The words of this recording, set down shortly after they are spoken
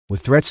With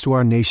threats to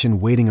our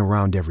nation waiting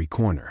around every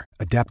corner,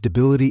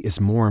 adaptability is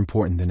more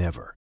important than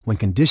ever. When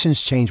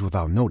conditions change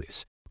without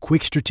notice,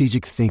 quick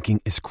strategic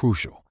thinking is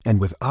crucial.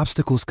 And with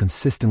obstacles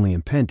consistently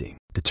impending,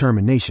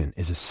 determination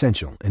is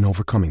essential in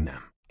overcoming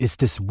them. It's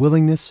this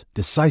willingness,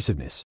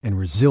 decisiveness, and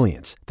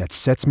resilience that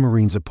sets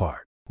Marines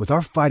apart. With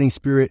our fighting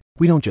spirit,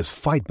 we don't just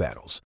fight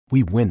battles,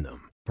 we win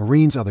them.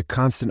 Marines are the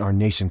constant our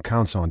nation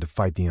counts on to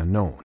fight the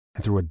unknown.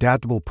 And through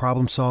adaptable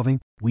problem solving,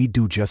 we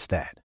do just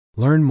that.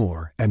 Learn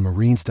more at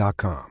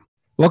marines.com.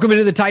 Welcome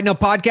into the Tighten Up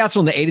Podcast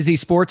on the A to Z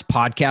Sports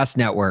Podcast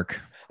Network.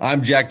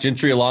 I'm Jack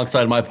Gentry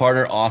alongside my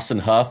partner, Austin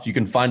Huff. You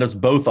can find us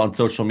both on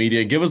social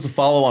media. Give us a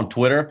follow on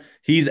Twitter.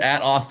 He's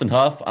at Austin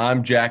Huff.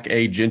 I'm Jack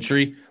A.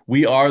 Gentry.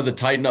 We are the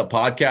Tighten Up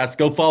Podcast.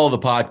 Go follow the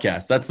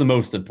podcast. That's the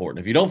most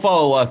important. If you don't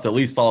follow us, at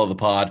least follow the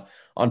pod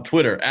on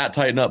Twitter at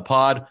Tighten Up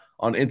Pod,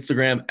 on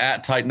Instagram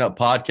at Tighten Up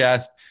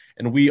Podcast.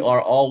 And we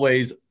are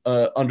always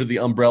under the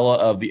umbrella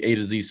of the A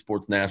to Z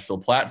Sports National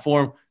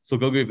platform. So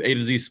go give A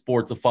to Z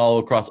Sports a follow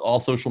across all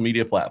social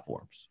media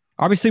platforms.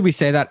 Obviously, we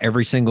say that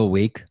every single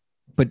week,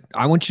 but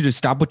I want you to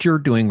stop what you're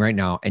doing right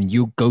now and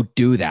you go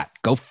do that.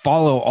 Go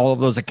follow all of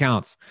those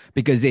accounts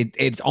because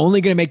it's only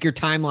going to make your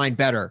timeline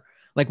better.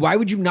 Like, why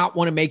would you not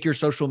want to make your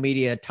social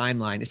media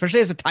timeline,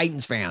 especially as a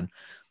Titans fan,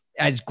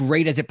 as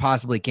great as it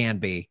possibly can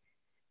be?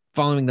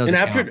 Following those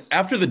accounts.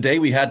 After the day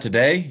we had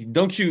today,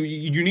 don't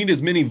you need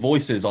as many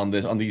voices on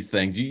these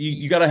things.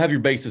 You got to have your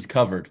bases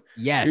covered.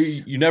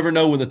 Yes. You never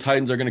know when the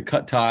Titans are going to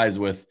cut ties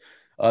with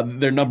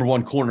their number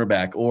one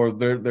cornerback or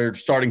their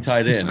starting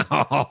tight end.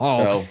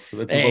 So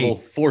that's a little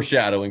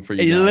foreshadowing for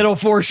you guys. A little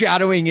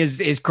foreshadowing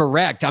is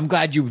correct. I'm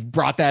glad you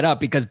brought that up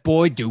because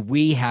boy, do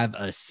we have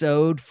a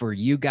sode for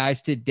you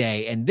guys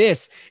today. And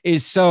this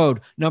is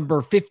sode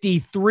number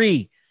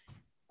 53.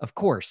 Of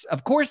course,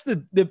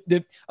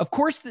 the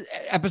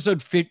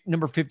episode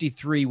number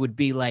 53 would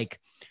be like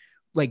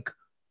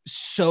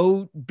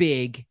so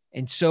big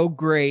and so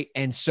great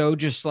and so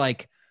just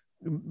like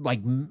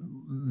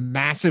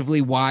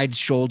massively wide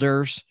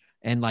shoulders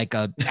and like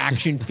a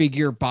action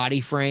figure body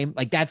frame.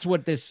 Like that's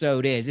what this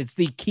sode is. It's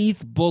the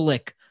Keith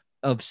Bullock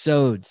of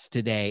sodes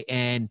today.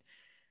 And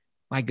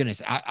my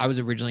goodness, I was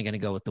originally going to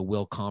go with the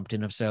Will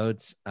Compton of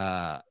sodes.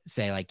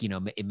 Say like,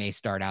 it may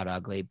start out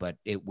ugly, but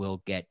it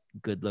will get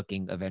good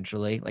looking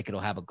eventually. Like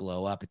it'll have a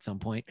glow up at some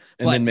point.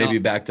 And then maybe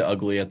back to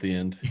ugly at the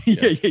end.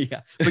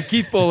 Yeah. But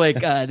Keith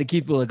Bullock, the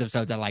Keith Bullock of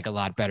sodes, I like a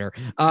lot better.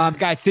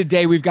 Guys,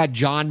 today we've got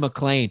John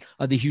McClain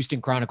of the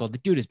Houston Chronicle. The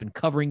dude has been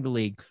covering the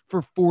league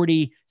for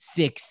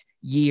 46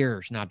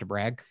 years, not to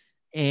brag,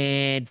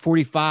 and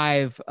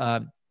 45,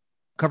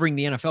 covering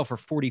the NFL for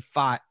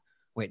 45.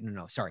 Wait,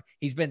 no, sorry.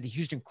 He's been the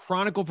Houston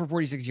Chronicle for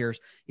 46 years.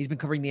 He's been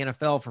covering the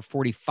NFL for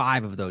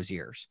 45 of those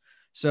years.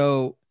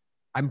 So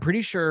I'm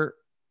pretty sure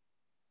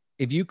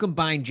if you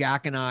combine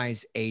Jack and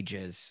I's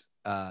ages,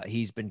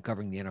 he's been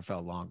covering the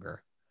NFL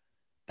longer.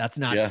 That's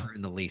not true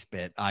in the least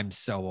bit. I'm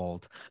so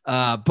old.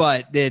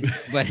 But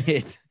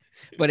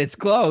it's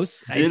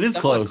close. It is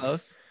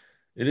close.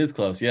 It is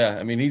close. Yeah.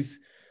 I mean,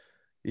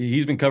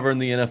 he's been covering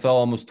the NFL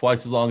almost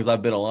twice as long as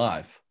I've been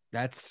alive.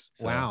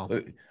 Wow.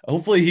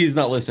 Hopefully he's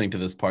not listening to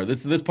this part.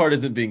 This part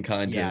isn't being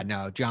kind. Yeah,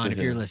 no, John, if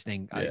you're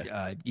listening,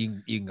 you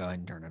can go ahead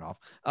and turn it off.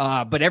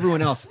 But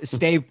everyone else,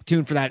 stay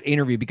tuned for that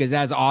interview because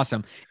that's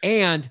awesome.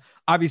 And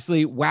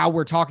obviously, while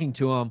we're talking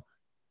to him,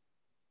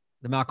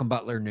 the Malcolm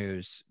Butler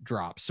news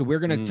drops. So we're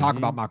going to talk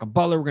about Malcolm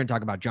Butler. We're going to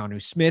talk about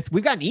Jonnu Smith.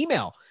 We've got an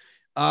email.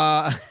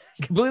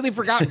 Completely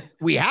forgot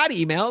we had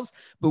emails,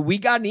 but we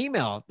got an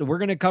email that we're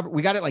going to cover.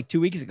 We got it like 2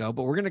 weeks ago,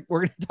 but we're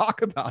going to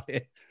talk about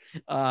it.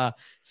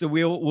 So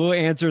we'll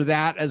answer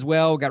that as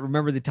well. Got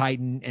Remember the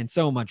Titan and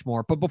so much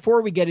more. But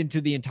before we get into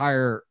the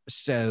entire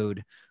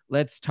sode,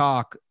 let's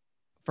talk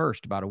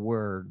first about a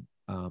word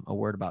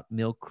about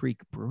Mill Creek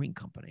Brewing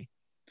Company.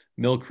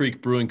 Mill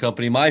Creek Brewing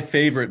Company, my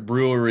favorite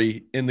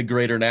brewery in the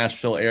greater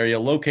Nashville area,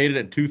 located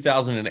at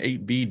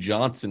 2008 B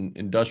Johnson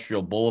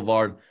Industrial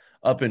Boulevard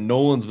up in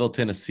Nolensville,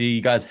 Tennessee.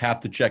 You guys have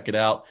to check it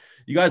out.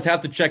 You guys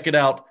have to check it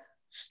out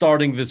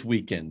starting this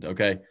weekend,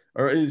 okay?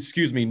 Or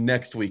excuse me,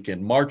 next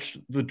weekend, March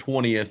the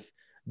 20th.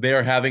 They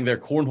are having their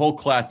Cornhole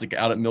Classic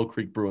out at Mill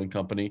Creek Brewing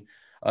Company.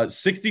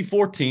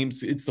 64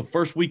 teams. It's the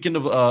first weekend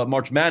of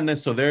March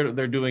Madness, so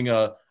they're doing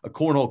a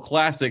Cornhole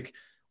Classic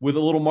with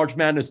a little March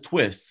Madness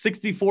twist.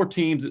 64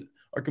 teams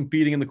are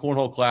competing in the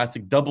Cornhole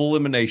Classic, double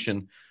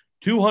elimination,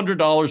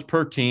 $200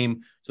 per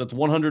team. So that's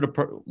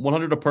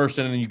 $100 a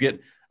person, and you get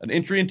an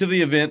entry into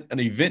the event, an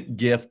event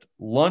gift,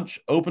 lunch,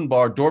 open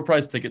bar, door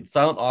prize ticket,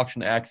 silent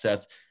auction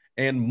access,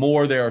 and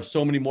more. There are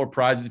so many more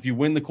prizes. If you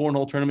win the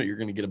cornhole tournament, you're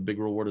going to get a big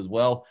reward as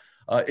well.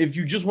 If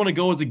you just want to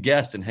go as a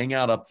guest and hang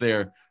out up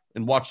there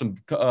and watch some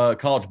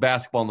college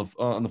basketball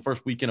on the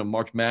first weekend of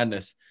March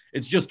Madness,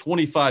 it's just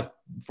 $25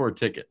 for a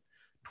ticket.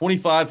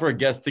 $25 for a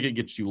guest ticket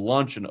gets you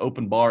lunch, an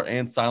open bar,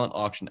 and silent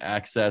auction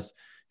access.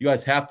 You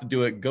guys have to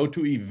do it. Go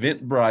to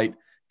Eventbrite,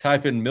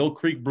 type in Mill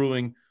Creek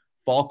Brewing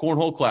Fall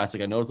Cornhole Classic.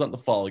 I know it's not in the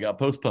fall. It got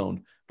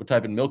postponed. But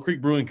type in Mill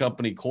Creek Brewing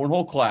Company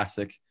Cornhole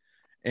Classic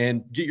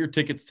and get your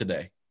tickets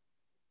today.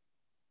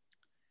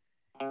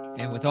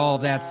 And with all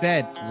of that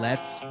said,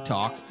 let's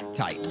talk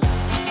Titans.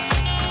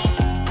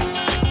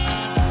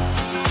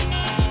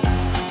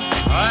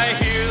 I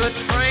hear the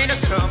train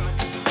a-comin',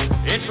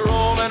 it's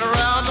rolling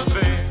around the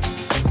bend,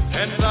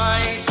 and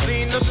I ain't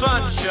seen the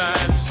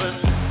sunshine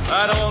since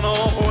I don't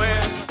know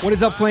when. What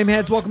is up,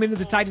 Flameheads? Welcome into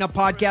the Tighten Up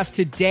Podcast.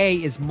 Today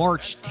is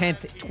March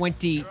 10th,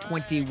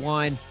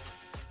 2021,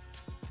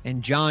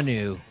 and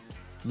Jonnu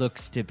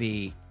looks to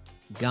be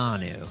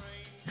Gonu.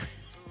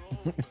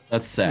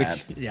 That's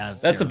sad.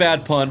 That's terrible. A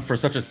bad pun for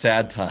such a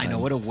sad time. I know.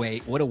 What a way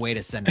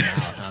to send him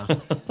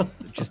out, huh?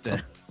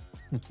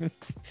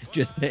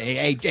 just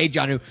hey,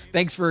 Jonnu.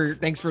 Thanks for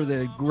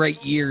the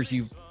great years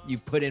you've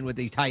put in with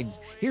these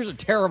Titans. Here's a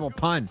terrible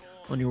pun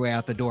on your way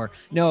out the door.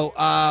 No,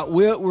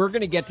 we're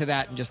gonna get to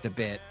that in just a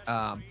bit,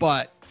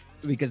 but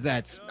because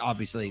that's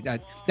obviously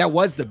that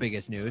was the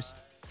biggest news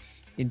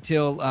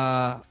until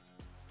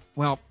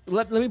well,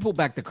 let me pull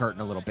back the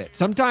curtain a little bit.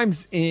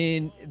 Sometimes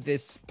in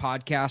this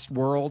podcast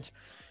world,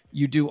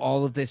 you do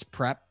all of this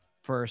prep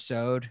for a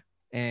sode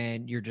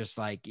and you're just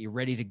like, you're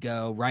ready to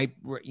go, right?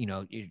 You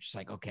know, you're just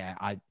like, okay,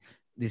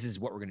 this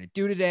is what we're going to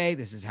do today.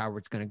 This is how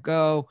it's going to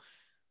go.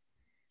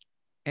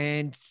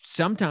 And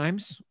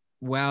sometimes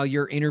while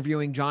you're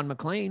interviewing John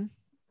McClain,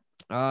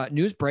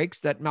 news breaks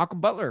that Malcolm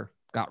Butler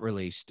got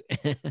released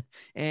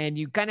and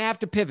you kind of have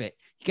to pivot.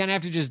 You kind of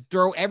have to just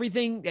throw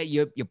everything that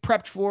you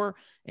prepped for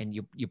and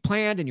you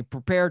planned and you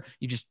prepared.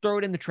 You just throw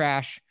it in the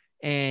trash,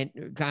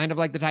 and kind of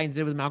like the Titans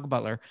did with Malcolm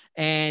Butler.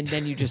 And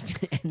then you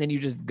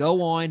just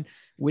go on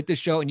with the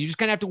show, and you just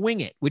kind of have to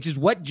wing it, which is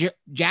what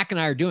Jack and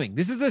I are doing.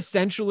 This is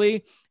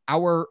essentially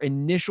our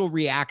initial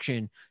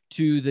reaction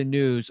to the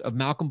news of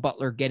Malcolm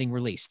Butler getting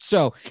released.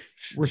 So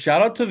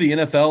shout out to the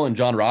NFL and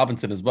John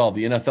Robinson as well.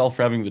 The NFL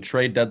for having the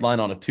trade deadline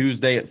on a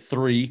Tuesday at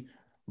 3:00.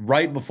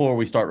 Right before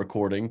we start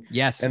recording.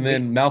 Yes. And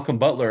then Malcolm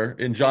Butler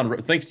and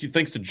thanks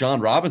to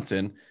John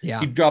Robinson. Yeah.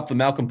 He dropped the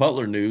Malcolm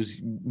Butler news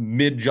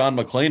mid John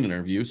McClain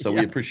interview. So we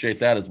appreciate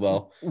that as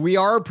well. We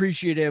are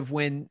appreciative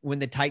when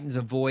the Titans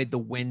avoid the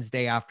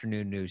Wednesday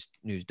afternoon news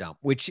dump,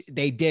 which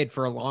they did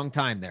for a long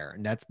time there.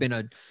 And that's been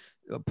a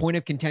point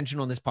of contention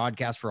on this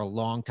podcast for a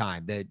long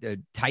time.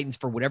 The Titans,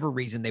 for whatever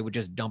reason, they would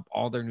just dump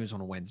all their news on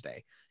a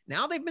Wednesday.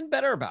 Now they've been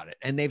better about it,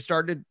 and they've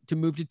started to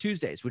move to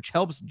Tuesdays, which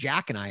helps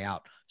Jack and I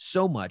out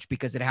so much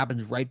because it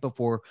happens right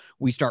before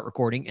we start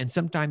recording and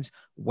sometimes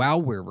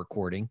while we're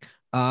recording.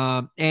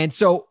 And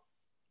so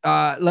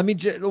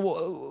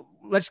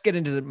let's get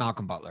into the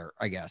Malcolm Butler,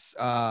 I guess.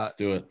 Let's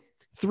do it.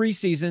 3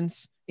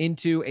 seasons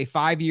into a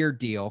 5-year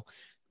deal,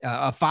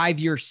 a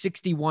 5-year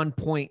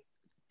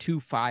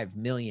 $61.25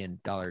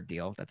 million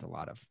deal. That's a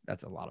lot of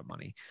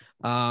money.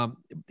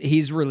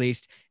 He's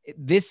released.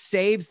 This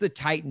saves the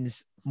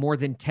Titans more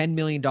than $10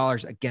 million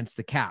against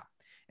the cap.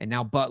 And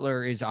now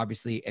Butler is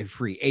obviously a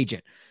free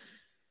agent.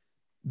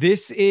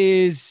 This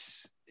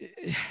is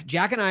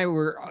Jack and I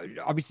were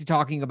obviously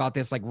talking about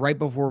this like right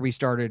before we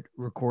started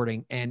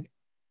recording. And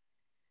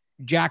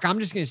Jack,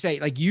 I'm just going to say,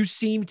 like, you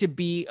seem to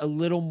be a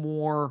little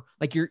more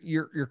like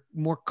you're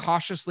more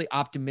cautiously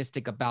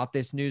optimistic about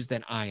this news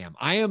than I am.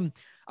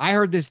 I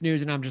heard this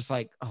news and I'm just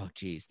like, oh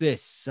geez,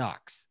 this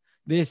sucks.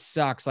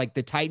 Like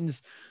the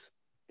Titans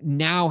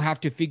now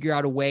have to figure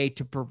out a way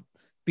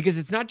because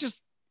it's not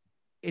just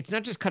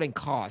cutting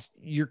cost.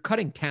 You're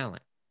cutting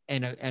talent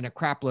and a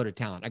crap load of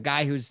talent. A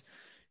guy who's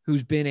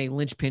been a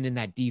linchpin in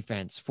that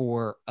defense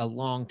for a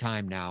long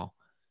time now.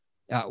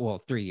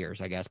 3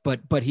 years, I guess,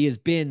 but he has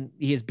been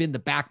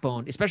the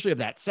backbone, especially of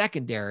that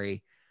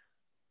secondary.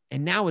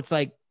 And now it's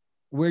like,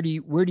 where do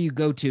you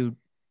go to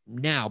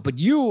now? But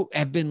you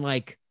have been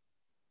like,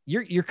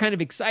 you're kind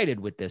of excited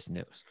with this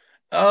news.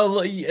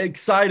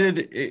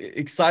 Excited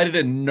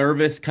and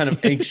nervous, kind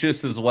of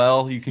anxious as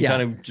well. You can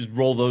kind of just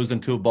roll those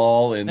into a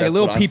ball, and like that's a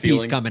little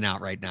pee-pee's coming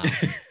out right now.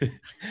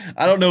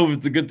 I don't know if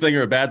it's a good thing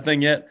or a bad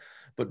thing yet,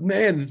 but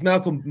man, this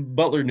Malcolm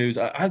Butler news,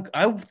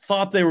 I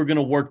thought they were going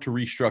to work to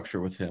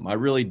restructure with him. I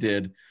really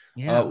did.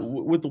 Yeah.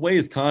 With the way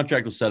his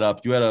contract was set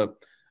up, you had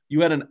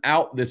an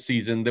out this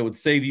season that would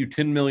save you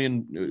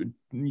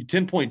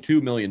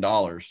 $10.2 million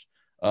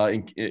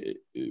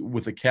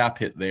with a cap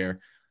hit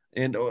there.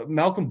 And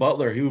Malcolm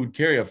Butler, who would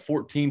carry a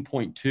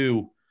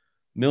 $14.2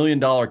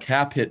 million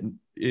cap hit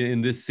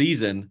in this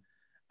season,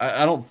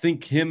 I don't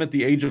think him at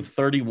the age of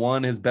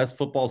 31, his best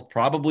football is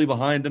probably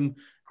behind him.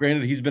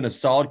 Granted, he's been a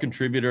solid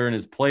contributor and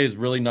his play is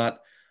really not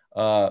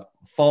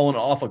fallen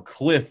off a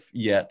cliff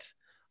yet.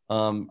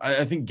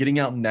 I think getting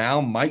out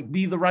now might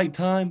be the right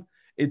time.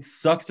 It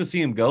sucks to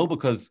see him go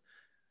because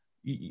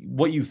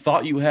what you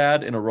thought you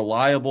had in a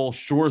reliable,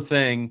 sure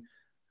thing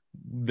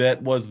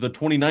that was the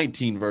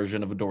 2019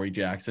 version of Adoree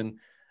Jackson.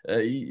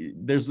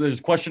 There's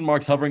question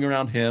marks hovering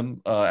around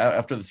him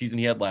after the season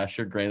he had last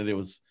year. Granted, it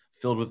was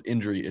filled with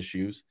injury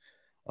issues.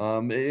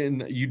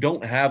 And you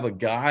don't have a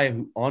guy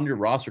who on your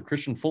roster,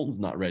 Christian Fulton's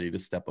not ready to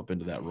step up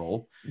into that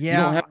role. Yeah. You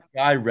don't have a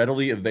guy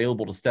readily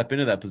available to step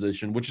into that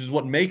position, which is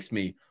what makes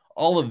me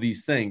all of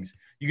these things.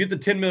 You get the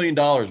 $10 million,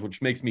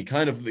 which makes me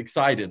kind of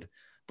excited,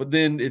 but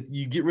then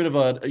you get rid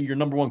of your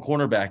number one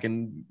cornerback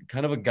and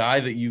kind of a guy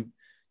that you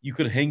you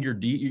could hang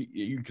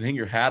you could hang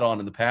your hat on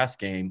in the pass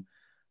game.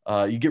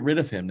 You get rid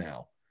of him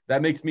now.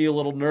 That makes me a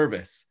little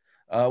nervous.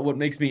 What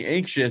makes me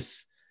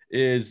anxious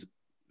is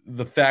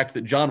the fact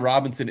that John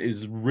Robinson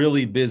is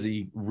really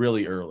busy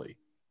really early.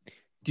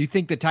 Do you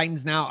think the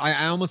Titans now,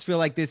 I almost feel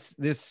like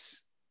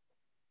this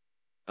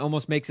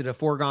almost makes it a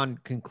foregone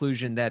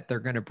conclusion that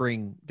they're going to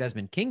bring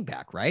Desmond King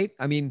back, right?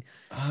 I mean,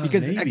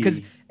 because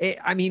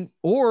I mean,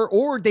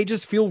 or they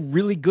just feel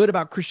really good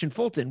about Christian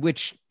Fulton,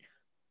 which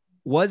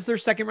was their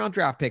second round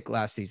draft pick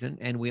last season.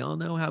 And we all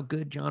know how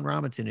good John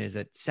Robinson is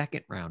at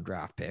second round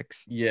draft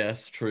picks.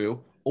 Yes,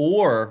 true.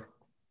 Or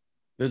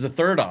there's a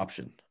third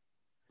option.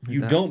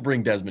 You don't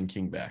bring Desmond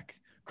King back.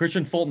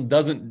 Christian Fulton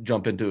doesn't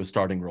jump into a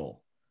starting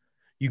role.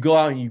 You go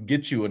out and you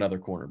get you another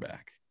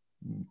cornerback.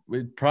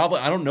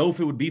 I don't know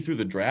if it would be through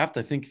the draft.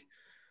 I think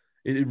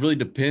it really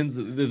depends.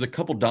 There's a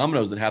couple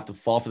dominoes that have to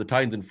fall for the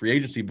Titans in free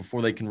agency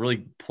before they can really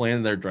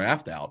plan their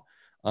draft out.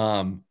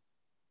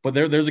 But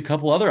there's a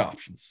couple other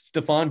options.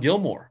 Stephon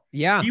Gilmore.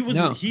 Yeah.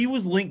 He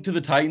was linked to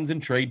the Titans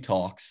in trade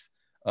talks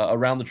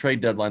around the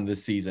trade deadline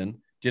this season.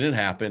 Didn't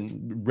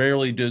happen.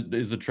 Rarely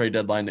is the trade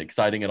deadline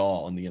exciting at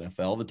all in the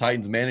NFL. The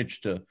Titans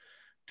managed to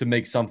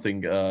make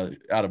something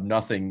out of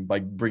nothing by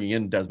bringing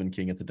in Desmond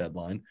King at the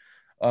deadline.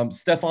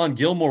 Stephon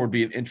Gilmore would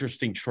be an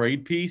interesting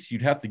trade piece.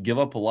 You'd have to give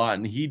up a lot,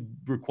 and he'd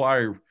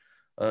require,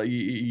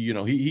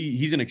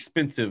 he's an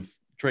expensive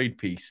trade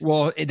piece.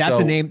 Well, that's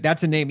a name.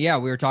 That's a name. Yeah,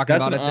 we were talking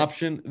about it. That's an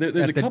option.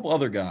 There's a couple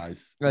other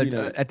guys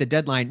at the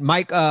deadline.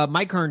 Mike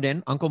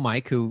Herndon, Uncle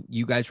Mike, who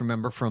you guys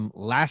remember from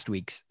last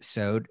week's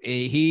episode.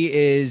 He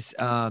is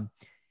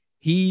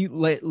he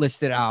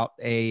listed out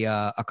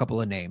a couple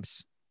of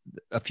names,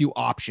 a few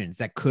options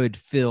that could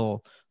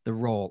fill the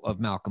role of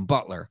Malcolm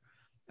Butler.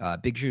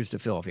 Big shoes to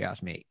fill, if you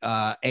ask me.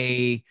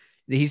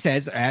 He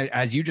says,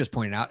 as you just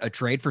pointed out, a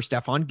trade for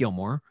Stephon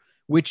Gilmore,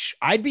 which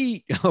I'd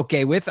be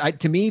okay with.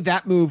 To me,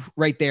 that move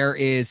right there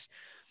is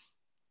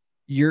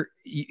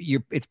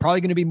it's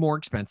probably going to be more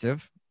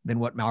expensive than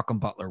what Malcolm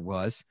Butler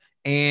was.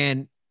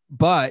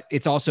 But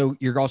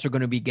you're also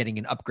going to be getting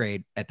an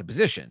upgrade at the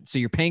position. So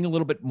you're paying a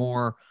little bit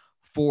more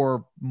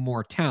for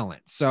more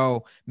talent.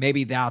 So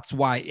maybe that's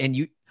why. And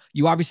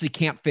you obviously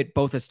can't fit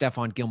both a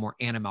Stephon Gilmore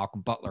and a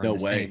Malcolm Butler in the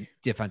same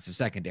defensive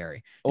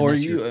secondary. Or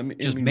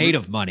made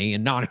of money,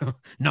 and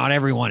not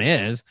everyone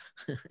is.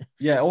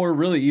 Yeah, or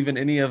really even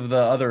any of the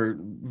other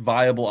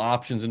viable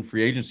options in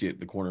free agency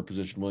at the corner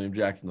position. William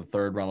Jackson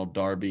III, Ronald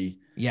Darby.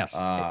 Yes,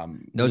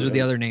 those are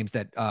the other names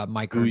that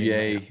Mike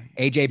Bouye,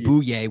 AJ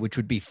Bouye, which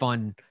would be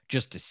fun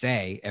just to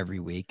say every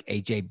week.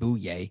 AJ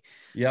Bouye.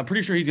 Yeah, I'm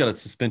pretty sure he's got a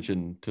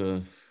suspension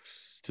to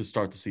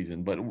start the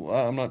season, but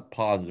I'm not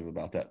positive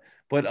about that.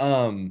 But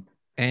and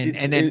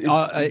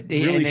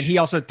then he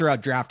also threw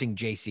out drafting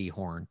J.C.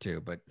 Horn too.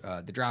 But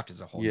the draft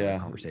is a whole other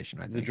conversation.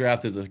 I think the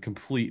draft is a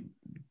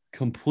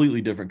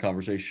completely different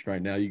conversation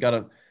right now. You got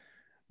to,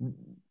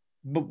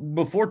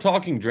 before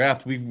talking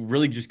draft, we've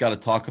really just got to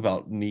talk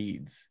about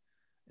needs.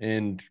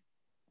 And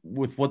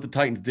with what the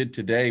Titans did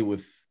today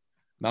with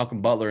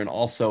Malcolm Butler, and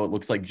also it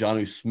looks like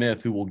Jonnu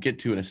Smith, who we'll get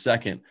to in a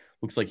second,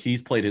 looks like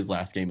he's played his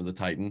last game as a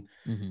Titan.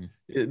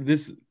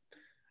 Mm-hmm.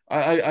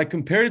 I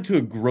compared it to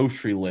a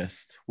grocery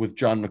list with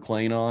John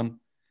McClain on.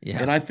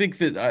 Yeah. And I think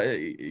that,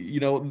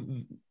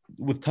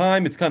 with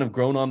time, it's kind of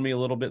grown on me a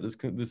little bit,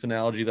 this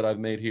analogy that I've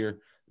made here.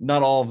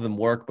 Not all of them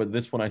work, but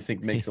this one I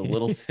think makes a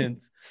little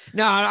sense.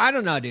 No, I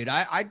don't know, dude.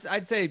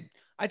 I'd say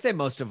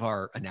most of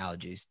our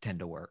analogies tend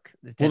to work.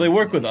 They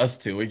work with us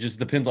too. It just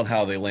depends on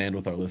how they land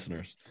with our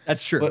listeners.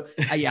 That's true. But,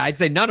 I'd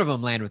say none of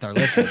them land with our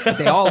listeners, but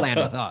they all land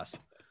with us.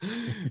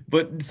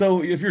 But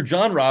so if you're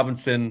John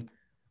Robinson,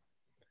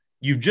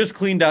 you've just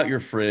cleaned out your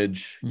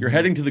fridge. You're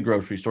heading to the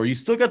grocery store. You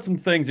still got some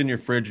things in your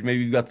fridge.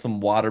 Maybe you've got some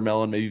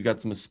watermelon. Maybe you've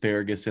got some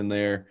asparagus in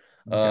there.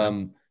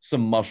 Okay.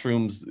 Some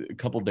mushrooms, a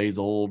couple days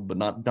old, but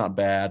not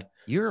bad.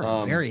 You're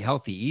a very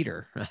healthy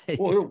eater.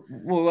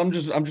 well, I'm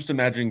just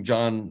imagining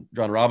John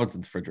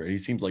Robinson's refrigerator. He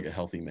seems like a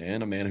healthy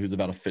man, a man who's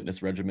about a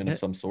fitness regimen of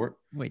some sort.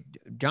 Wait,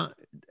 John,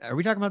 are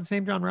we talking about the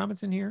same John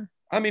Robinson here?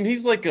 I mean,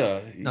 he's like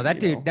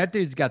that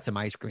dude's got some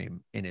ice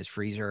cream in his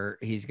freezer.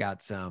 He's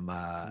got some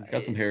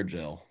hair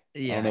gel.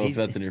 Yeah, I don't know if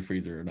that's in your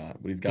freezer or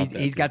not, but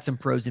he's got some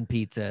frozen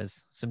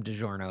pizzas, some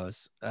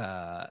DiGiorno's.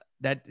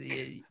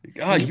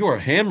 God, you are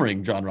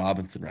hammering John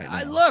Robinson right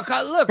now. Look.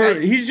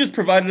 He's just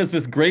provided us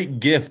this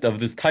great gift of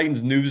this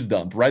Titans news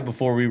dump right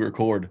before we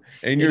record,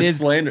 and you're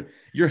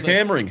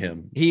hammering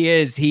him. He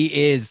is.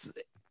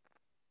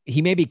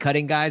 He may be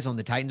cutting guys on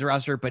the Titans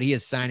roster, but he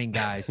is signing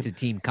guys to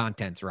team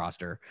content's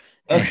roster.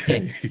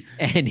 Okay.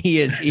 And he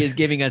is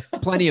giving us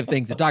plenty of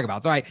things to talk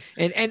about. So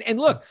and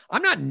look,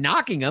 I'm not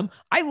knocking him.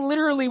 I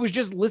literally was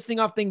just listing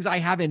off things I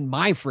have in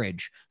my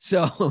fridge.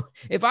 So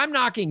if I'm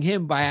knocking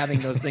him by having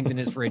those things in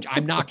his fridge,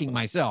 I'm knocking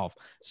myself.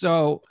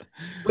 So,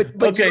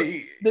 but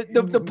okay.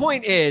 The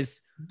point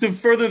is, to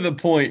further the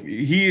point,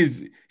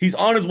 he's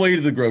on his way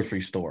to the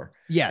grocery store.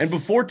 Yes. And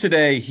before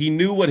today, he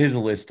knew what his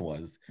list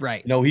was.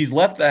 Right. He's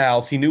left the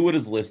house. He knew what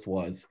his list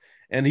was,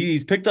 and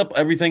he's picked up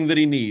everything that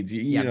he needs.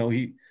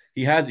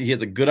 He has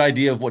a good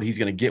idea of what he's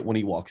going to get when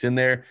he walks in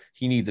there.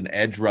 He needs an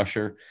edge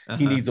rusher.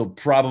 He needs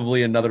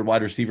probably another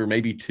wide receiver,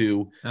 maybe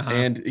two.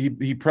 And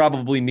he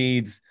probably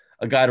needs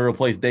a guy to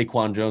replace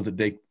Daquan Jones at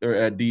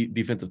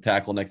defensive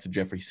tackle next to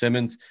Jeffrey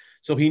Simmons.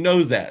 So he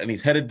knows that, and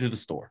he's headed to the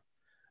store.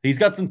 He's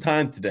got some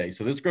time today.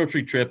 So this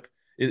grocery trip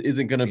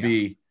isn't going to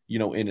be,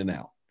 in and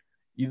out.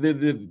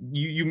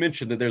 You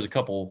mentioned that there's a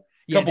couple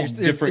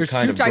different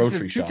kinds of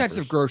grocery shoppers. Two types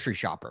of grocery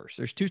shoppers.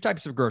 There's two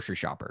types of grocery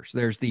shoppers.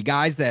 There's the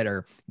guys that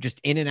are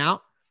just in and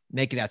out,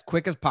 make it as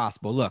quick as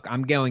possible. Look, I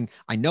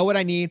know what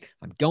I need.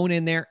 I'm going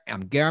in there.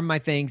 I'm grabbing my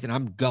things and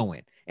I'm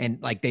going. And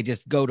like, they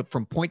just go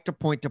from point to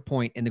point to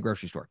point in the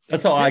grocery store.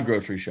 That's how I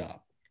grocery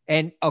shop.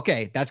 And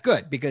okay, that's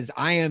good because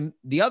I am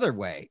the other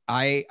way.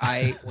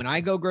 I when I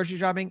go grocery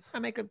shopping, I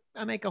make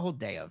a whole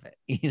day of it.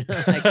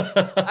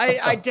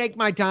 I take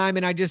my time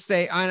and I just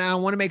say, I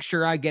want to make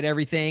sure I get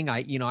everything.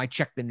 I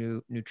check the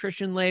new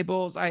nutrition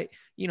labels. I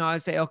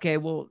say, okay,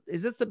 well,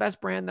 is this the best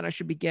brand that I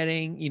should be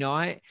getting?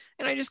 I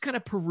just kind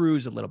of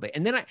peruse a little bit.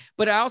 And then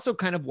but I also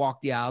kind of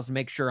walk the aisles and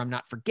make sure I'm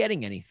not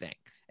forgetting anything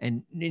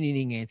and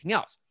needing anything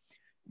else.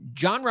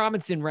 John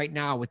Robinson right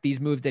now with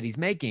these moves that he's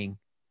making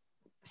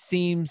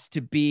seems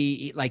to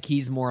be like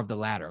he's more of the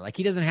latter. Like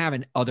he doesn't have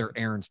other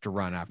errands to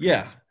run after.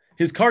 Yeah.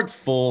 His cart's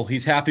full.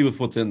 He's happy with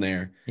what's in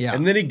there. Yeah.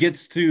 And then he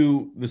gets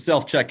to the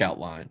self-checkout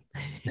line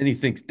and he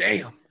thinks,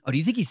 damn. Oh, do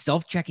you think he's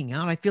self-checking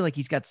out? I feel like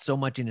he's got so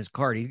much in his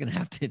cart. He's going to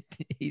have to,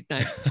 he's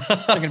not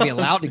going to be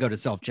allowed to go to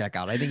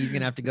self-checkout. I think he's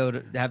going to have to go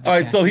to have. All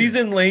right. So he's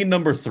in lane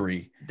number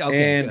 3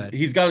 okay, and good.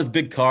 He's got his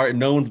big cart and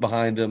no one's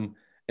behind him.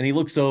 And he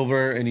looks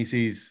over and he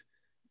sees,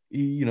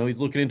 he's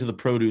looking into the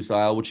produce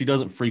aisle, which he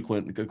doesn't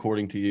frequent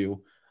according to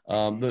you.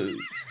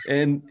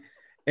 And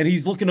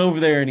he's looking over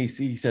there and he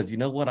says, you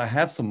know what? I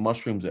have some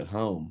mushrooms at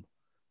home,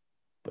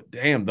 but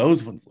damn,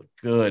 those ones look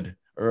good.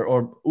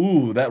 Or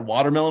ooh, that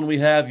watermelon we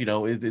have,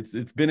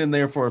 it's been in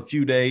there for a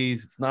few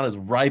days. It's not as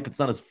ripe. It's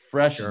not as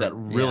fresh as that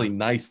really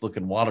nice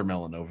looking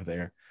watermelon over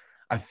there.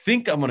 I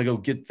think I'm going to go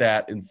get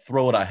that and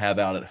throw what I have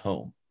out at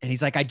home. And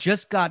he's like, I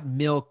just got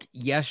milk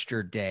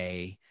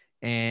yesterday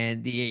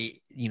and the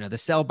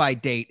sell by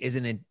date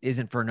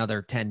isn't for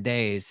another 10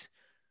 days.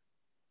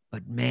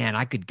 But man,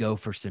 I could go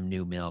for some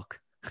new milk.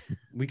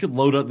 We could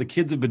load up. The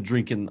kids have been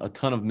drinking a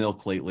ton of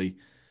milk lately.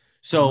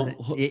 So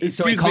he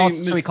calls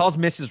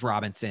Mrs.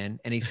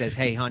 Robinson and he says,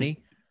 hey,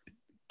 honey,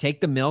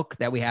 take the milk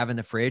that we have in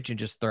the fridge and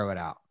just throw it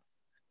out.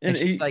 And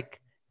she's like,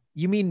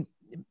 you mean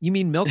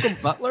Milcom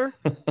Butler?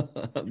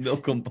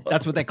 Milcom Butler.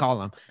 That's what they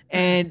call him.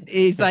 And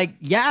he's like,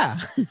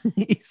 yeah.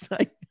 He's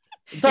like,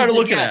 I'm tired of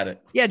looking at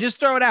it. Yeah, just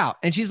throw it out.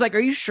 And she's like, are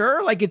you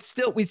sure? Like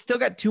we still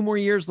got 2 more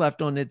years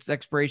left on its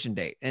expiration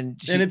date. And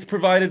it's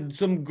provided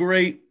some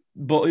great,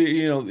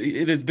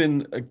 it has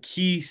been a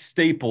key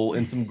staple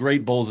in some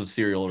great bowls of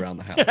cereal around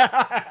the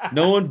house.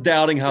 No one's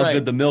doubting how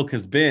good the milk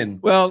has been.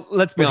 Well,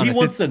 let's be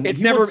honest.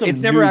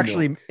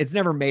 It's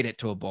never made it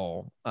to a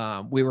bowl.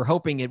 We were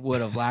hoping it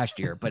would have last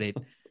year, but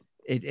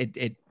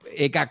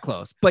it got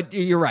close. But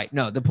you're right.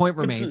 No, the point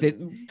remains.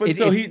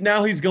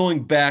 Now he's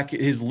going back.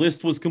 His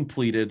list was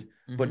completed.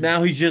 But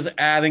now he's just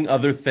adding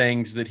other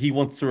things that he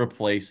wants to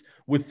replace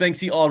with things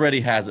he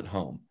already has at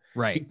home.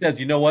 Right. He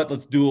says, you know what?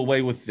 Let's do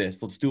away with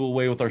this. Let's do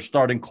away with our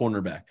starting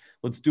cornerback.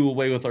 Let's do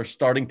away with our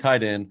starting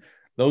tight end.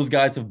 Those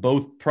guys have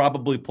both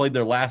probably played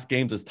their last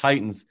games as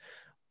Titans.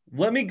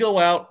 Let me go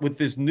out with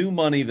this new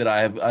money that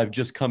I've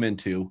just come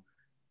into,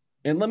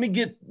 and let me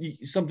get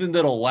something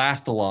that'll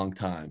last a long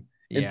time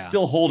and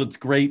still hold its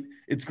great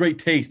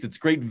taste, its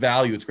great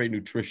value, its great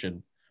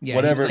nutrition. Yeah,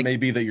 whatever it may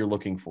be that you're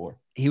looking for.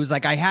 He was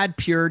like, I had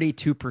Purity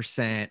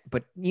 2%,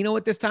 but you know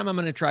what? This time I'm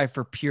going to try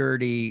for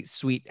Purity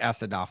sweet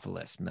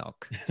acidophilus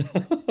milk.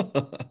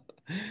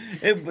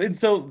 and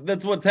so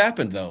that's what's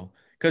happened though,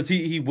 because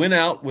he went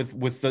out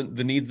with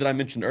the needs that I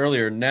mentioned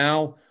earlier.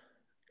 Now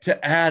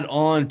to add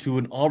on to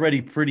an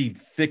already pretty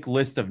thick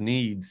list of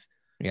needs.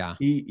 Yeah.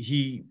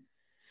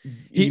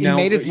 He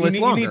made his list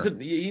longer.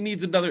 He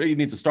needs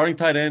a starting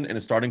tight end and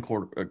a starting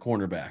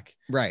cornerback.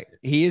 Right.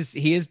 He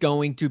is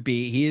going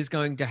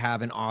to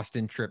have an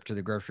Austin trip to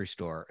the grocery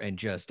store and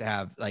just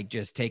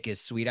take his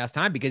sweet ass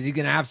time because he's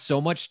going to have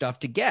so much stuff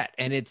to get.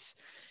 And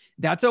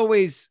that's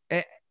always,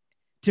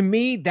 to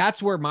me,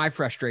 that's where my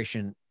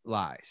frustration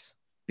lies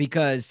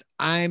because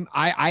I'm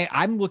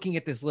looking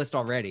at this list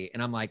already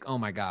and I'm like, oh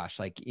my gosh,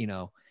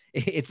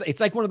 it's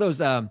like one of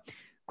those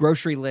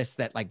grocery lists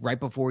that like right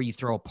before you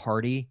throw a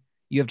party,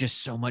 you have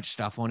just so much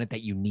stuff on it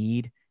that you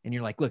need. And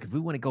you're like, look, if we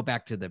want to go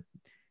back to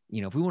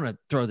if we want to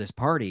throw this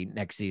party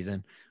next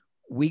season,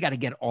 we got to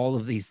get all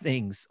of these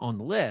things on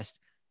the list.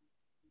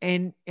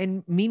 And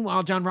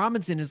meanwhile, John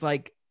Robinson is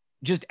like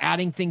just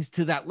adding things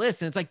to that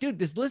list. And it's like, dude,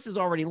 this list is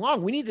already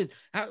long. We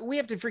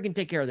have to freaking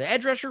take care of the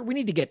edge rusher. We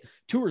need to get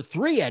 2 or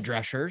 3 edge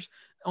rushers.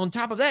 On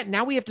top of that,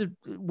 now we have to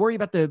worry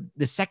about the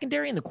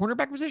secondary and the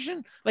cornerback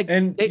position. Like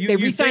they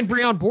re-signed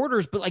Breon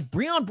Borders, but like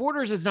Breon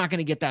Borders is not going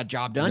to get that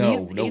job done.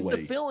 He's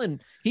the fill-in.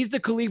 He's the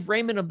Khalif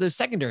Raymond of the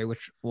secondary,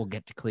 which we'll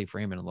get to Khalif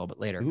Raymond a little bit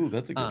later. Ooh,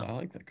 that's a good. I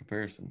like that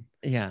comparison.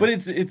 Yeah, but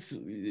it's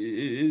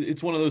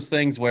one of those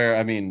things where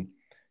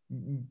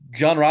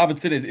John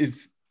Robinson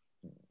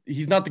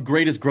he's not the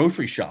greatest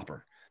grocery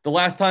shopper. The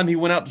last time he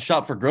went out to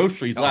shop for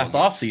groceries last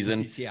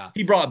offseason,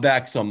 he brought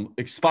back some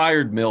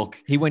expired milk.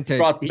 He went to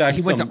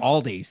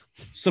Aldi's.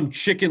 Some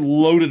chicken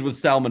loaded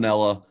with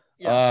salmonella.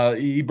 Yeah.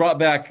 He brought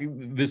back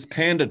this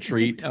panda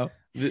treat.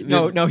 It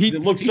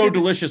looked so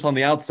delicious on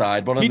the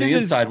outside, but on the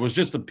inside was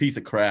just a piece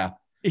of crap.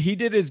 He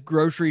did his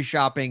grocery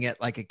shopping at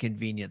like a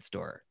convenience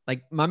store.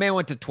 Like my man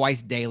went to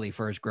Twice Daily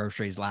for his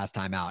groceries last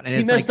time out. And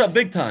he messed up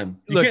big time.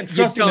 You can't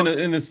trust him in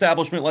an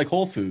establishment like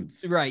Whole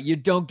Foods. Right. You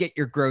don't get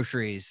your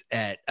groceries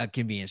at a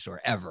convenience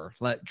store ever.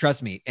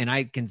 Trust me. And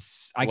I can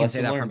say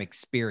that from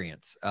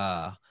experience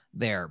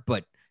there.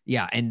 But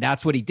yeah, and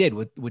that's what he did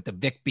with the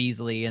Vic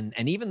Beasley and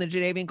even the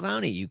Jadeveon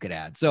Clowney you could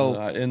add.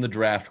 So in the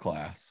draft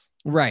class.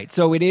 Right.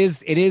 So it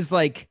is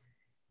like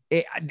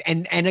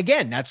and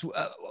again, that's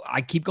I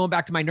keep going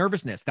back to my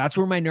nervousness. That's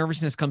where my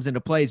nervousness comes into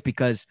play, is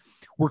because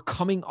we're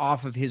coming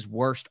off of his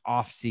worst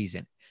off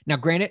season. Now,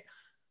 granted,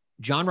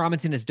 John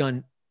Robinson has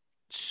done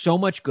so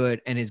much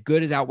good, and his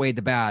good has outweighed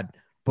the bad,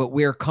 but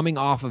we're coming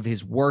off of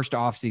his worst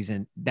off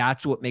season.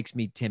 That's what makes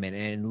me timid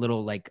and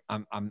little like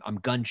I'm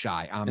gun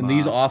shy. And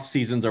these off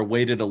seasons are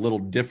weighted a little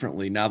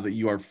differently now that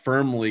you are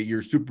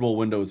your Super Bowl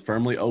window is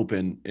firmly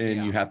open,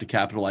 and you have to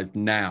capitalize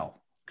now.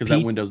 Because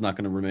that window's not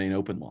going to remain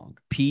open long.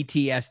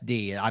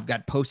 PTSD. I've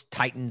got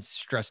post-Titans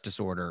stress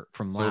disorder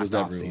from last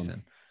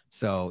offseason.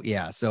 So,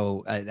 yeah.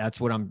 So that's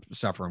what I'm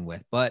suffering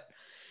with. But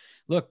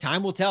look,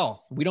 time will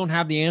tell. We don't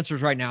have the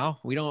answers right now.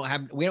 We don't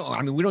have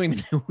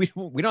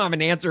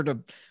an answer to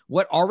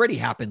what already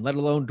happened, let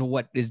alone to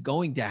what is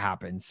going to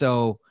happen.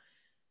 So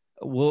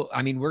we're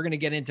going to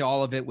get into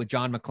all of it with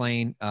John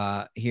McClain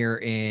here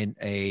in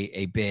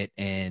a bit,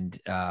 and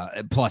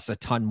plus a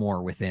ton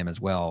more with him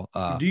as well.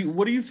 What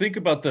do you think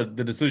about the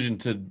decision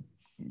to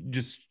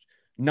just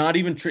not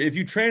even if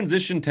you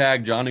transition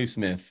tag Jonnu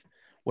Smith?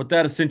 What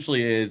that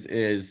essentially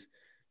is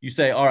you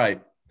say, all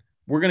right,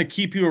 we're going to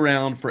keep you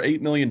around for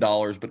 $8 million,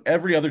 but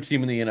every other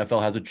team in the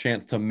NFL has a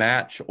chance to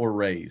match or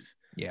raise.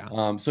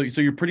 Yeah. So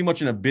you're pretty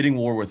much in a bidding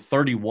war with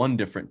 31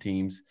 different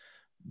teams,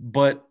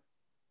 but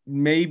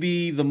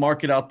maybe the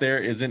market out there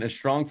isn't as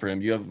strong for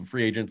him. You have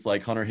free agents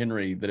like Hunter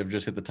Henry that have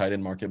just hit the tight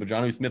end market, but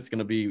Jonnu Smith's going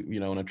to be,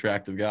 an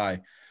attractive guy.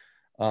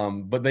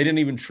 But they didn't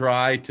even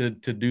try to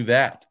do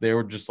that. They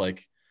were just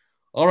like,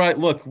 all right,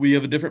 look, we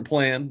have a different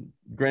plan.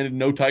 Granted,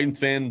 no Titans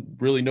fan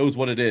really knows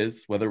what it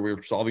is, whether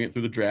we're solving it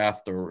through the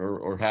draft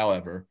or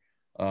however,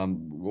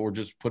 or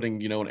just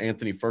putting, an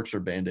Anthony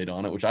Ferkser Band-Aid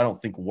on it, which I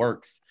don't think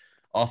works.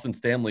 Austin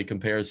Stanley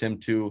compares him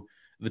to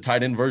the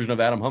tight end version of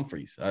Adam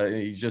Humphries.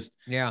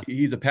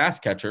 He's a pass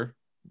catcher,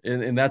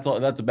 and that's all.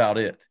 That's about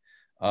it.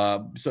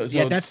 That's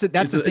the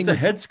thing. It's a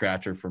head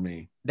scratcher for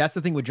me. That's the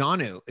thing with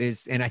Jonnu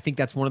is, and I think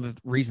that's one of the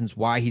reasons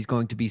why he's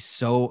going to be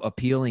so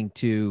appealing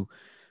to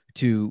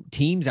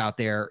teams out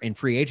there in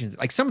free agents.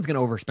 Like someone's going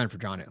to overspend for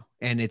Jonnu,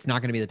 and it's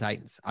not going to be the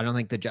Titans. I don't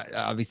think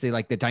obviously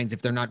like the Titans,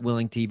 if they're not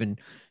willing to even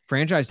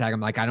franchise tag him,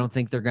 like I don't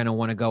think they're going to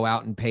want to go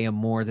out and pay him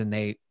more than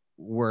they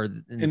were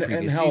in the previous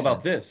and how season.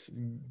 About this?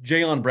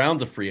 Jayon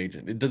Brown's a free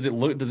agent. Does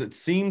it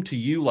seem to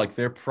you like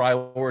they're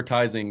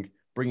prioritizing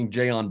bringing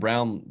Jayon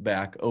Brown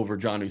back over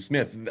Jonnu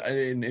Smith?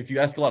 And if you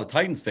ask a lot of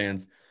Titans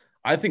fans,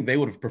 I think they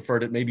would have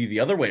preferred it maybe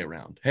the other way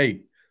around.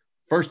 Hey,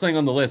 first thing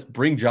on the list,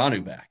 bring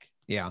Jonnu back.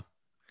 Yeah.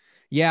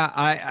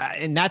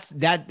 And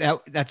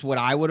that's what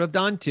I would have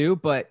done too.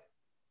 But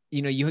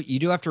you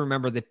do have to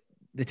remember that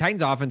the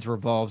Titans offense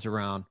revolves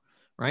around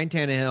Ryan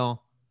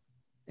Tannehill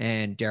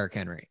and Derrick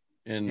Henry.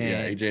 And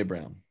AJ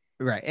Brown.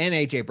 Right. And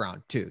AJ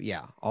Brown too.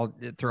 Yeah. I'll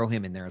throw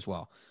him in there as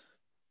well.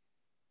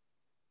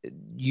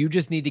 You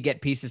just need to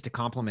get pieces to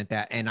complement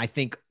that. And I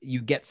think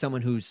you get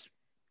someone who's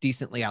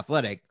decently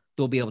athletic,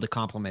 they'll be able to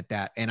complement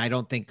that. And I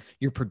don't think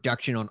your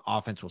production on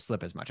offense will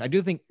slip as much. I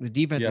do think the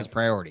defense is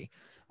priority.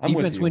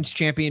 Defense wins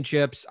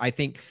championships. I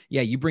think,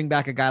 you bring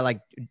back a guy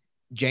like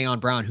Jayon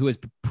Brown, who has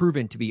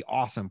proven to be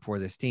awesome for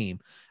this team.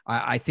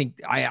 I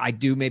think I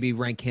do maybe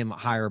rank him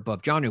higher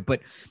above Jonnu,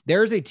 but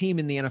there's a team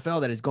in the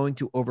NFL that is going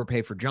to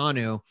overpay for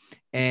Jonnu,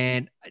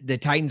 and the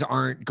Titans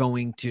aren't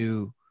going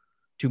to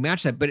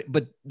match that,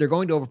 but they're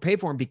going to overpay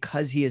for him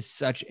because he is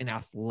such an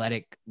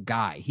athletic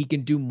guy. He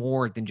can do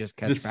more than just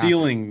catch passes. The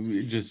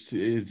ceiling just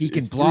is. He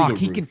can block.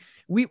 He can.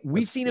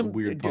 We've seen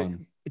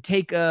him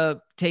take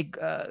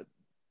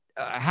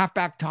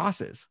halfback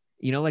tosses.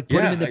 Put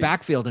him in the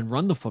backfield and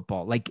run the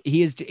football. Like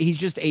he's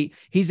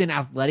an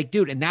athletic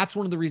dude. And that's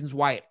one of the reasons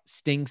why it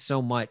stings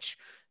so much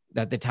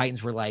that the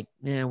Titans were like,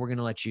 we're going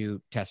to let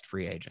you test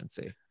free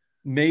agency.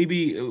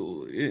 Maybe.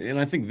 And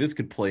I think this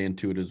could play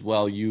into it as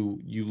well. You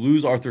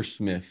lose Arthur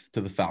Smith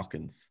to the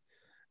Falcons.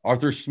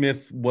 Arthur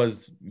Smith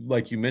was,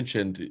 like you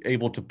mentioned,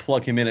 able to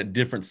plug him in at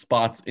different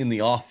spots in the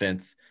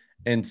offense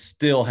and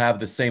still have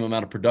the same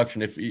amount of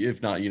production.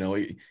 If not,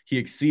 he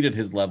exceeded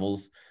his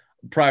levels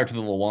prior to the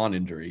Lewan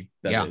injury.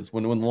 That is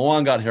when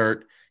Lewan got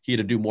hurt, he had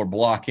to do more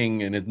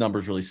blocking and his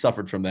numbers really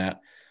suffered from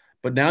that.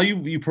 But now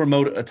you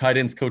promote a tight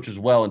ends coach as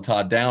well, and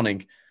Todd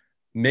Downing.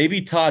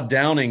 maybe Todd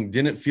Downing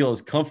didn't feel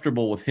as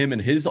comfortable with him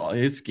and his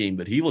scheme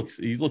that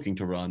he's looking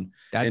to run,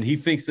 and he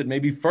thinks that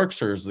maybe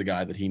Ferkser is the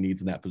guy that he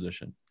needs in that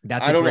position.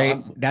 That's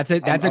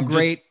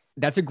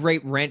a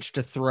great wrench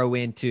to throw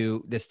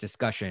into this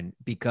discussion,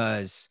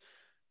 because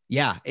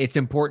yeah, it's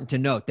important to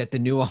note that the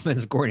new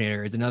offensive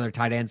coordinator is another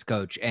tight ends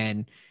coach,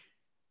 and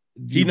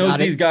he knows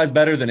these guys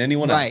better than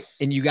anyone else. Right.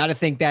 And you got to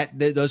think that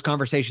those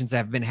conversations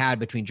have been had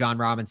between John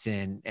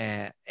Robinson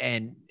and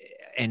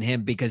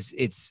him, because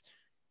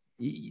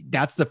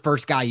that's the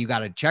first guy you got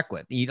to check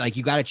with. You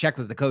got to check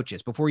with the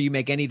coaches before you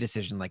make any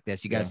decision like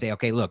this. You got to say,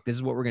 okay, look, this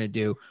is what we're going to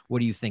do. What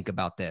do you think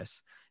about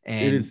this?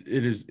 And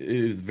it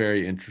is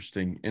very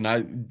interesting. And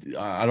I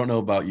don't know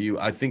about you.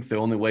 I think the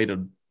only way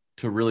to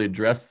really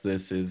address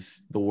this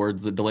is the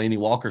words that Delaney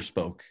Walker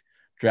spoke: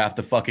 draft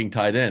a fucking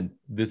tight end.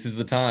 This is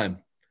the time.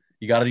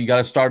 You got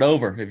to start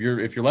over. If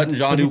you're letting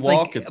Jonnu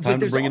walk, it's time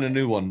to bring in a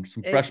new one,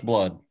 some fresh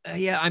blood.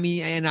 Yeah, I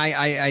mean, and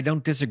I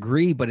don't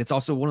disagree, but it's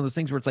also one of those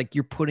things where it's like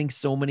you're putting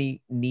so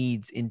many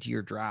needs into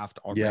your draft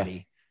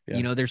already.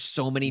 Yeah. There's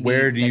so many.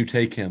 Where do you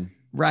take him?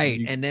 Right,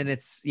 and then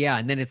it's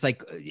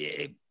like,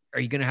 are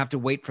you going to have to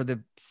wait for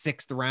the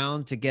 6th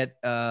round to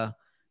get to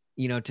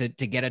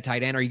get a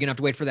tight end? Are you going to have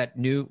to wait for that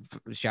new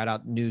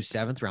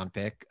 7th round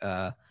pick?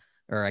 Or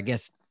I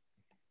guess.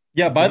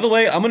 Yeah, by the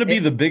way, I'm going to be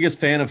the biggest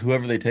fan of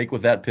whoever they take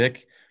with that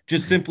pick,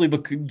 just simply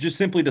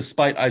to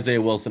spite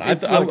Isaiah Wilson.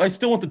 I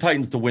still want the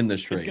Titans to win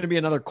this trade. It's going to be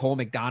another Cole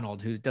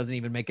McDonald who doesn't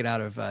even make it out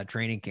of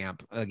training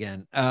camp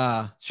again.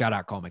 Shout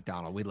out Cole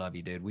McDonald. We love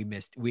you, dude.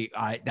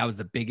 That was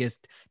the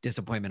biggest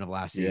disappointment of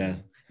last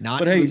season.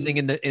 Not losing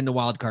in the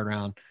wild card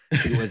round.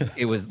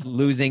 It was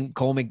losing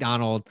Cole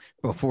McDonald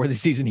before the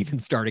season even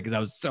started, because I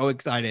was so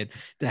excited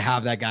to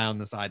have that guy on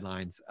the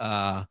sidelines.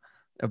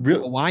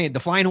 Hawaiian, the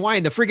flying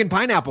Hawaiian, the freaking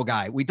pineapple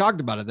guy. We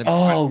talked about it.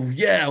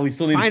 We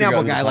still need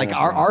pineapple guy. Like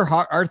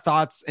our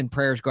thoughts and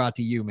prayers go out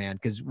to you, man,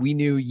 because we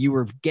knew you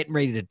were getting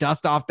ready to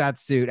dust off that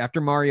suit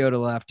after Mariota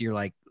left. You're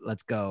like,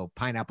 let's go,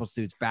 pineapple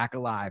suit's back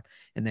alive,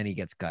 and then he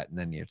gets cut, and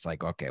then it's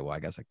like, okay, well,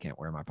 I guess I can't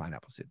wear my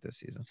pineapple suit this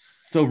season.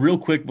 So real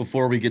quick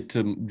before we get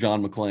to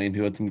John McClain,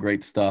 who had some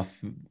great stuff,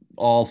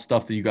 all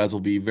stuff that you guys will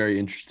be very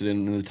interested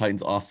in the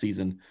Titans off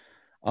season.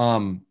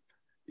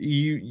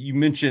 You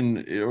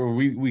mentioned, or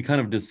we kind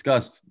of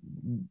discussed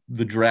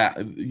the draft,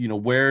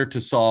 where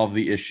to solve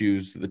the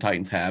issues the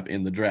Titans have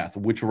in the draft,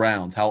 which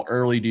rounds, how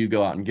early do you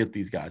go out and get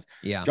these guys?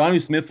 Yeah.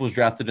 Jonnu Smith was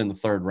drafted in the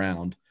 3rd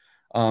round.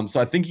 So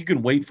I think you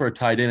can wait for a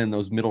tight end in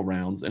those middle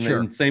rounds, and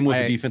then same with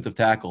the defensive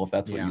tackle, if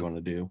that's what you want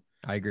to do.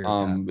 I agree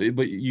with that.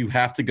 But you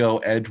have to go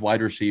edge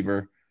wide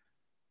receiver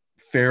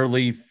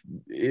fairly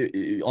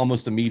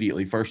almost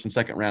immediately, 1st and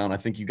 2nd round. I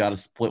think you got to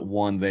split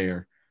one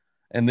there.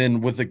 And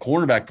then with the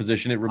cornerback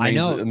position, it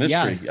remains a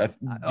mystery. Yeah.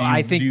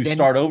 Do you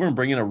start over and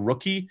bring in a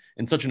rookie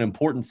in such an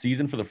important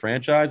season for the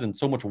franchise, and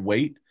so much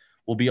weight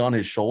will be on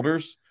his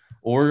shoulders?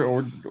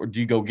 Or do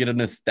you go get an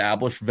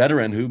established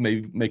veteran who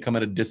may come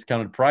at a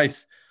discounted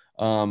price,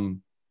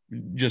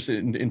 just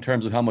in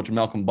terms of how much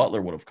Malcolm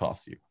Butler would have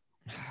cost you?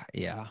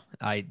 Yeah,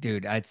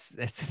 that's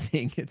the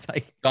thing. It's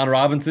like John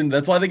Robinson.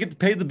 That's why they get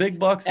paid the big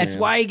bucks. That's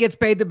why he gets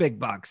paid the big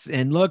bucks.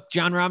 And look,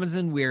 John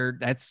Robinson,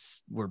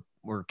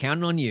 we're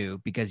counting on you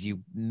because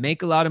you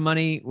make a lot of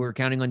money. We're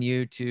counting on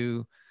you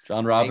to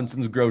John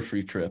Robinson's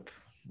grocery trip.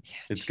 Yeah,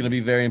 it's going to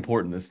be very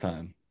important this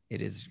time.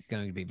 It is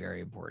going to be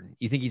very important.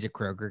 You think he's a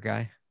Kroger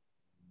guy?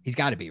 He's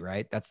got to be,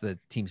 right? That's the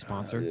team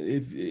sponsor.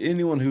 If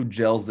anyone who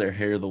gels their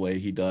hair the way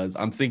he does,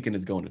 I'm thinking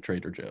is going to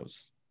Trader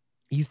Joe's.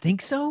 You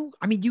think so?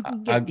 I mean,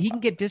 he can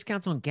get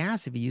discounts on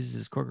gas if he uses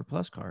his Kroger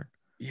Plus card.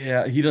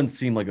 Yeah, he doesn't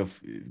seem like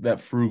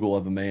that frugal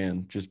of a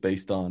man, just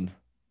based on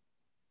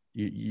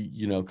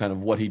kind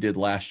of what he did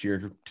last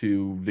year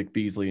to Vic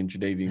Beasley and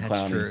Jadeveon Clowney.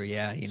 That's true.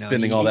 Yeah,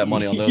 spending all that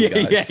money on those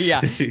guys.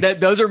 Yeah.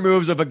 Those are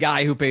moves of a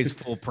guy who pays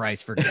full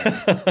price for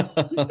gas.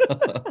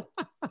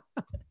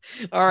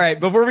 All right,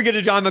 before we get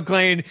to John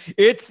McClain,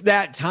 it's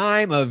that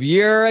time of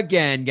year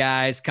again,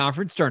 guys.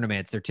 Conference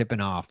tournaments, they're tipping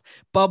off.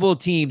 Bubble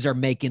teams are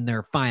making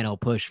their final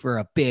push for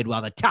a bid,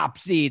 while the top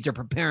seeds are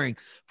preparing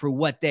for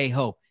what they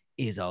hope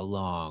is a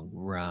long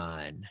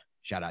run.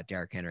 Shout out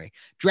Derrick Henry.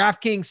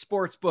 DraftKings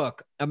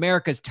Sportsbook,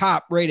 America's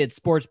top-rated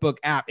sportsbook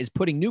app, is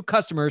putting new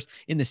customers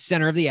in the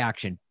center of the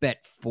action.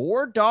 Bet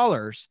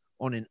 $4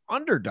 on an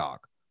underdog,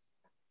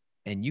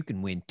 and you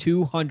can win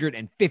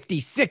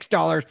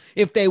 $256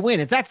 if they win.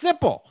 It's that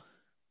simple.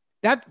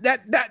 That's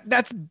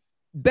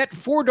bet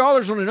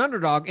 $4 on an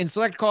underdog in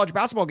select college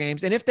basketball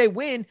games, and if they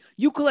win,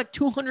 you collect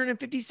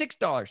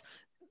 $256.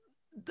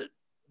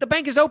 The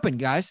bank is open,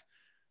 guys.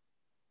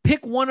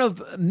 Pick one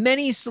of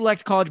many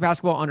select college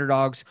basketball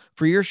underdogs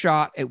for your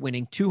shot at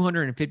winning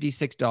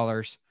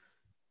 $256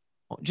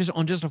 just a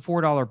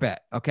 $4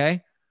 bet,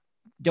 okay?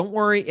 Don't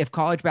worry if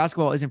college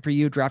basketball isn't for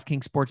you.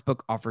 DraftKings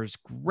Sportsbook offers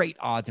great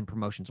odds and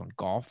promotions on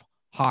golf,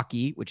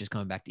 hockey, which is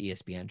coming back to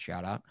ESPN,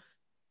 shout out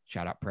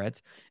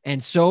Preds,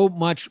 and so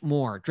much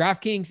more.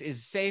 DraftKings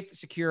is safe,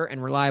 secure,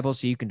 and reliable,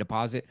 so you can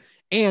deposit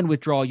and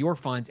withdraw your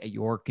funds at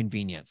your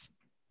convenience.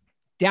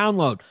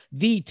 Download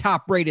the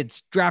top-rated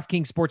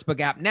DraftKings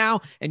Sportsbook app now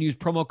and use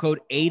promo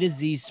code A to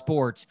Z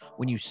Sports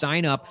when you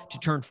sign up to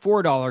turn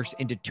 $4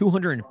 into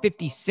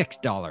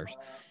 $256.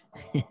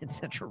 It's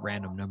such a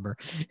random number.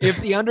 If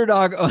the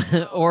underdog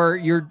or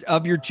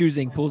your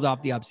choosing pulls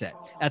off the upset,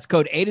 that's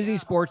code A to Z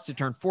Sports to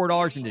turn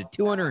 $4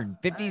 into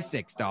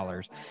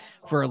 $256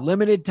 for a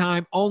limited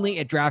time only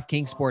at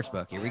DraftKings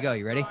Sportsbook. Here we go.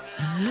 You ready?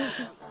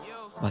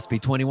 Must be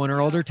 21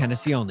 or older,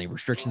 Tennessee only.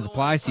 Restrictions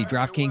apply. See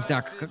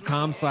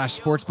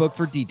DraftKings.com/sportsbook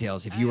for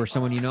details. If you or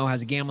someone you know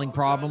has a gambling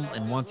problem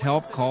and wants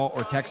help, call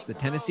or text the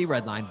Tennessee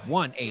Red Line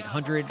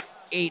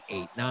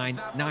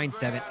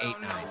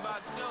 1-800-889-9789.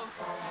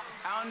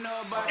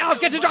 Now let's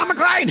get to John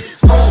McClain.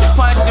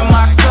 Punch in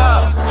my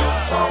cup.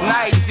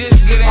 Night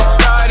just getting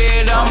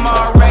started. I'm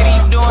already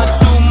doing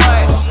too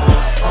much.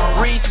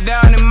 Reach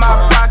down in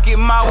my pocket,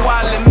 my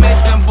wallet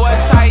missing, boy,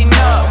 tighten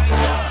up.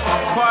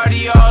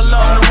 Party all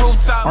on the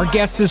rooftop. Our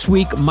guest this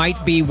week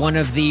might be one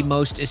of the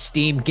most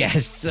esteemed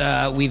guests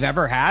we've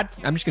ever had.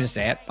 I'm just going to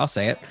say it. I'll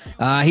say it.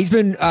 He's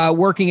been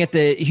working at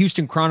the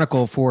Houston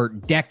Chronicle for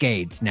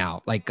decades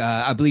now, like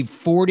I believe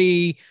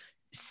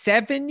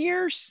 47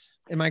 years.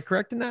 Am I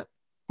correct in that?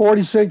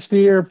 46th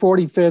year,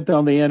 45th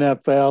on the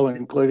NFL,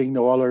 including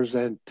New Orleans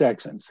and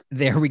Texans.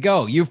 There we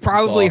go. You've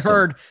probably awesome.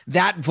 heard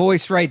that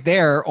voice right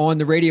there on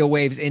the radio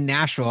waves in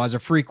Nashville as a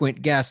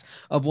frequent guest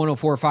of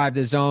 104.5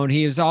 The Zone.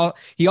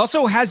 He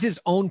also has his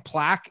own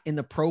plaque in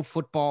the Pro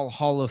Football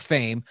Hall of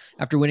Fame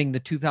after winning the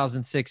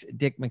 2006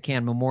 Dick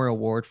McCann Memorial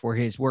Award for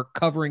his work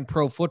covering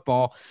pro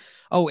football.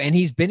 Oh, and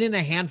he's been in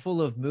a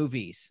handful of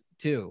movies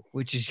too,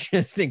 which is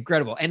just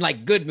incredible. And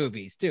like good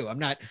movies too. I'm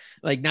not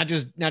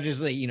just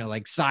like,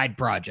 like side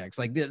projects,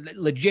 like the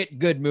legit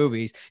good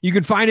movies. You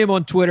can find him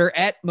on Twitter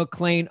at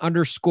McClain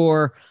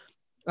 _on_NFL.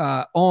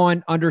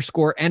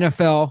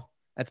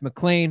 That's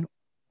McClain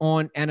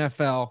on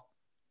NFL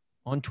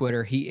on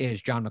Twitter. He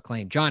is John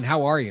McClain. John,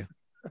 how are you?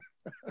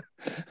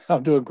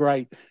 I'm doing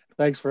great.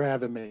 Thanks for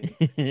having me.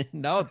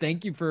 No,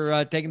 thank you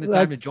for taking the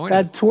time to join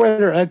us. That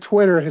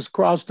Twitter has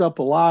crossed up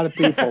a lot of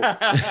people.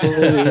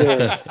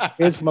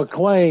 It's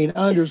McClain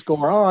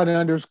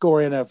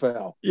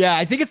 _on_NFL. Yeah,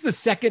 I think it's the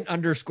second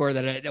underscore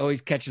that it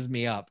always catches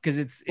me up because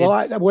it's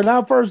when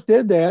I first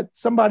did that,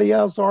 somebody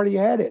else already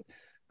had it.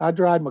 I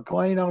tried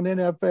McClain on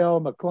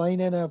NFL, McClain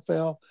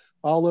NFL.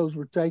 All those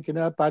were taken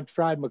up. I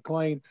tried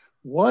McClain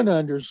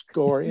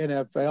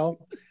 _NFL.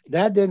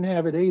 That didn't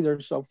have it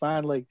either. So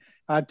finally,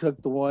 I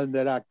took the one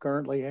that I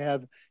currently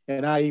have,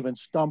 and I even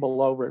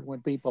stumble over it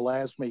when people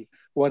ask me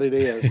what it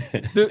is.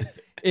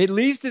 At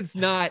least it's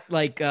not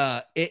like,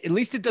 at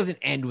least it doesn't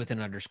end with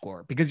an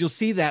underscore, because you'll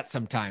see that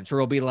sometimes where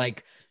it'll be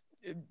like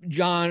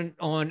John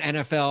on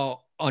NFL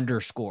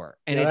 _.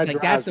 And it's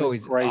like, that's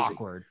always crazy.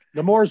 Awkward.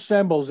 The more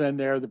symbols in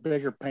there, the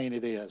bigger pain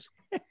it is.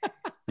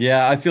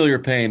 Yeah, I feel your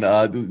pain.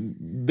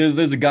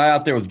 There's a guy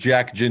out there with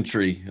Jack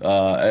Gentry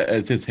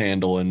as his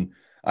handle, and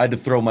I had to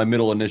throw my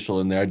middle initial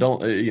in there. I don't,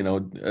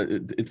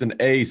 it's an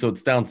A, so it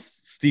sounds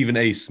Stephen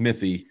A.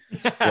 Smithy,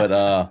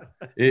 but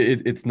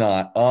it's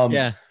not.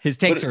 Yeah, his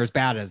takes are as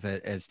bad as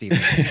Stephen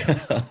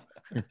A.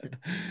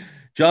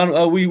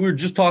 John, we were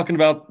just talking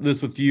about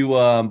this with you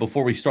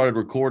before we started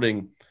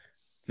recording.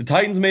 The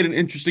Titans made an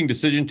interesting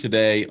decision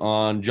today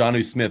on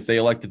Jonnu Smith. They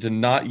elected to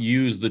not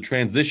use the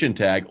transition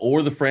tag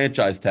or the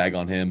franchise tag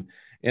on him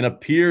and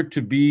appear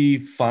to be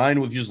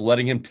fine with just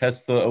letting him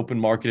test the open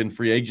market and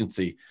free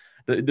agency.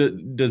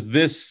 Does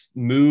this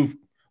move?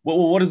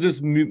 What does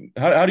this move?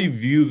 How do you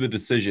view the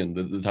decision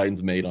that the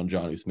Titans made on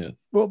Jonnu Smith?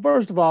 Well,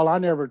 first of all, I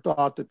never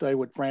thought that they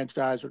would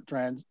franchise or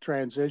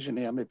transition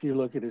him if you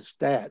look at his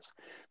stats.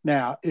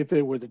 Now, if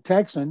it were the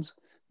Texans,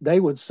 they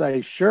would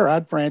say, sure,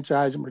 I'd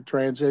franchise him or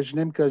transition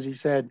him because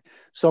he's had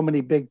so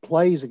many big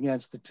plays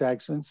against the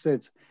Texans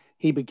since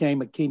he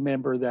became a key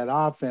member of that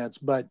offense.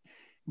 But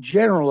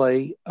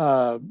generally,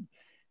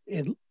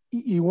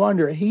 you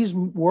wonder, he's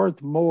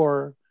worth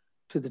more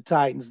to the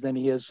Titans than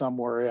he is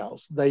somewhere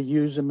else. They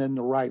use him in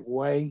the right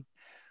way.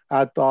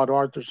 I thought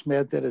Arthur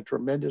Smith did a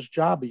tremendous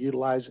job of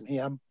utilizing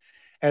him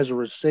as a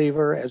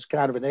receiver, as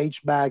kind of an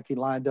H-back. He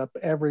lined up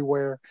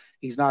everywhere.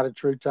 He's not a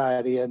true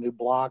tight end who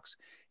blocks.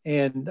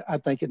 And I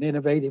think an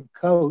innovative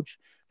coach,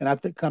 and I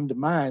think come to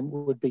mind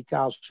would be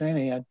Kyle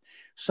Shanahan,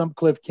 some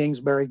Cliff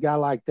Kingsbury guy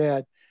like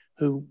that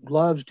who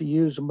loves to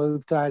use a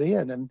move tight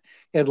end. And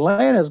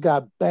Atlanta's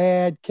got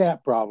bad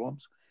cap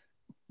problems,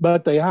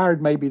 but they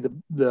hired maybe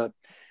the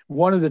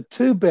one of the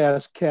two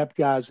best kept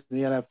guys in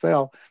the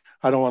NFL.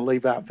 I don't want to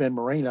leave out Vin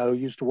Marino, who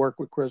used to work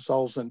with Chris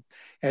Olsen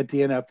at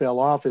the NFL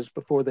office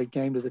before they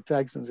came to the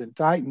Texans and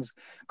Titans.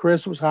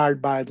 Chris was hired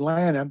by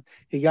Atlanta.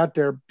 He got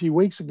there a few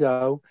weeks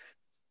ago.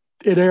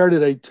 It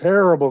inherited a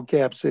terrible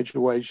cap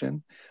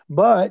situation,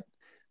 but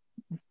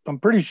I'm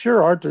pretty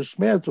sure Arthur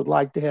Smith would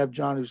like to have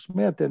Jonnu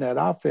Smith in that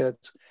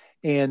offense.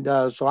 And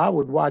so I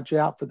would watch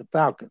out for the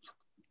Falcons.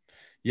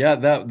 Yeah,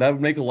 that would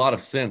make a lot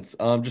of sense.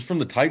 Just from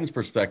the Titans'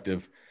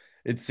 perspective,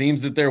 it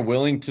seems that they're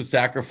willing to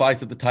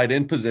sacrifice at the tight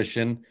end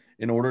position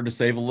in order to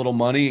save a little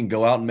money and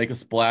go out and make a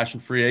splash in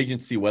free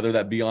agency, whether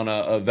that be on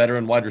a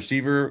veteran wide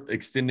receiver,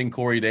 extending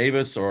Corey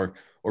Davis, or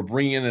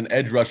bringing in an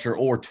edge rusher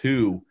or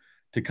two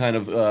to kind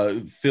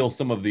of fill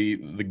some of the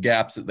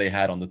gaps that they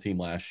had on the team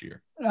last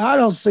year? I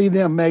don't see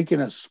them making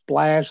a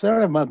splash. They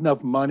don't have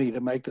enough money to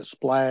make a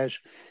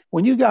splash.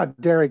 When you got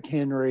Derrick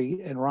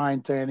Henry and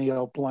Ryan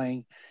Tannehill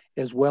playing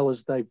as well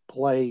as they've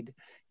played,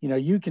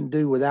 you can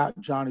do without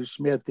Jonnu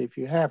Smith if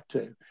you have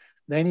to.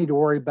 They need to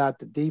worry about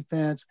the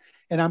defense.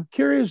 And I'm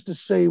curious to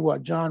see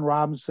what John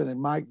Robinson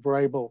and Mike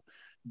Vrabel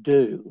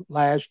do.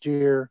 Last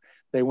year,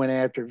 they went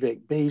after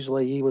Vic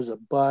Beasley. He was a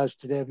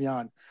bust.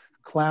 Davion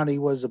Clowney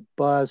was a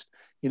bust.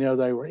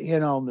 They were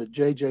in on the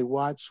J.J.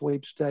 Watt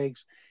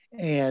sweepstakes.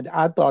 And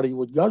I thought he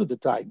would go to the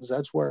Titans.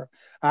 That's where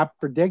I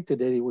predicted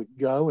that he would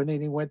go. And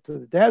then he went to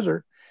the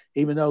desert,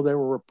 even though there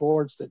were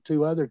reports that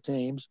two other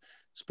teams,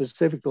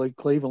 specifically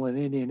Cleveland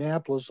and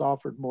Indianapolis,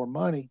 offered more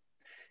money.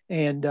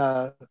 And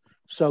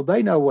so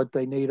they know what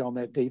they need on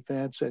that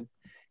defense.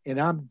 And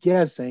I'm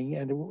guessing,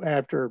 and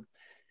after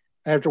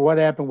what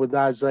happened with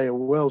Isaiah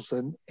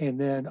Wilson,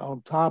 and then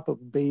on top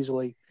of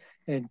Beasley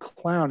and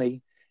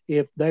Clowney,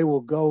 if they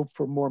will go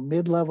for more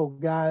mid-level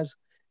guys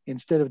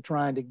instead of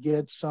trying to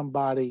get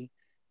somebody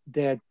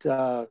that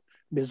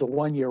is a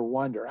one-year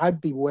wonder.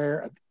 I'd beware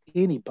of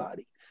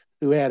anybody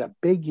who had a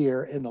big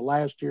year in the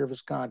last year of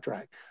his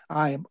contract.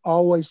 I am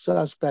always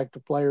suspect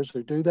of players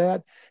who do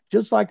that,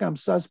 just like I'm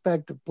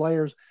suspect of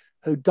players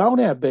who don't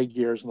have big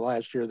years in the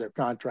last year of their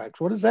contracts.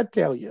 What does that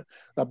tell you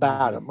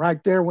about them?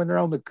 Right there, when they're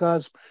on the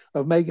cusp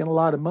of making a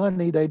lot of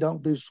money, they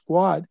don't do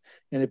squat.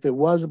 And if it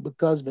wasn't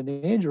because of an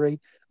injury,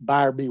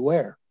 buyer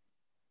beware.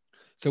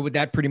 So would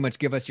that pretty much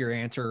give us your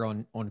answer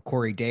on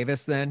Corey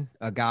Davis then?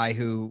 A guy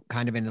who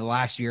kind of in the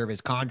last year of his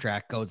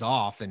contract goes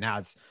off and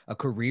has a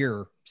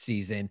career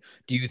season.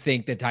 Do you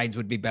think the Titans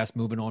would be best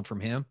moving on from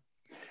him?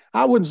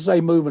 I wouldn't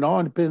say moving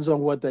on. Depends on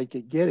what they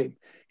could get him.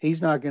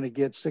 He's not going to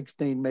get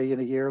 $16 million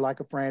a year like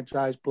a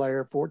franchise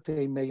player,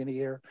 $14 million a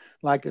year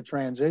like a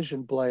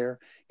transition player.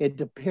 It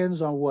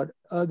depends on what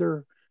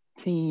other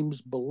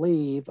teams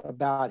believe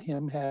about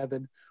him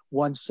having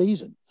one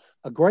season.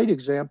 A great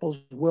example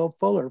is Will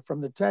Fuller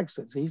from the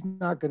Texans. He's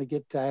not going to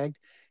get tagged.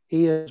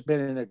 He has been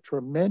in a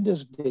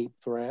tremendous deep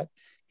threat.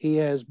 He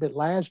has been,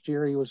 last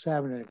year, he was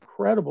having an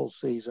incredible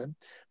season.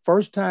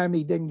 First time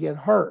he didn't get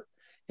hurt.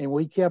 And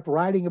we kept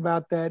writing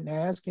about that and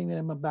asking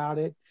him about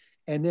it.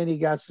 And then he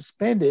got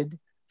suspended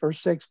for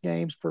 6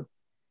 games for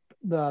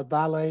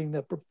violating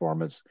the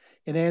performance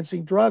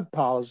enhancing drug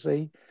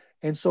policy.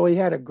 And so he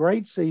had a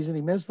great season.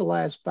 He missed the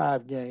last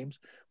 5 games,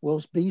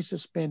 will be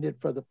suspended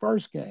for the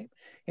first game.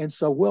 And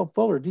so Will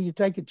Fuller, do you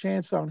take a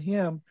chance on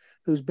him,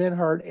 who's been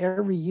hurt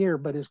every year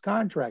but his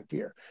contract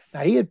year?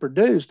 Now, he had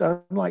produced,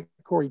 unlike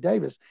Corey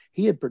Davis,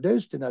 he had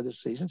produced in other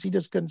seasons. He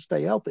just couldn't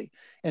stay healthy.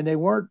 And they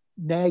weren't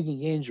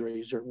nagging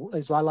injuries, or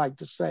as I like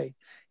to say,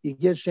 you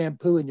get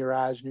shampoo in your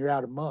eyes and you're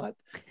out a month.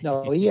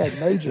 No, he had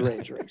major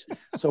injuries.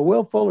 So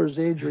Will Fuller's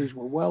injuries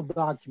were well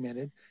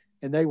documented,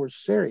 and they were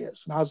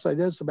serious. And I'll say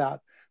this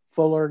about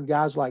Fuller and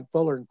guys like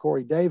Fuller and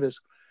Corey Davis.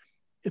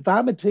 If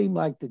I'm a team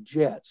like the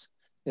Jets,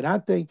 and I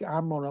think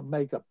I'm going to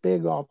make a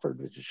big offer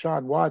to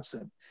Deshaun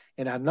Watson,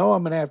 and I know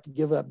I'm going to have to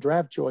give up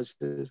draft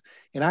choices,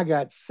 and I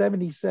got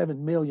 $77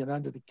 million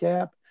under the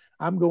cap,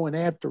 I'm going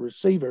after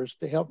receivers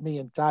to help me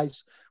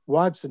entice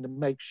Watson to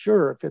make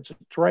sure, if it's a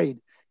trade,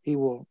 he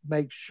will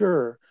make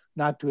sure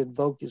not to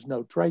invoke his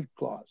no trade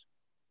clause.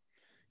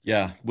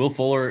 Yeah, Will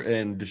Fuller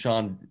and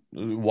Deshaun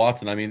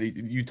Watson. I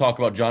mean, you talk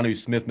about Jonnu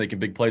Smith making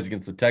big plays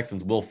against the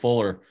Texans. Will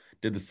Fuller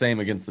did the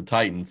same against the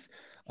Titans.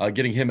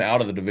 Getting him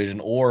out of the division,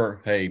 or,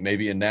 hey,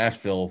 maybe in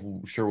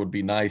Nashville, sure would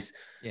be nice.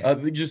 Yeah.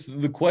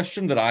 Just the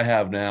question that I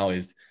have now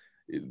is,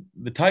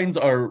 the Titans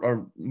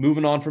are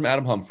moving on from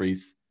Adam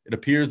Humphries. It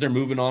appears they're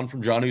moving on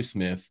from Jonnu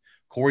Smith.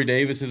 Corey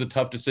Davis is a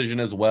tough decision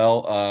as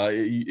well.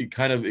 It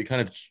kind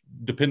of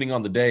depending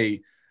on the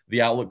day,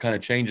 the outlook kind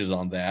of changes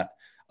on that.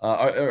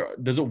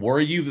 Does it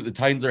worry you that the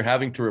Titans are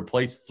having to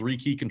replace 3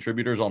 key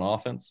contributors on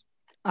offense?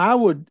 I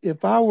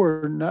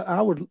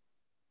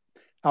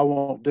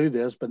won't do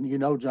this, but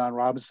John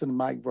Robinson and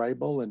Mike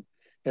Vrabel and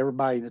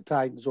everybody in the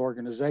Titans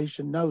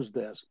organization knows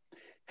this.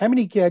 How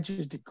many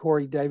catches did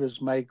Corey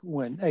Davis make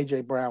when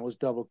A.J. Brown was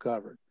double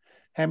covered?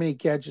 How many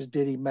catches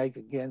did he make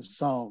against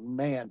zone,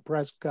 man,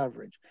 press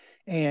coverage?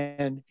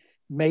 And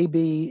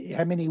maybe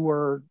how many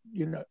were,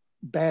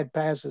 bad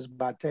passes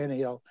by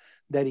Tannehill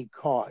that he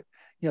caught?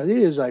 It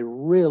is a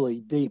really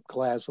deep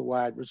class of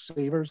wide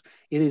receivers.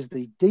 It is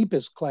the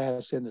deepest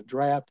class in the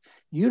draft.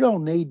 You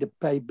don't need to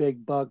pay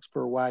big bucks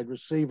for a wide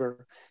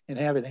receiver and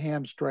have it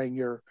hamstring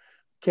your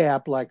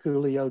cap like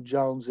Julio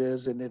Jones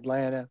is in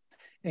Atlanta.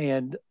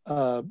 And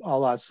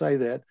all I say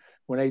that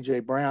when A.J.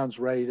 Brown's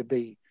ready to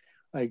be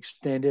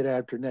extended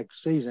after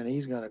next season,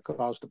 he's going to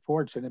cost a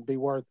fortune and be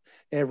worth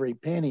every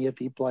penny if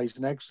he plays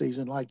next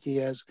season like he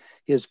has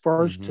his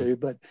first 2.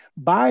 But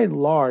by and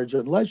large,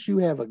 unless you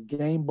have a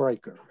game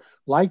breaker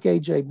like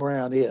A.J.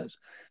 Brown is,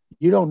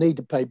 you don't need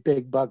to pay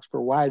big bucks for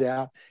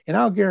wideout. And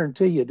I'll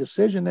guarantee you, a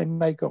decision they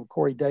make on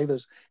Corey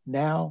Davis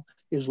now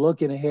is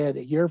looking ahead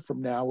a year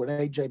from now when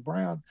A.J.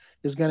 Brown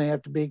is going to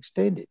have to be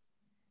extended.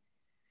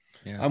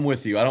 Yeah. I'm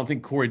with you. I don't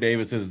think Corey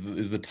Davis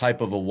is the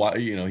type of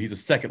he's a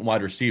second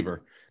wide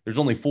receiver. There's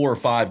only 4 or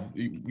 5,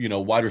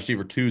 wide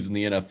receiver twos in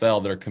the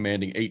NFL that are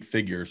commanding 8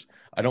 figures.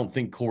 I don't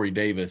think Corey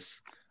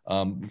Davis,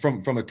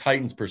 from a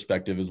Titans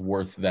perspective, is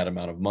worth that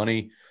amount of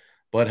money.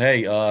 But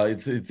hey,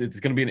 it's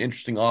going to be an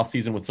interesting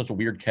offseason with such a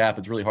weird cap.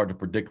 It's really hard to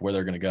predict where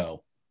they're going to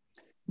go.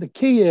 The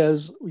key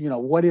is,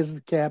 what is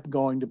the cap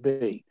going to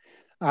be?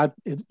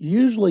 It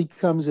usually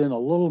comes in a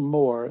little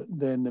more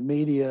than the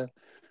media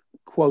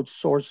quote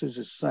sources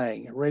is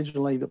saying.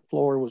 Originally, the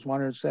floor was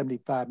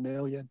 $175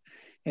 million,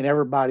 and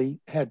everybody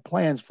had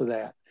plans for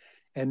that.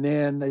 And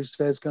then they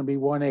said it's going to be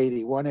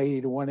 180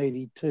 to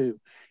 182.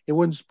 It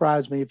wouldn't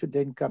surprise me if it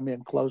didn't come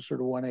in closer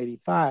to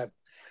 185.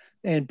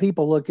 And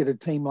people look at a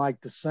team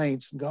like the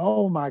Saints and go,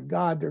 oh my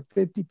God, they're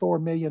 54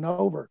 million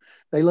over.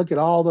 They look at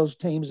all those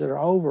teams that are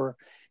over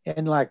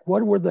and like,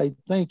 what were they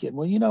thinking?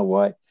 Well, you know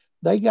what?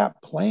 They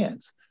got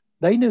plans.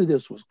 They knew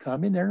this was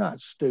coming. They're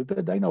not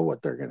stupid. They know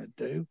what they're going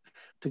to do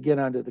to get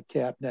under the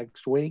cap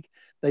next week.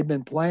 They've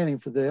been planning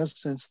for this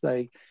since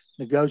they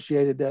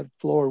negotiated that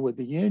floor with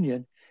the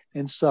union.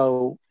 And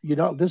so,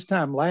 this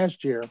time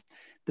last year,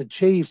 the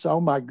Chiefs,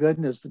 oh my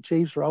goodness, the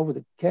Chiefs are over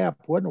the cap.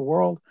 What in the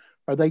world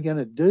are they going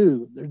to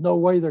do? There's no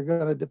way they're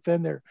going to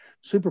defend their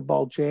Super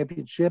Bowl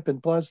championship.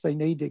 And plus they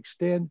need to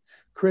extend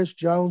Chris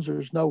Jones.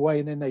 There's no way.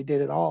 And then they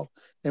did it all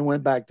and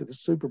went back to the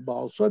Super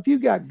Bowl. So if you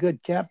got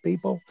good cap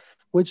people,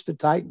 which the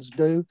Titans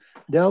do,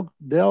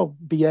 they'll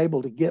be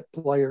able to get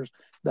players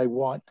they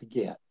want to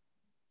get.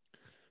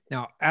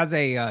 Now, as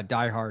a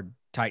diehard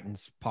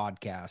Titans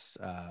podcast,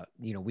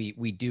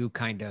 we do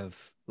kind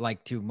of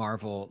like to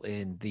marvel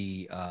in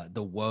the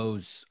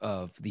woes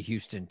of the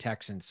Houston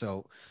Texans.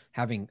 So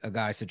having a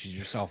guy such as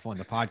yourself on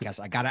the podcast,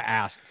 I got to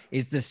ask,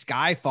 is the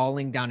sky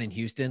falling down in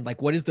Houston?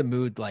 Like, what is the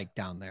mood like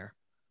down there?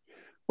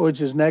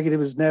 Which is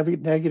negative as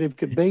negative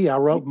could be. I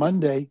wrote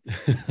Monday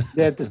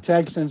that the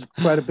Texans'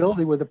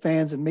 credibility with the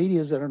fans and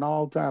media is at an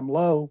all-time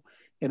low,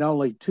 and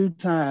only 2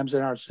 times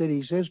in our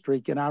city's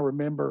history can I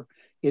remember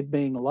it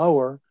being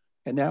lower,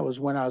 and that was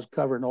when I was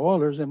covering the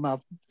Oilers in my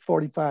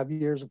 45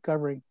 years of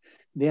covering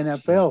the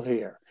NFL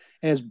here.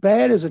 And as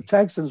bad as the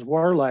Texans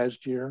were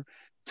last year,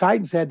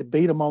 Titans had to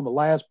beat them on the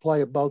last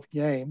play of both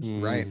games.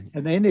 Right.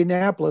 And the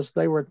Indianapolis,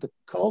 they were at the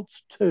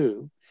Colts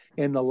 2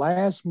 in the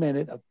last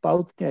minute of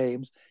both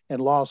games and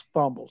lost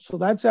fumbles. So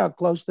that's how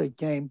close they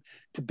came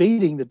to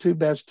beating the 2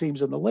 best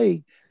teams in the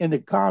league in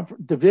the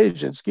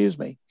division,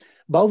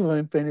 Both of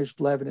them finished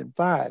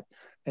 11-5.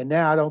 And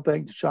now I don't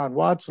think Deshaun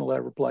Watson will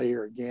ever play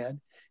here again.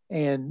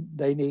 And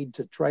they need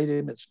to trade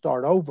him and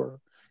start over.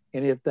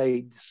 And if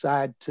they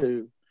decide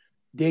to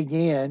dig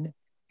in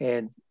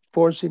and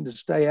force him to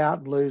stay out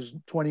and lose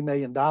 $20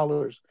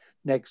 million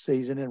next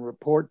season and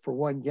report for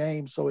 1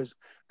 game so his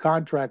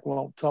contract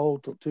won't toll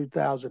till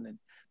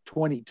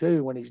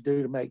 2022 when he's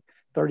due to make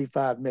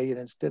 $35 million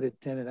instead of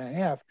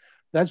 10.5,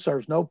 that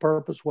serves no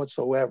purpose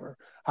whatsoever.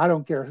 I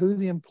don't care who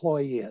the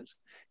employee is.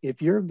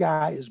 If your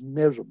guy is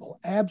miserable,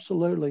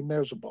 absolutely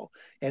miserable,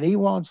 and he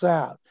wants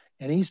out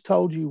and he's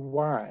told you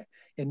why,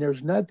 and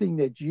there's nothing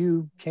that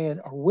you can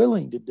or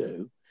willing to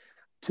do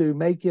to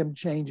make him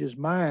change his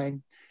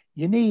mind,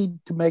 you need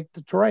to make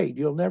the trade.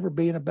 You'll never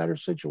be in a better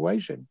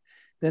situation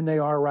than they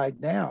are right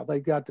now.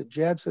 They've got the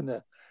Jets and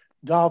the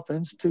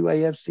Dolphins, 2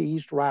 AFC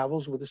East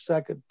rivals with a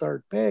 2nd,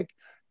 3rd pick.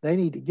 They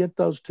need to get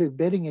those 2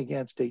 bidding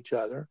against each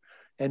other.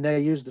 And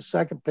they use the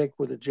 2nd pick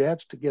with the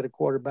Jets to get a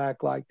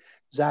quarterback like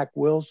Zach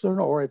Wilson,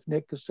 or if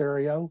Nick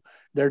Caserio,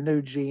 their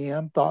new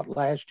GM, thought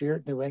last year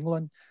at New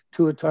England,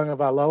 Tua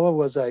Tagovailoa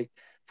was a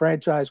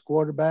franchise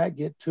quarterback,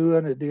 get Tua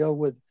in a deal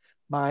with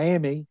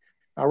Miami.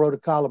 I wrote a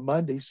column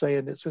Monday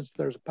saying that since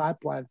there's a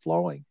pipeline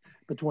flowing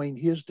between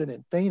Houston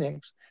and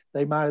Phoenix,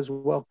 they might as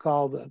well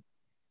call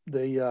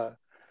the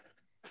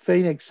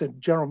Phoenix and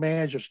general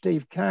manager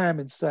Steve Keim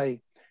and say,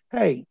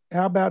 hey,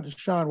 how about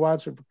Deshaun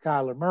Watson for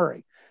Kyler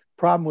Murray?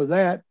 Problem with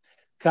that,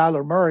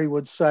 Kyler Murray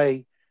would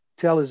say,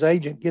 tell his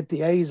agent, get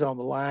the A's on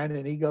the line,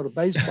 and he'd go to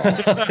baseball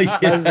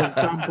rather than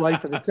come play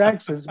for the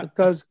Texans,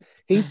 because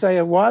he'd say,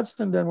 if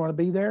Watson doesn't want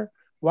to be there,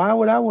 why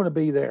would I want to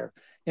be there?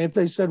 And if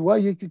they said, well,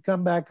 you could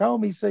come back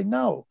home, he'd say,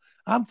 no,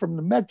 I'm from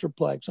the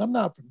Metroplex. I'm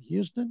not from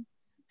Houston.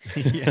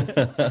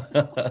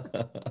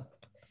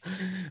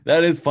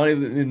 That is funny.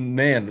 And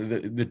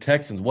man, the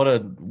Texans, what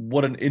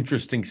an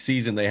interesting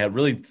season they had.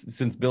 Really,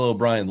 since Bill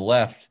O'Brien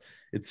left,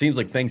 it seems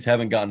like things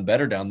haven't gotten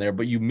better down there.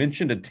 But you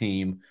mentioned a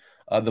team,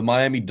 the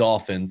Miami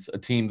Dolphins, a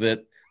team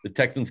that the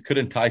Texans could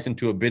entice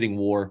into a bidding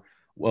war,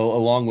 well,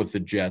 along with the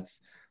Jets.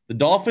 The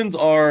Dolphins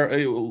are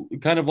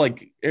kind of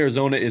like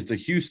Arizona is to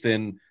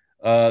Houston.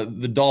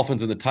 The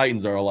Dolphins and the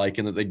Titans are alike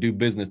in that they do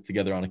business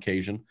together on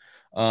occasion.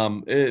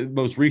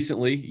 Most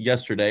recently,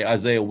 yesterday,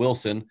 Isaiah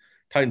Wilson,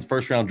 Titans'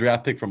 first-round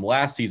draft pick from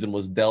last season,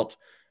 was dealt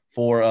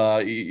for,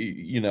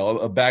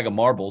 a bag of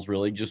marbles,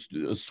 really, just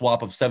a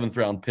swap of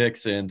 7th-round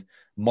picks and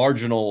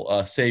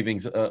marginal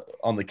savings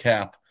on the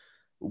cap.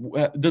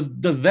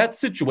 Does that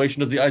situation,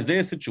 does the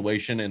Isaiah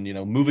situation, and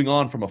moving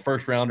on from a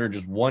first rounder in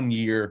just 1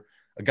 year,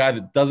 a guy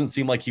that doesn't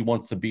seem like he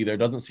wants to be there,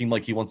 doesn't seem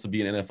like he wants to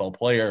be an NFL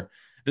player,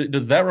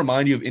 does that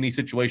remind you of any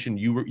situation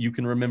you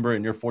can remember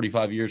in your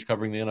 45 years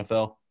covering the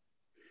NFL?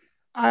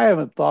 I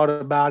haven't thought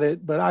about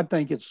it, but I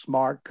think it's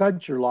smart.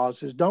 Cut your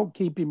losses. Don't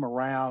keep him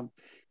around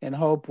and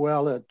hope,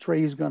 well, a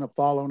tree's going to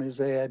fall on his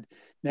head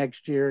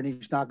next year and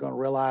he's not going to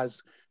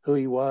realize who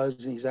he was.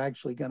 And he's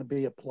actually going to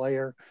be a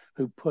player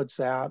who puts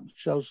out,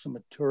 shows some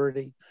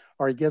maturity,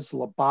 or he gets a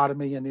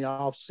lobotomy in the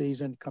off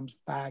season, comes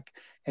back,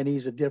 and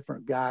he's a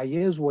different guy. He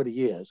is what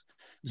he is.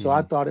 So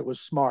I thought it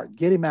was smart.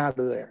 Get him out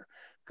of there.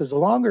 Because the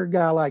longer a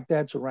guy like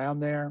that's around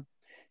there,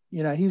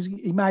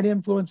 he might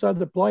influence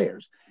other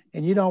players.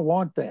 And you don't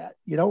want that.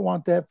 You don't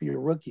want that for your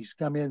rookies to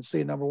come in and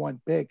see a number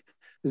one pick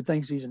who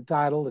thinks he's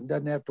entitled and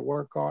doesn't have to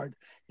work hard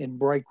and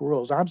break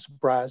rules. I'm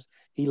surprised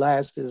he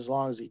lasted as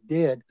long as he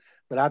did,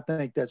 but I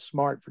think that's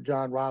smart for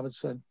John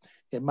Robinson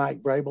and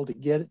Mike Vrabel to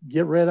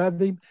get rid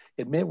of him,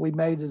 admit we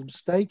made a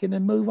mistake, and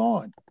then move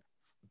on.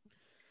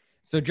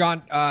 So,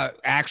 John,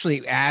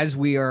 actually, as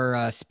we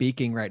are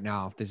speaking right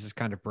now, this is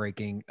kind of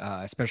breaking,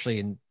 especially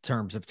in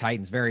terms of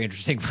Titans. Very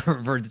interesting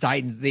for the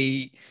Titans.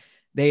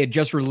 They had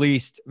just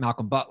released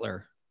Malcolm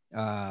Butler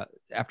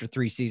after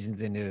 3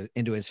 seasons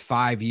into his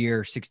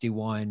 5-year,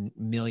 $61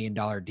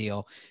 million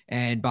deal.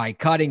 And by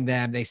cutting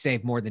them, they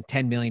saved more than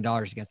 $10 million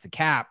against the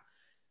cap.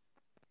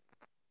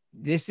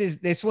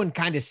 This one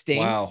kind of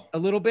stings a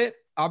little bit,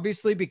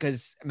 obviously,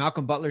 because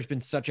Malcolm Butler's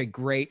been such a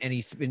great, and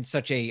he's been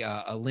such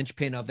a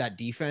linchpin of that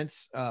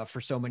defense for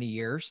so many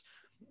years.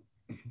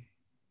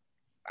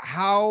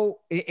 How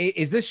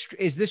is this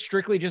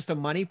strictly just a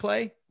money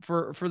play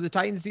for the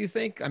Titans, do you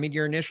think? I mean,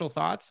 your initial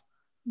thoughts?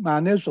 My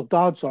initial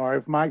thoughts are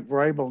if Mike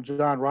Vrabel and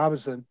John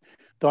Robinson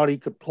thought he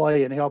could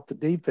play and help the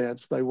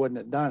defense, they wouldn't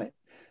have done it.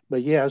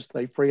 But yes,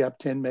 they free up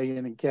 $10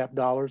 million in cap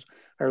dollars.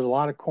 There's a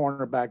lot of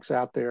cornerbacks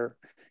out there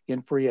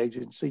in free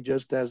agency,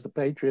 just as the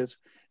Patriots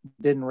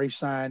didn't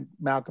re-sign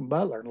Malcolm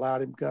Butler and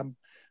allowed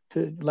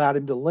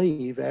him to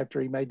leave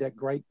after he made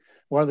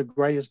one of the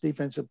greatest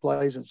defensive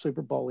plays in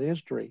Super Bowl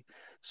history.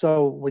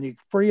 So when you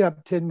free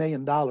up $10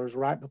 million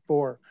right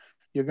before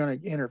you're going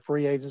to enter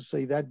free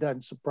agency, that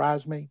doesn't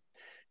surprise me.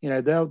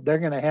 They're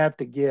going to have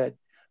to get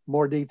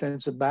more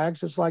defensive backs,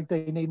 just like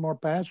they need more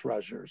pass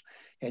rushers.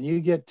 And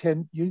you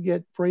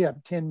free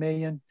up $10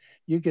 million,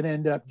 you can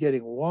end up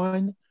getting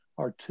 1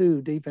 or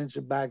 2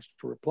 defensive backs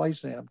to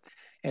replace them.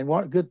 And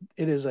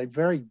it is a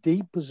very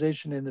deep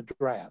position in the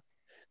draft.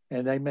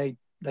 And they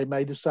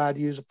may decide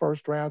to use a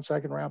first round,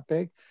 second round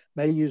pick,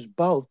 may use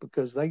both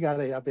because they got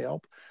to have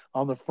help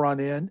on the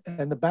front end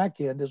and the back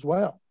end as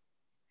well.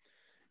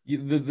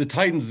 The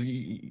Titans,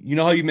 you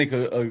know how you make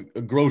a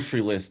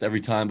grocery list every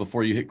time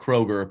before you hit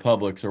Kroger or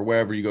Publix or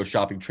wherever you go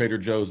shopping, Trader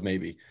Joe's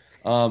maybe.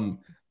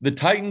 The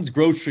Titans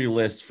grocery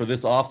list for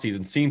this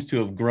offseason seems to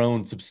have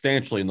grown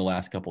substantially in the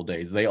last couple of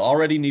days. They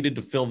already needed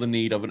to fill the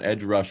need of an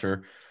edge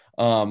rusher.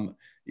 The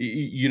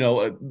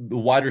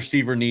wide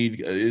receiver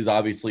need is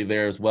obviously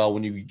there as well.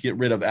 When you get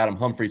rid of Adam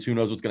Humphries, who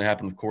knows what's going to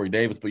happen with Corey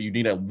Davis, but you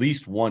need at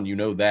least one,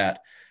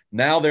 that.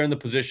 Now they're in the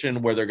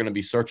position where they're going to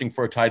be searching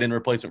for a tight end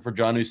replacement for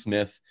Jonnu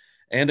Smith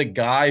and a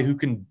guy who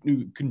can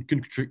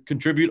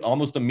contribute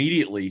almost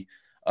immediately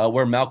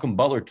where Malcolm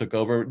Butler took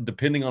over,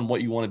 depending on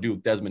what you want to do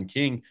with Desmond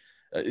King.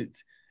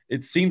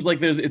 It seems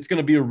like it's going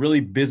to be a really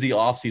busy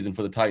offseason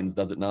for the Titans,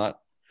 does it not?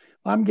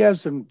 I'm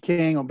guessing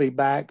King will be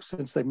back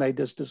since they made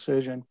this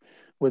decision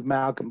with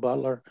Malcolm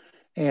Butler.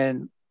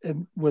 And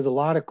with a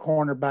lot of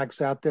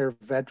cornerbacks out there,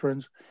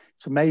 veterans,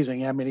 it's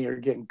amazing how many are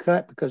getting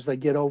cut because they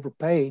get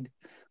overpaid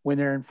when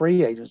they're in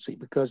free agency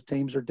because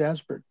teams are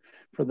desperate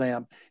for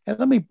them. And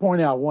let me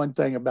point out one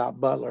thing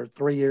about Butler,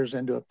 3 years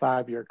into a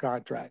 5-year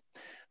contract.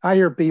 I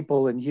hear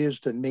people in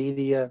Houston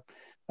media,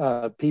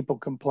 people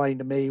complain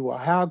to me, well,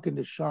 how can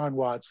Deshaun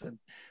Watson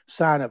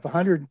sign a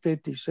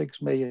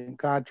 $156 million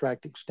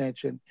contract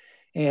extension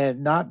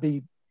and not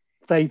be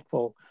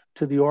faithful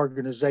to the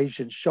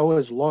organization, show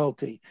his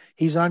loyalty?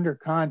 He's under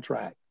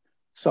contract.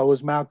 So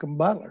is Malcolm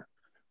Butler.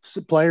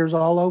 So players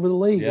all over the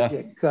league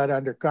get cut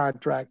under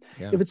contract.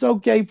 Yeah. If it's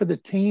okay for the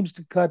teams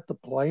to cut the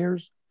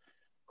players,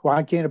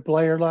 why can't a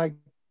player like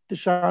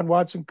Deshaun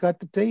Watson cut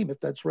the team if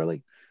that's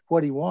really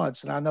what he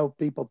wants? And I know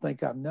people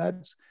think I'm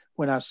nuts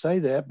when I say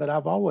that, but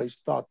I've always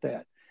thought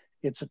that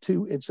it's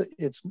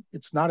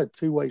not a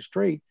two-way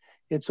street.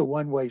 It's a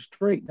one-way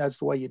street. That's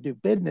the way you do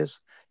business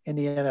in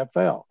the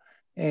NFL.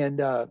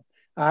 And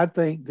I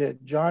think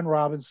that John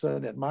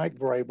Robinson and Mike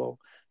Vrabel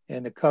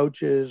and the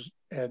coaches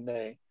and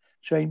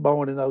Shane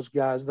Bowen and those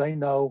guys, they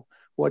know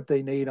what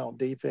they need on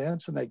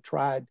defense, and they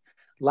tried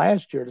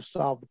last year to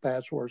solve the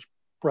pass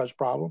rush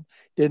problem.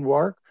 Didn't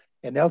work,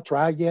 and they'll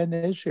try again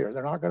this year.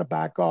 They're not going to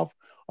back off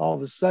all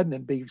of a sudden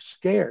and be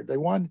scared. They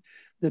won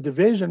the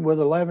division with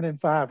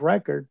 11-5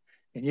 record,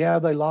 and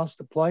they lost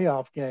the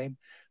playoff game,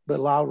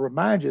 but I'll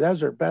remind you, that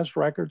was their best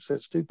record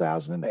since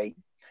 2008.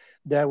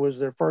 That was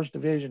their first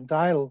division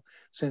title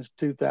since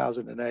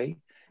 2008.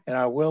 And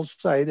I will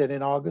say that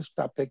in August,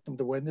 I picked them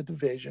to win the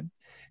division,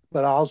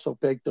 but I also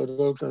picked the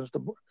Dolphins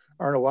to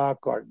earn a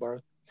wild card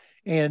berth.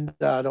 And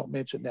I don't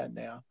mention that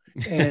now.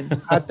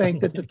 And I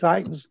think that the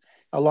Titans,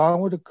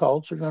 along with the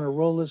Colts, are going to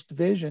rule this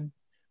division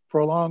for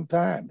a long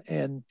time.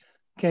 And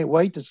can't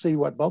wait to see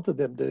what both of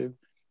them do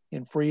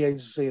in free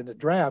agency and the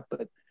draft.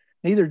 But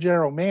neither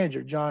general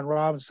manager, John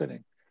Robinson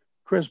and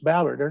Chris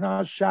Ballard, they're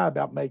not shy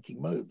about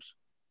making moves.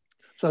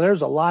 So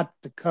there's a lot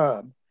to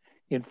come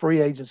in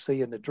free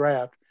agency and the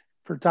draft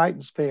for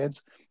Titans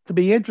fans to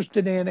be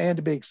interested in and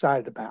to be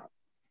excited about.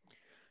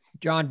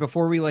 John,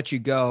 before we let you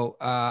go,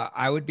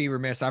 I would be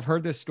remiss. I've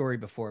heard this story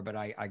before, but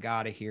I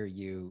got to hear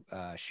you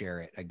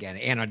share it again.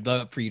 And I'd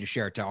love for you to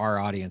share it to our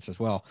audience as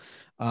well.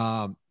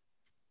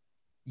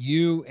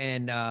 You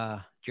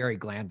and Jerry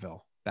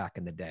Glanville back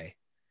in the day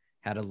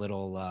had a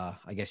little,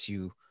 I guess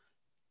you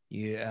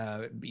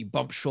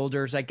bumped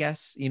shoulders, I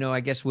guess, I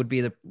guess would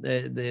be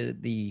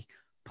the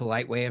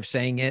polite way of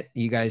saying it.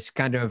 You guys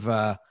kind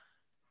of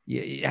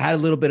you had a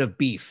little bit of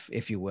beef,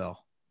 if you will.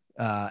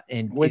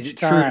 And which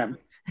time?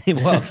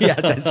 Well,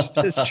 yeah,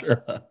 that's true.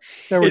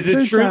 There were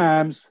two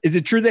times. Is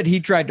it true that he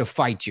tried to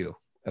fight you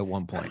at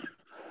one point?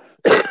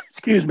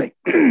 Excuse me.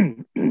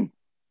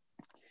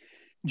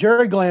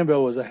 Jerry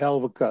Glanville was a hell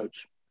of a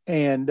coach,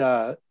 and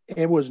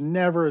it was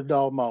never a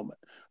dull moment.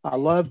 I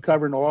loved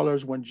covering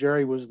Oilers when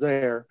Jerry was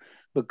there,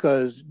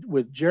 because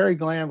with Jerry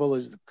Glanville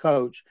as the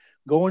coach,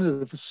 going to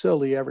the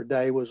facility every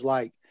day was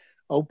like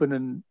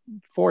opening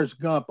Forrest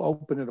Gump,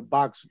 opening a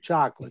box of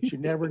chocolates. You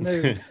never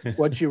knew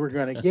what you were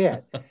going to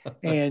get.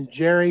 And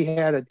Jerry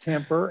had a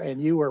temper,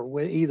 and you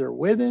were either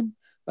with him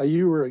or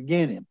you were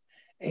against him.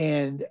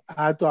 And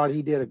I thought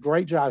he did a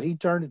great job. He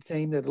turned a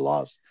team that had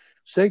lost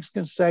 6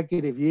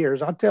 consecutive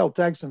years. I tell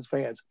Texans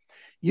fans,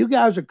 you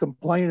guys are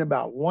complaining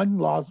about one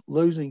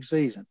losing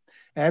season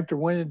after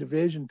winning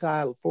division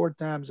title 4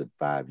 times in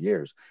 5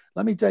 years.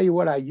 Let me tell you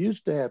what I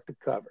used to have to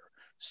cover.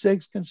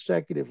 6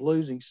 consecutive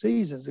losing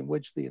seasons in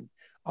which the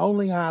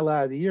only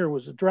highlight of the year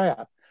was the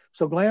draft.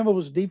 So Glanville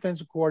was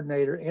defensive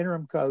coordinator,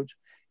 interim coach,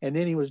 and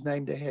then he was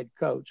named a head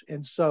coach.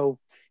 And so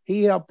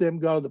he helped them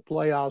go to the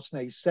playoffs in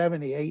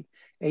 87, 88,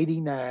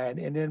 89,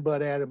 and then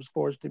Bud Adams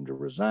forced him to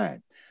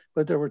resign.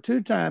 But there were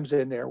 2 times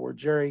in there where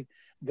Jerry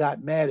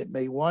got mad at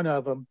me. One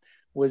of them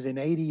was in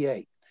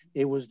 88.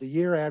 It was the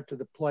year after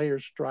the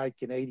players' strike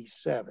in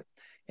 87.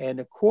 And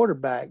the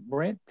quarterback,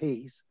 Brent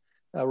Peace,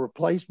 a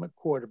replacement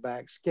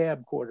quarterback,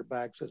 scab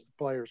quarterbacks as the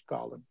players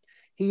call them,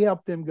 he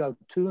helped them go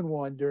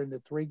 2-1 during the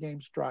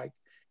 3-game strike,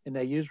 and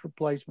they used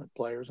replacement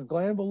players. And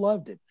Glanville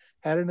loved it,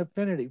 had an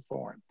affinity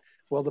for him.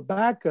 Well, the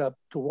backup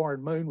to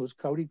Warren Moon was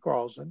Cody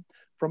Carlson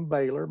from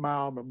Baylor, my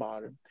alma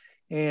mater.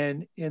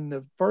 And in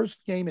the first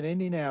game in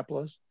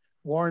Indianapolis,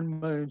 Warren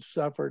Moon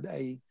suffered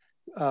a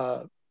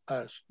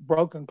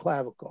broken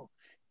clavicle.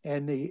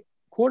 And the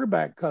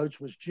quarterback coach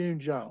was June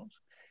Jones.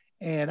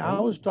 And I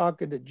was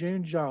talking to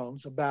June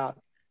Jones about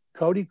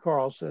Cody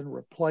Carlson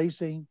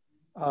replacing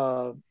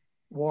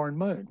Warren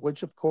Moon,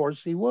 which of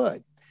course he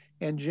would.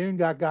 And June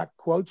got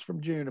quotes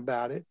from June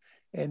about it.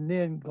 And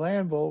then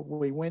Glanville,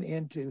 we went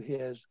into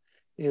his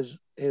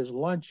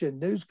luncheon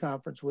news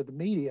conference with the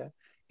media,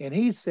 and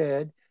he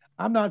said,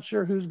 I'm not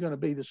sure who's going to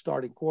be the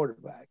starting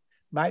quarterback.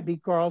 Might be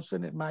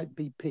Carlson, it might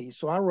be Peace.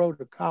 So I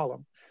wrote a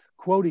column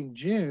quoting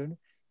June,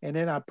 and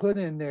then I put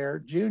in there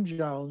June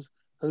Jones,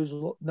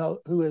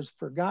 who has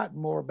forgotten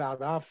more about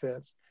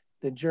offense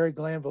than Jerry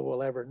Glanville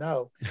will ever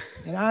know.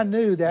 And I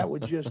knew that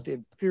would just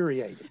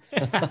infuriate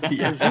him.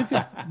 Because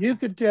you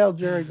could tell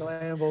Jerry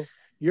Glanville,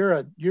 you're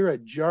a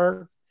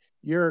jerk,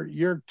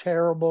 you're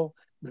terrible.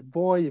 But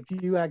boy, if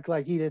you act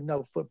like he didn't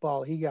know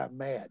football, he got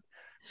mad.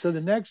 So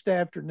the next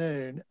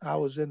afternoon, I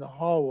was in the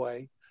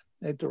hallway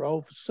at their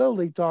old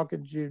facility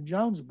talking to June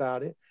Jones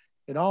about it.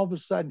 And all of a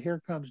sudden,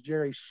 here comes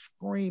Jerry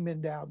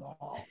screaming down the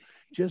hall,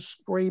 just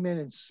screaming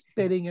and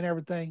spitting and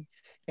everything.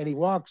 And he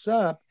walks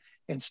up,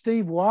 and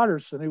Steve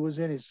Watterson, who was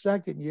in his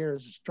second year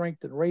as a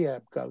strength and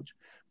rehab coach,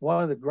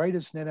 one of the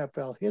greatest in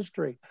NFL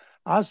history,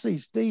 I see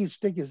Steve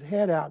stick his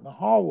head out in the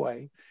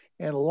hallway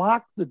and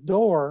lock the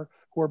door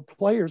where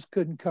players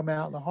couldn't come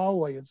out in the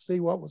hallway and see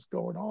what was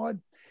going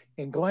on.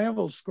 And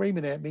Glanville's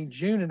screaming at me.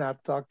 June and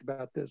I've talked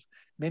about this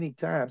many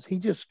times. He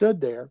just stood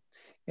there,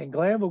 and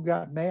Glanville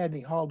got mad, and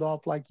he hauled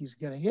off like he's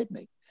going to hit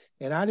me.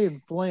 And I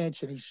didn't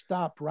flinch, and he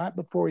stopped right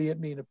before he hit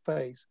me in the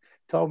face,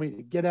 told me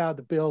to get out of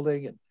the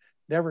building and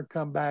never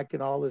come back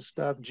and all this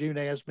stuff. June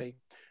asked me,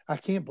 I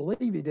can't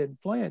believe he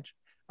didn't flinch.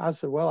 I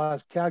said, well, I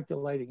was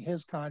calculating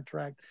his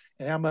contract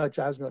and how much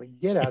I was going to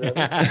get out of it.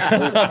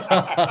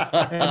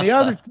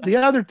 And the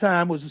other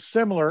time was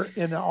similar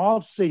in the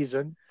off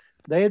season.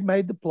 They had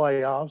made the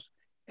playoffs,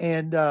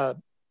 and I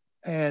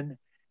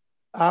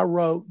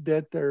wrote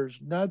that there's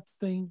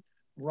nothing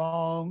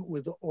wrong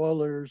with the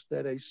Oilers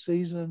that a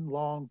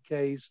season-long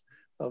case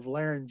of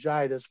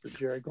laryngitis for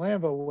Jerry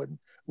Glanville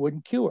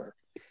wouldn't cure.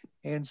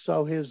 And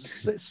so his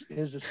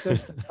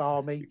assistant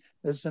called me.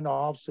 This is in the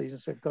off season.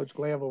 Said, Coach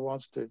Glanville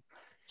wants to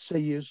see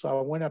you. So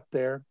I went up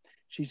there.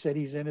 She said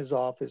he's in his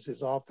office.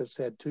 His office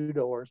had 2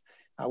 doors.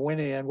 I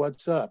went in,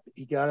 what's up?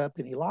 He got up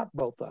and he locked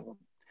both of them.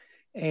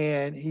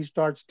 And he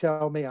starts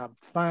telling me, I'm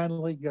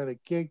finally going to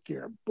kick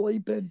your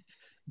bleeping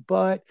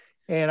butt.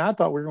 And I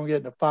thought we were going to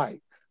get in a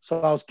fight. So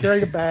I was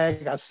carrying a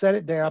bag. I set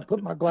it down,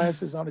 put my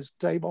glasses on his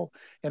table,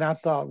 and I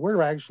thought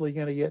we're actually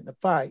going to get in a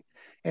fight.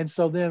 And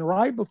so then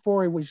right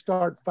before we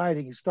start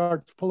fighting, he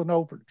starts pulling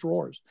over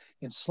drawers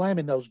and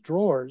slamming those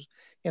drawers.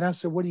 And I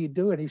said, what are you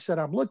doing? He said,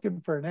 I'm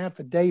looking for an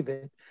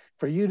affidavit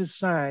for you to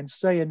sign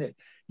saying that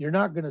you're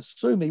not going to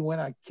sue me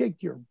when I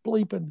kick your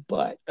bleeping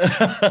butt.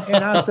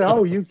 And I said,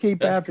 oh, you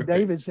keep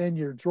affidavits in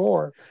your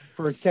drawer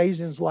for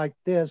occasions like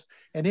this.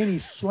 And then he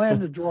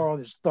slammed the drawer on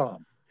his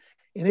thumb.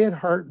 And it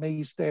hurt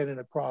me standing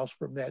across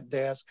from that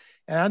desk.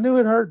 And I knew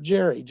it hurt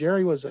Jerry.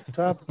 Jerry was a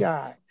tough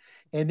guy.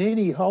 And then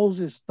he holds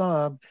his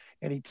thumb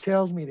and he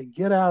tells me to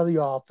get out of the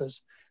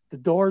office. The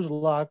door's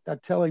locked. I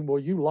tell him, well,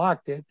 you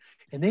locked it.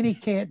 And then he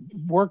can't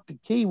work the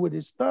key with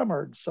his thumb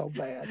hurting so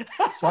bad.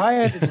 So I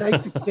had to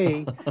take the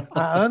key.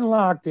 I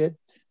unlocked it,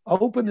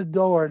 opened the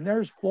door, and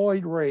there's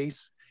Floyd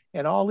Reese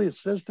and all the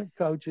assistant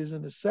coaches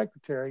and the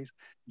secretaries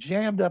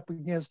jammed up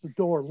against the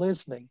door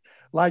listening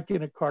like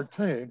in a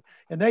cartoon.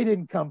 And they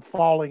didn't come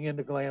falling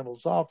into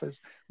Glanville's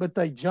office, but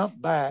they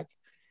jumped back.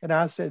 And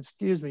I said,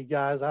 excuse me,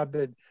 guys, I've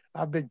been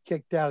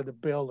kicked out of the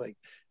building.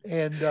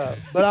 And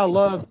but I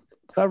loved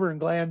covering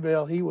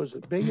Glanville. He was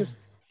the biggest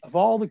of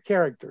all the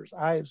characters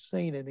I have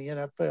seen in the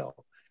NFL.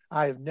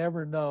 I have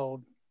never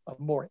known a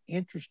more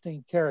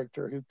interesting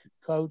character who could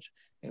coach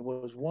and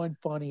was one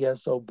funny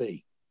SOB.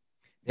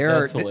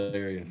 That's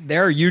hilarious.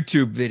 There are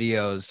YouTube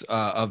videos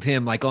of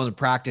him like on the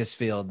practice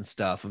field and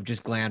stuff of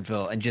just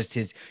Glanville and just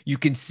you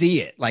can see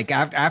it. Like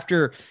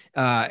after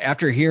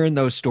hearing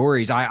those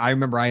stories, I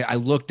remember I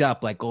looked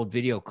up like old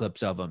video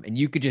clips of him and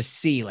you could just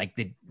see like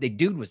the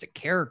dude was a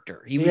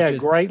character. He had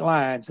great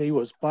lines. He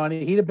was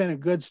funny. He'd have been a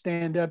good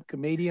stand-up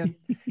comedian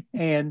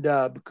and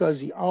because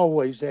he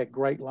always had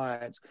great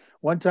lines.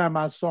 One time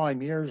I saw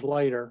him years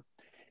later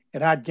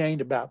and I'd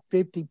gained about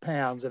 50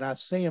 pounds and I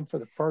see him for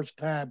the first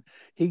time.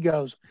 He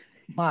goes,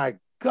 my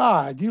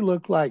God, you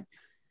look like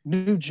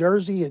New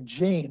Jersey in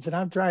jeans. And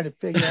I'm trying to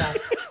figure out,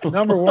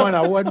 number one,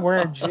 I wasn't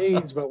wearing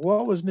jeans, but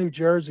what was New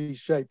Jersey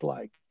shaped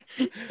like?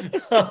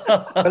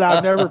 But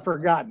I've never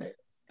forgotten it.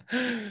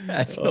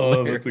 That's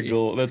hilarious.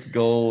 That's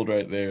gold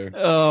right there.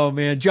 Oh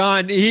man,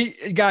 John,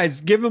 guys,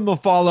 give him a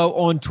follow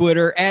on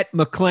Twitter at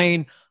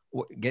McClain.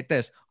 Get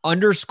this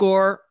 _on_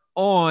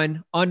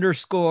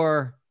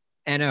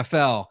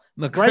 NFL.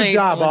 McClain, great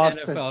job,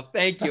 Austin. NFL.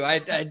 Thank you.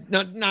 I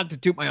not to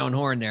toot my own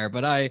horn there,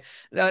 but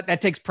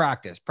that takes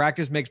practice.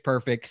 Practice makes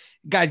perfect.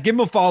 Guys, give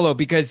him a follow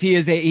because he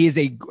is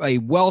a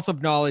wealth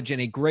of knowledge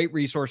and a great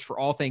resource for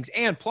all things.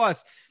 And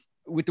plus,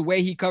 with the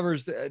way he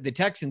covers the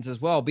Texans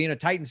as well, being a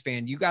Titans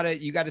fan, you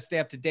gotta stay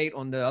up to date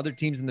on the other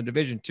teams in the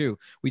division too.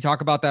 We talk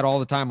about that all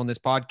the time on this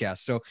podcast.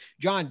 So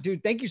John,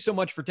 dude, thank you so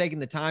much for taking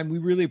the time. We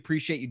really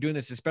appreciate you doing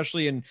this,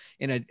 especially in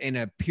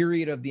a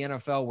period of the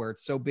NFL where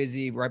it's so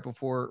busy right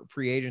before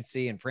free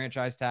agency and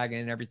franchise tagging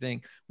and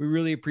everything. We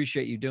really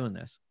appreciate you doing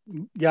this.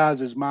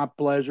 Guys, it's my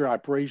pleasure. I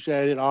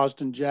appreciate it.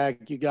 Austin,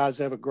 Jack, you guys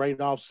have a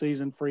great off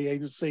season, free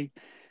agency,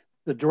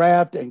 the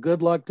draft, and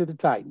good luck to the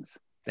Titans.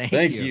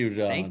 Thank you,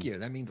 John. Thank you.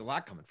 That means a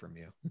lot coming from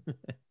you. There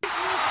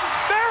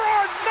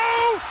are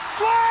no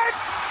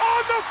flags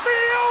on the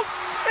field.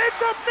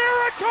 It's a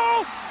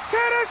miracle.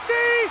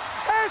 Tennessee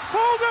has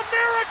pulled a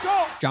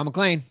miracle. John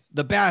McClain,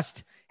 the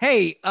best.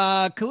 Hey,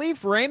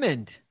 Khalif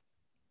Raymond,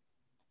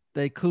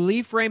 the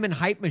Khalif Raymond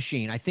hype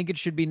machine. I think it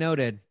should be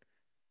noted.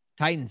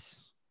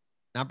 Titans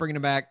not bringing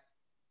it back.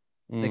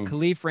 The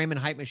Khalif Raymond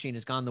hype machine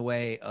has gone the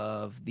way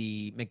of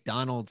the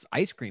McDonald's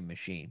ice cream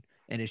machine.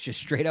 And it's just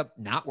straight up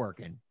not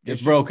working.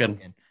 It's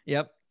broken.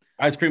 Yep.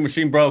 Ice cream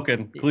machine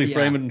broken. Khalif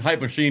Raymond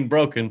hype machine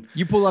broken.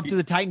 You pull up to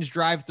the Titans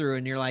drive-thru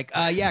and you're like,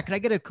 yeah, can I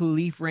get a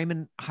Khalif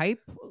Raymond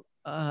hype?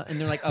 And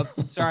they're like, oh,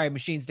 sorry,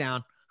 machine's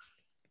down.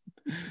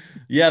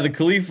 Yeah, the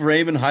Khalif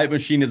Raymond hype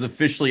machine is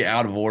officially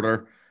out of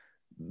order.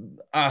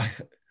 After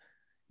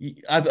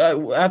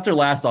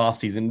last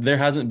offseason, there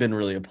hasn't been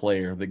really a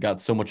player that got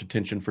so much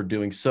attention for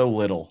doing so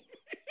little.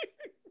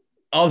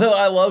 Although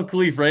I love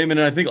Khalif Raymond,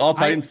 and I think all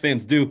Titans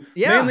fans do.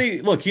 Yeah. Mainly,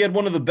 look, he had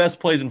one of the best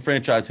plays in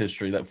franchise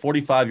history, that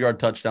 45-yard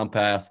touchdown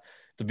pass at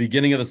the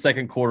beginning of the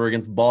second quarter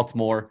against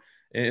Baltimore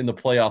in the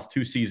playoffs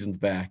 2 seasons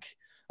back.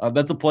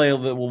 That's a play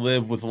that will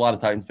live with a lot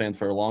of Titans fans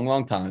for a long,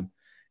 long time.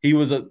 He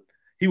was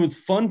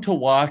fun to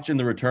watch in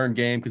the return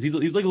game because he's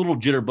like a little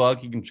jitterbug.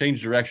 He can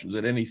change directions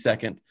at any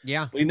second.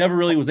 Yeah. But he never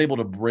really was able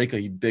to break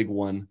a big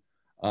one,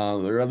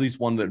 or at least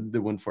one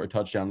that went for a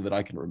touchdown that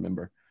I can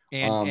remember.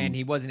 And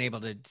he wasn't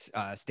able to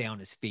stay on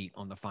his feet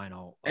on the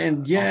final.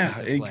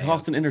 It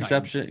cost an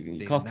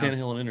interception. It cost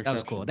Tannehill an interception. That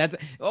was cool. That's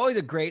always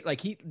a great,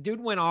 dude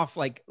went off,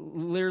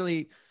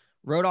 literally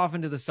rode off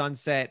into the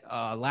sunset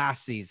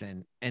last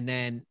season. And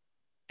then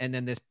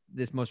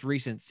this most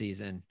recent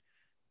season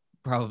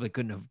probably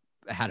couldn't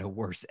have had a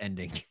worse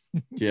ending.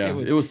 Yeah,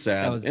 it was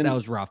sad. That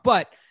was rough.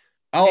 But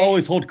I'll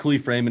always hold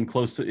Khalif Raymond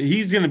close to.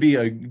 He's going to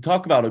be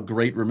talk about a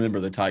great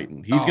remember the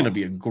Titan. He's going to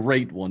be a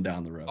great one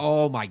down the road.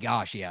 Oh my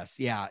gosh, yes,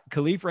 yeah.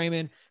 Khalif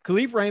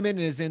Raymond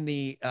is in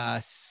the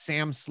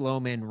Sam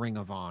Sloman Ring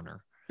of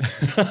Honor.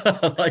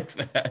 Like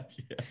that,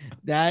 yeah.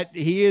 That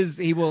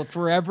he will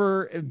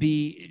forever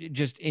be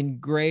just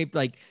engraved.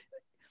 Like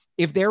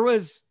if there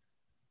was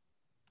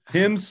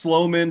him,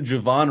 Sloman,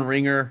 Javon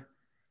Ringer.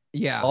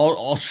 Yeah, all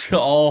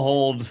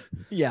hold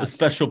a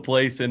special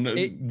place and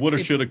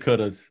woulda, shoulda,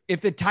 couldas.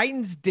 If the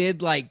Titans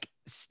did like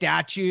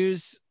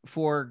statues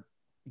for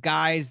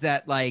guys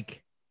that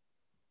like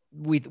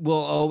we will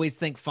always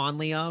think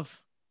fondly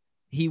of,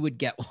 he would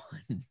get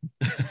one.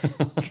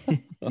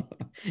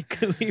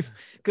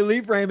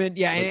 Khalif Raymond,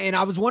 yeah, and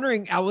I was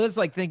wondering, I was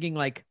like thinking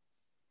like,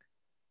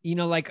 you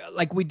know, like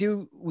we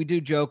do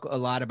joke a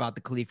lot about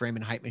the Khalif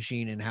Raymond hype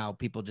machine and how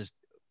people just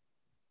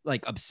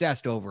like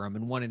obsessed over him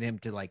and wanted him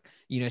to like,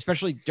 you know,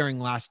 especially during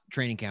last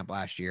training camp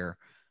last year.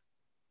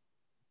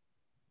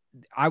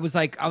 I was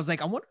like, I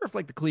wonder if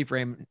like the Khalif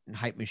Raymond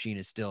hype machine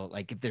is still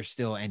like, if there's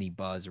still any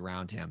buzz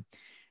around him.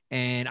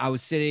 And I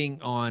was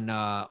sitting on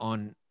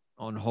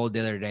hold the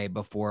other day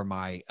before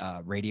my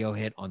radio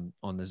hit on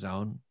the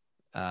Zone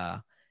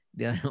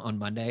on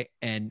Monday.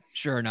 And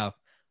sure enough,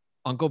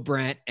 Uncle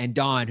Brent and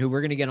Don, who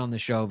we're going to get on the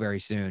show very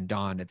soon,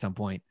 Don at some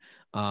point,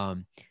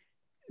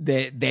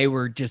 they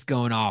were just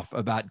going off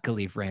about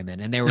Khalif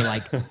Raymond, and they were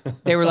like,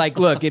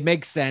 look, it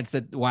makes sense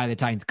that why the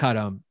Titans cut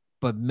him,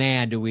 but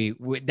man,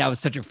 that was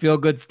such a feel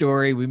good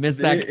story. We missed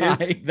that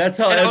guy. That's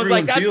how everyone I was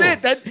like, that's feels.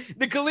 it. That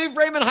the Khalif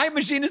Raymond hype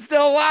machine is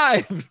still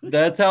alive.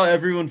 That's how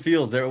everyone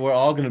feels. We're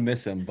all going to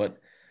miss him, but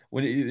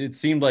when it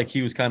seemed like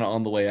he was kind of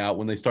on the way out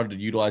when they started to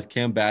utilize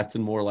Cam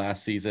Batson more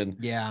last season.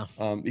 Yeah.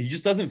 He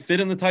just doesn't fit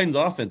in the Titans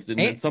offense. And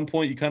at some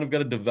point you kind of got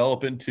to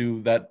develop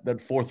into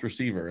that fourth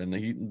receiver. And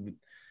he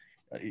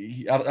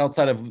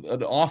outside of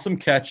an awesome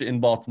catch in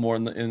Baltimore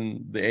in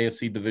the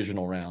AFC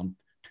divisional round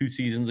 2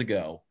 seasons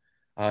ago,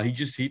 he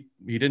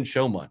didn't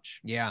show much.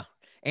 Yeah.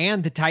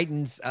 And the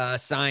Titans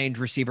signed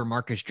receiver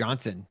Marcus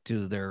Johnson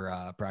to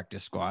their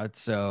practice squad.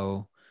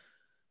 So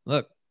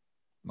look,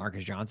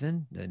 Marcus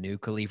Johnson, the new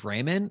Khalif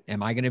Raymond.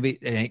 Am I going to be?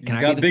 Can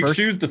I be the first?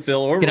 Shoes to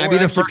fill, or can I be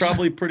the first?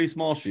 Probably pretty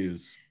small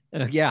shoes.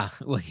 Yeah,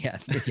 well, yeah.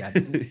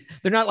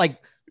 They're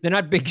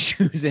not big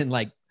shoes in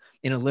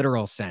a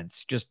literal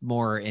sense, just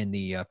more in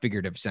the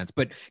figurative sense.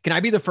 But can I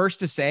be the first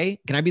to say?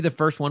 Can I be the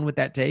first one with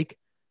that take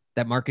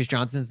that Marcus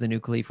Johnson's the new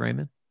Khalif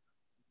Raymond?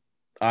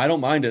 I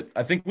don't mind it.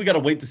 I think we got to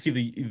wait to see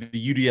the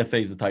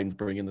UDFAs the Titans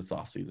bring in this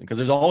offseason, because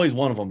there's always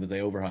one of them that they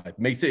overhype.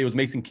 It was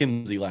Mason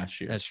Kimsey last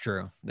year. That's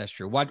true.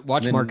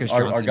 Watch Marcus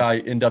Johnson. Our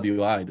guy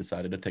NWI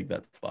decided to take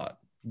that spot.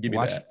 Give me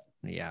that.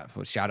 Yeah.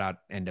 Well, shout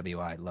out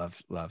NWI.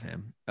 Love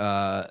him.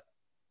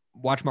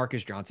 Watch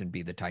Marcus Johnson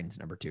be the Titans'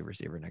 number 2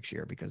 receiver next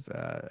year, because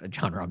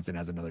John Robinson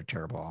has a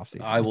terrible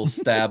offseason. I will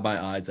stab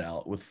my eyes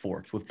out with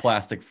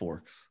plastic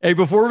forks. Hey,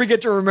 before we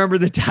get to remember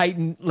the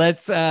Titan,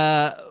 let's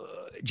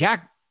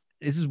Jack.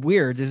 This is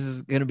weird. This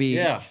is going to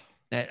be,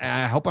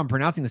 I hope I'm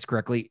pronouncing this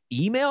correctly.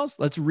 Emails.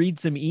 Let's read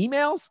some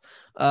emails.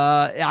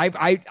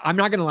 I'm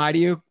not going to lie to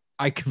you.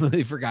 I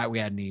completely forgot we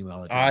had an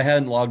email address. I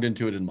hadn't logged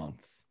into it in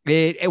months.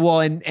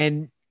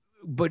 And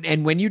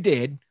when you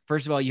did,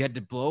 first of all, you had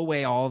to blow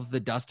away all of the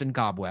dust and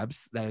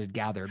cobwebs that had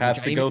gathered.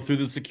 Have to go through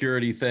the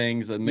security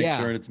things and make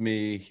sure it's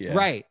me. Yeah.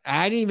 Right.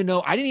 I didn't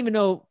even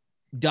know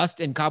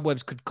dust and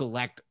cobwebs could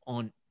collect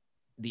on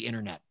the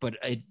internet, but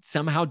it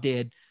somehow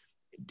did.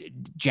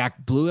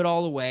 Jack blew it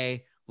all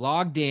away,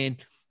 logged in,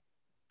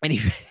 and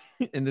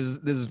and this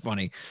is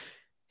funny.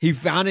 He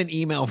found an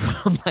email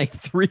from like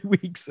 3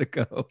 weeks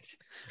ago.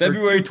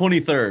 February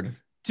 23rd.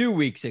 2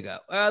 weeks ago.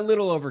 A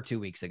little over 2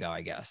 weeks ago,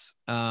 I guess.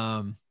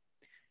 And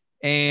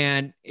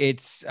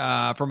it's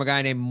from a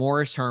guy named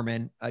Morris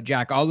Herman.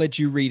 Jack, I'll let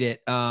you read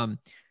it. Well,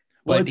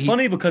 it's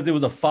funny because it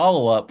was a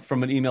follow-up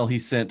from an email he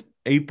sent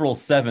April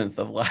 7th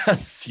of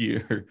last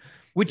year.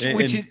 Which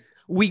is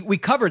we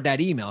covered that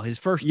email, his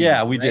first email.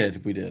 Yeah, we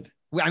did.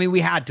 I mean, we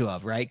had to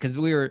have, right? Because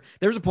there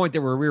was a point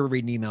there where we were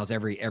reading emails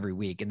every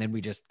week, and then we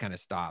just kind of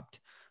stopped.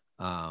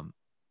 I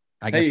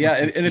guess. Hey,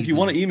 yeah, and if you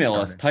want to email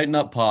us,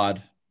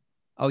 tightenuppod.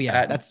 Oh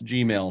yeah, that's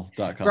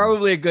gmail.com.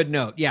 Probably a good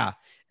note. Yeah.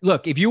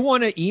 Look, if you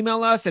want to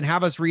email us and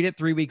have us read it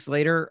 3 weeks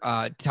later,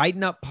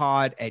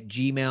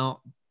 tightenuppod@gmail.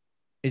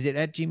 Is it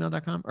at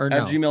gmail.com or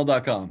no? At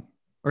gmail.com.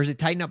 Or is it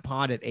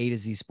tightenuppod at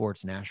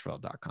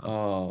AtoZSportsNashville.com?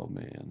 Oh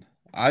man.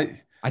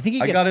 I think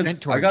he gets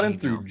sent to our I got Gmail. him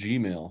through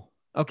Gmail.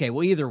 Okay,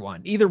 well, either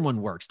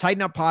one works.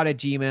 Tightenuppod at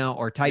Gmail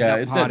or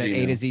tightenuppod at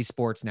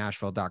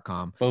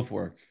AtoZSportsNashville.com. Both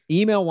work.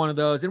 Email one of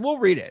those and we'll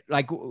read it.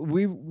 Like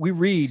we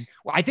read.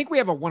 Well, I think we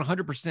have a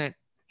 100%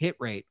 hit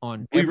rate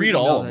on. We read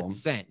all of them.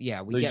 Sent.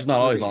 Yeah, they're just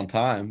not always on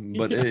time.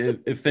 But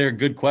if they're a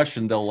good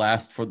question, they'll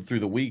last through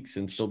the weeks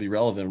and still be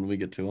relevant when we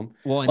get to them.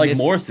 Well, like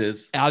Morse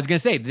is. I was gonna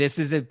say this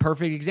is a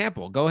perfect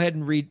example. Go ahead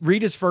and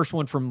read his first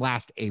one from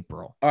last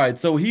April. All right,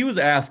 so he was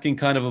asking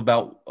kind of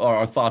about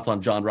our thoughts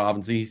on John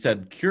Robinson. He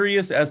said,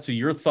 "Curious as to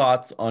your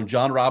thoughts on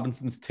John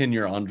Robinson's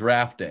tenure on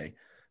draft day.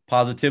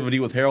 Positivity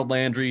with Harold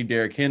Landry,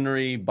 Derrick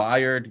Henry,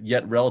 Byard,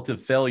 yet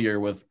relative failure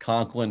with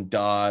Conklin,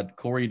 Dodd,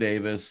 Corey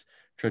Davis,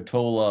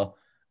 Tretola.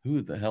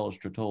 Who the hell is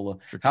Tretola?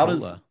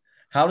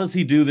 How does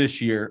he do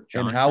this year?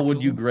 John and how Tretola?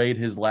 would you grade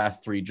his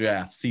last 3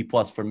 drafts? C+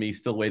 for me,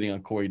 still waiting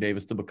on Corey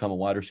Davis to become a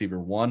wide receiver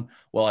 1.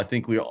 Well, I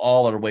think we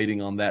all are waiting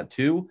on that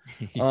too.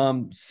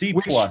 C+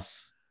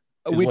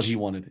 is what he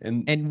wanted.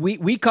 And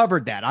we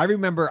covered that. I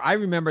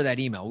remember that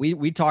email.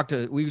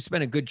 We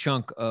spent a good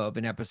chunk of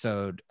an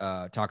episode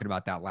talking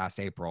about that last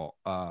April.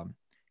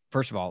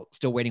 First of all,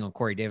 still waiting on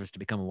Corey Davis to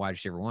become a wide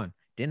receiver 1.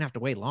 Didn't have to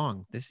wait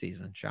long this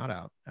season. Shout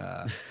out.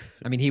 I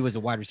mean, he was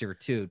a wide receiver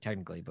 2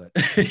 technically, but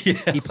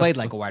yeah. he played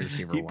like a wide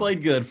receiver. He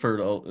played good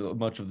for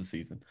much of the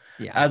season.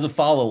 Yeah. As a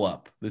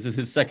follow-up, this is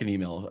his second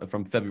email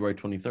from February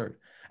 23rd.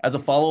 As a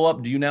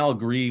follow-up, do you now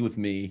agree with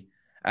me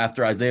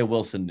after Isaiah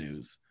Wilson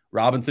news?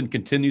 Robinson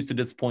continues to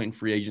disappoint in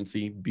free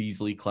agency.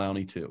 Beasley,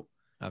 Clowney too.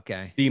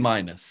 Okay. C-.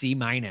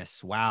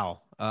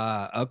 Wow.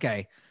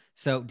 Okay.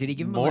 So did he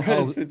give him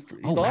Morris? He's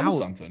on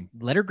something.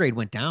 Letter grade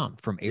went down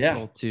from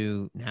April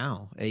to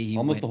now. He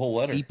almost a whole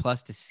letter. C+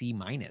 to C-.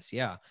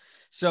 Yeah.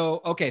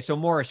 So okay. So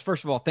Morris,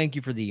 first of all, thank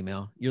you for the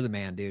email. You're the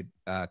man, dude.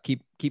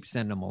 Keep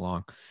sending them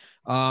along.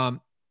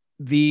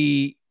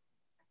 We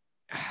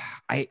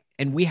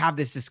have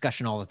this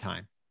discussion all the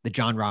time, the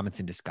John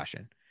Robinson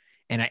discussion,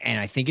 and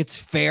I think it's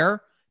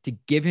fair to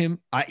give him.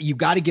 You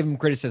got to give him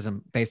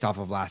criticism based off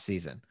of last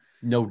season.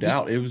 No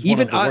doubt. It was one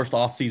of the worst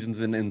off seasons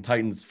in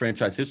Titans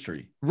franchise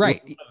history.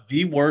 Right. One of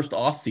the worst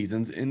off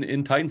seasons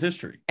in Titans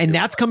history. And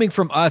that's coming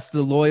from us,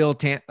 the loyal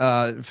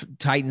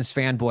Titans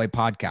fanboy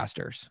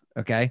podcasters.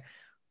 Okay.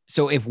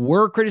 So if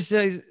we're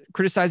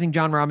criticizing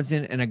John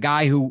Robinson and a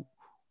guy who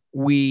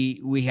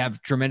we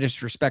have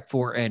tremendous respect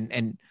for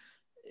and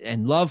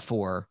love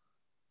for,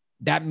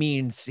 that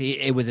means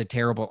it was a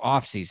terrible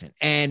offseason.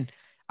 And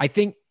I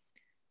think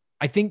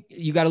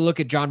you got to look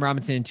at John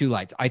Robinson in 2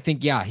 lights. I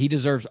think, yeah, he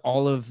deserves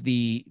all of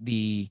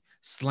the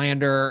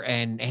slander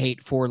and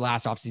hate for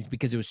last offseason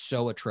because it was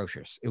so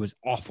atrocious. It was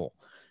awful.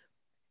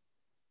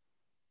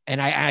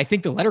 And I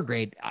think the letter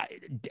grade,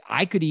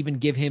 I could even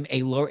give him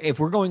a lower. If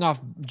we're going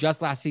off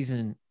just last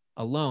season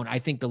alone, I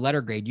think the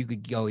letter grade, you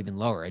could go even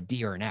lower, a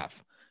D or an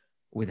F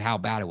with how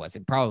bad it was.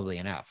 And probably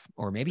an F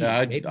or maybe,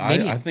 I think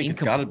incomplete.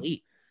 it's got to.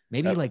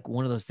 Maybe like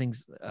one of those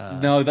things.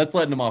 No, that's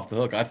letting him off the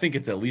hook. I think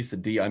it's at least a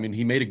D. I mean,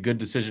 he made a good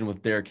decision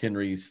with Derrick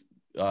Henry's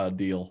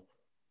deal.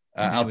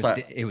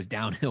 It was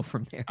downhill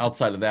from there.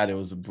 Outside of that, it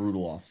was a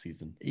brutal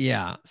offseason.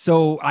 Yeah.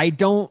 So I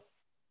think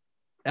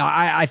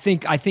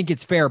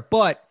it's fair,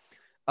 but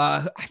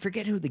I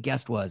forget who the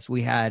guest was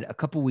we had a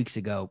couple weeks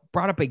ago,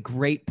 brought up a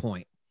great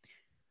point.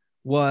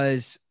 Look,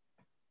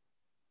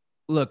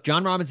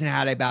 John Robinson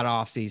had a bad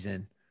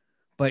offseason,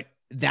 but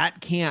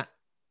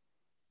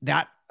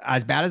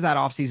as bad as that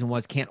offseason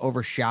was, can't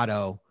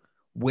overshadow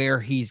where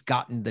he's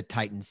gotten the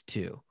Titans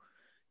to.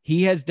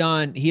 He has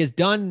done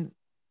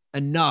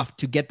enough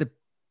to get the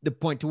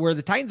point to where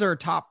the Titans are a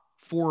top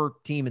 4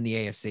 team in the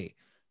AFC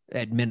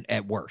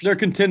at worst. They're a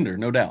contender,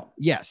 no doubt.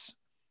 Yes.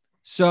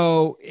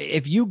 So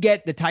if you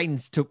get the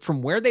Titans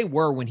from where they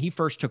were when he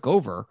first took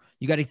over,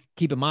 you got to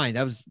keep in mind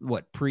that was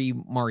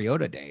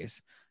pre-Mariota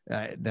days.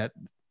 That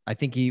I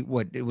think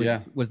was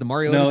the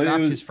Mariota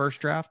draft his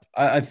first draft?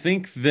 I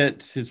think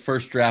that his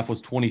first draft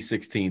was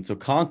 2016. So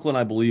Conklin,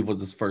 I believe, was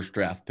his first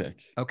draft pick.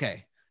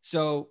 Okay.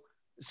 So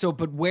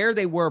but where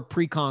they were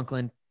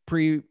pre-Conklin,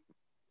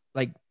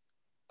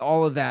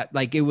 all of that,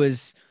 like it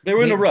was. They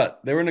were in a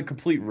rut. They were in a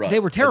complete rut. They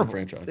were terrible.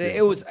 Franchise.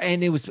 It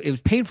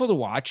was painful to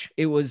watch.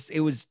 It was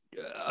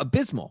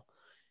abysmal.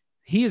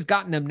 He has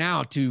gotten them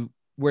now to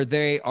where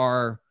they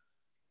are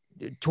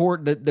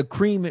toward the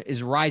cream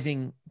is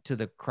rising to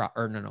the crop.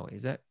 Or no,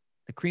 is that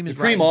the cream is?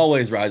 The cream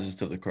always rises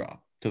to the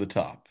crop, to the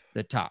top.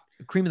 The top,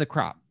 the cream of the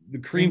crop. The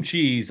cream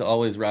cheese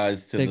always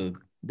rises to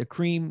the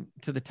cream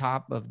to the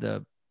top of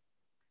the.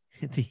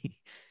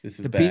 This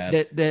is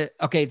bad.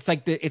 Okay, it's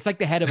like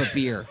the head of a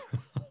beer.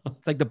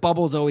 It's like the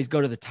bubbles always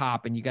go to the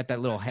top, and you got that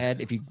little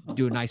head. If you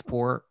do a nice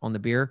pour on the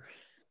beer,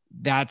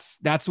 that's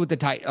what the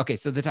Titans. Okay,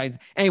 so the Titans.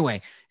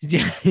 Anyway,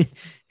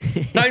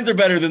 Titans are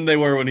better than they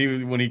were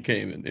when he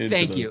came in.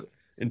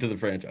 Into the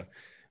franchise.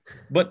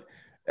 But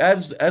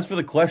as for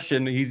the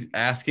question, he's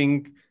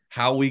asking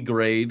how we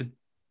grade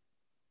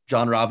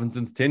John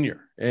Robinson's tenure,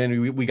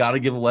 and we got to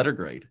give a letter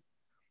grade.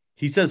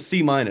 He says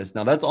C-.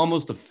 Now that's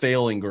almost a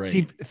failing grade.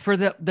 See, for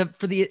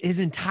his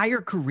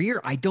entire career,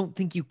 I don't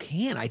think you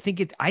can. I think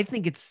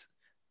it's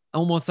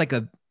almost like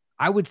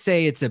I would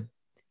say it's a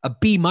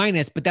B-,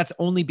 but that's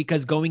only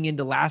because going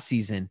into last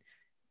season,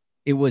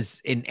 it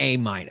was an A-.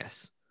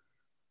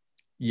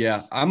 Yeah,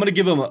 I'm going to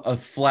give him a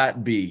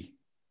flat B.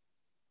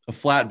 A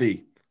flat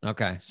B.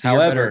 Okay. So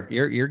however,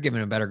 you're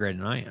giving a better grade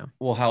than I am.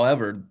 Well,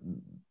 however,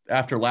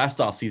 after last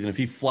offseason, if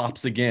he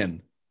flops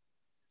again,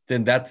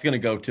 then that's going to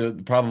go to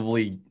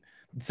probably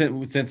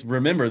since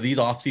remember, these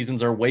off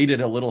seasons are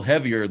weighted a little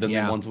heavier than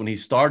the ones when he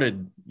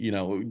started,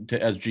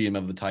 as GM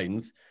of the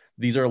Titans.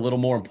 These are a little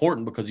more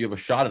important because you have a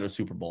shot at a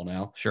Super Bowl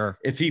now. Sure.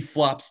 If he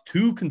flops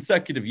 2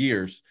 consecutive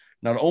years,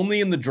 not only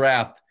in the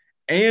draft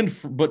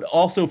but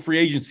also free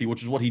agency,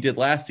 which is what he did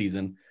last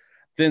season,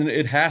 then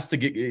it has to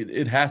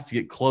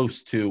get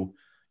close to,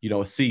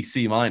 a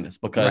C minus,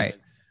 because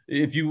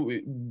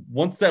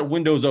once that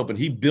window is open,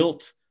 he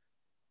built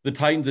the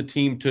Titans a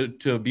team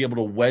to be able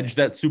to wedge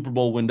that Super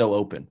Bowl window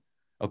open.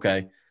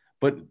 Okay.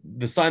 But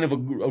the sign of a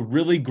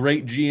really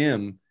great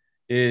GM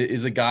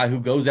is a guy who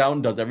goes out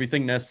and does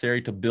everything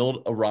necessary to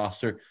build a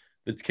roster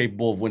that's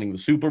capable of winning the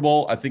Super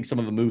Bowl. I think some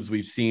of the moves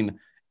we've seen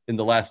in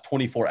the last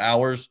 24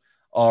 hours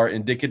are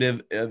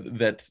indicative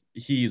that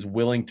he's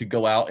willing to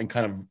go out and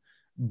kind of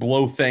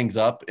blow things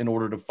up in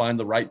order to find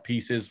the right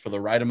pieces for the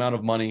right amount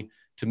of money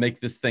to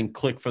make this thing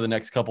click for the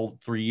next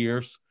 3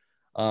 years.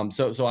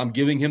 So I'm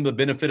giving him the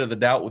benefit of the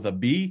doubt with a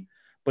B.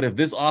 But if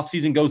this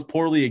offseason goes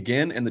poorly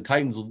again and the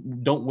Titans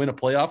don't win a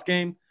playoff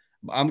game,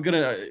 I'm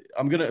gonna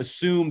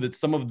assume that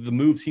some of the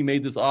moves he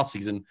made this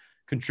offseason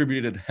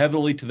contributed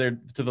heavily to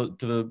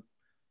the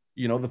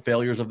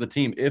failures of the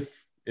team,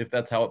 if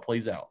that's how it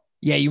plays out.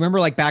 Yeah, you remember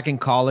like back in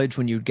college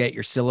when you'd get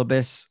your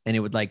syllabus and it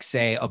would like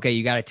say, okay,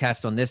 you got to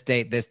test on this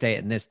date,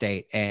 and this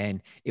date,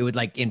 and it would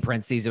like in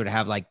parentheses it would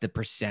have like the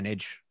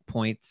percentage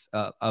points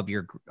of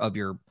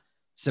your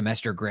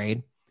semester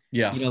grade.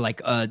 Yeah,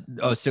 like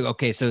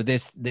so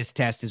this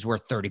test is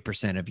worth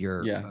 30% of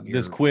your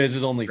this quiz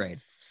is only grade.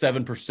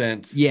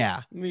 7%.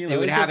 Yeah, they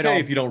would have it all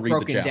if you don't read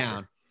broken the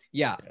down.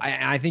 Yeah,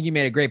 I think you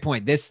made a great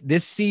point.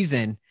 This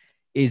season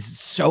is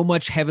so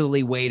much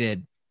heavily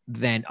weighted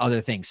than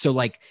other things. So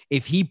like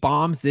if he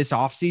bombs this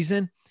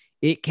offseason,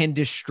 it can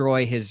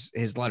destroy his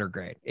letter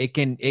grade. It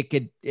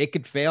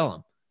could fail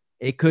him.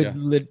 It could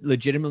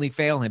legitimately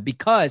fail him,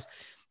 because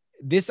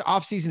this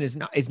offseason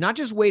is not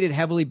just weighted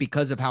heavily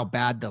because of how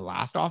bad the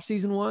last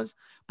offseason was,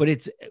 but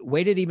it's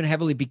weighted even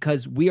heavily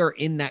because we are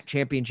in that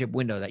championship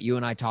window that you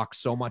and I talk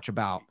so much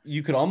about.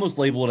 You could almost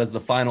label it as the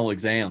final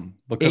exam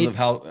because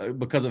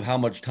of how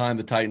much time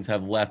the Titans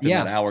have left in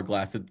that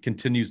hourglass. It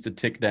continues to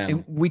tick down.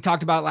 And we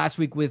talked about it last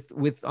week with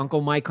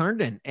Uncle Mike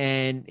Herndon,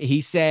 and he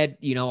said,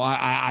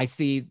 I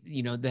see,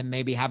 them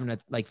maybe having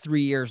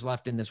 3 years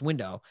left in this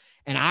window.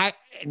 And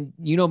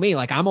me,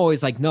 like, I'm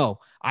always like, no,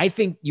 I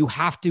think you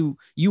have to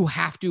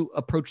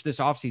approach this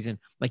offseason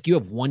like you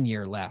have 1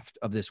 year left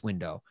of this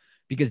window,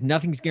 because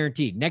nothing's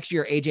guaranteed. Next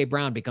year, AJ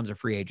Brown becomes a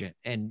free agent,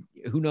 and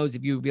who knows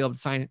if you'll be able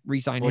to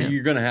re-sign him.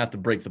 You're going to have to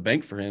break the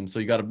bank for him, so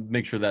you got to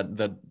make sure that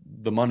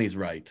the money's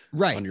right.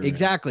 Right,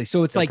 exactly.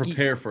 So it's like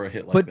prepare for a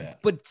hit like that.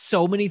 But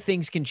so many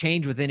things can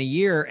change within a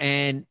year,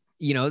 and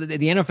the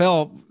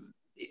NFL,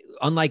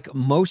 unlike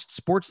most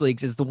sports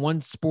leagues, is the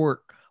one sport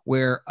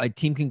where a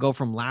team can go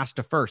from last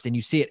to first, and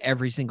you see it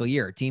every single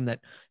year. A team that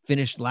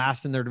finished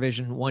last in their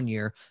division one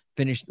year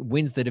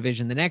wins the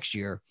division the next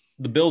year.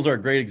 The Bills are a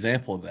great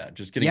example of that,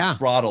 just getting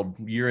throttled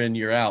year in,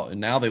 year out. And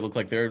now they look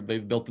like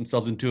they've built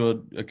themselves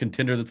into a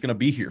contender that's going to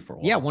be here for a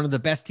while. Yeah, one of the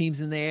best teams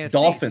in the AFC.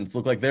 Dolphins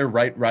look like they're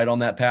right on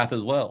that path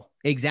as well.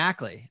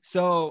 Exactly.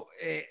 So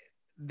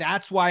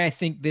that's why I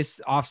think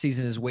this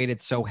offseason is weighted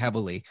so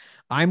heavily.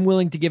 I'm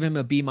willing to give him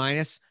a B-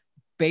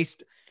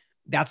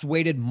 that's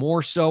weighted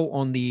more so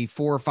on the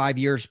 4 or 5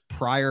 years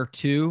prior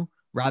to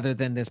rather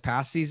than this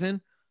past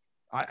season.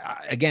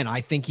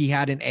 I think he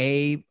had an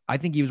A. I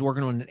think he was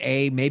working on an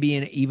A, maybe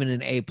even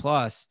an A+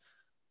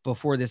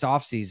 before this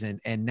offseason.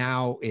 And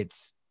now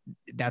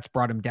that's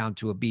brought him down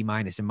to a B-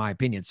 in my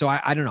opinion. So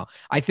I don't know.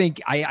 I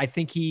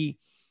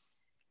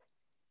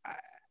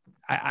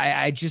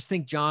just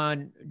think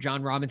John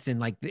Robinson,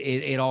 like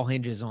it all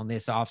hinges on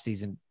this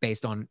offseason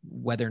based on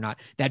whether or not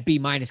that B-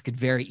 could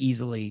very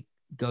easily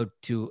go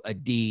to a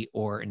D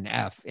or an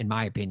F, in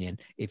my opinion,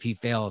 if he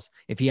has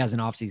an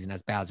offseason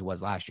as bad as it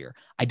was last year.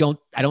 I don't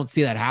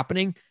see that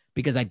happening,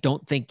 because I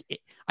don't think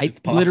I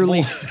think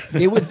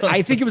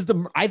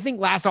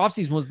last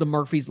offseason was the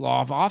Murphy's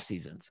Law of off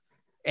seasons.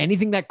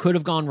 Anything that could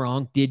have gone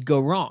wrong did go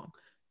wrong.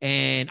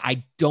 And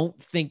I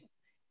don't think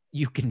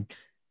you could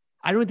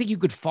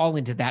fall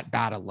into that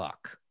bad of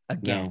luck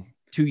again.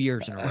 2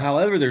 years in a row.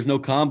 However, there's no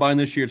combine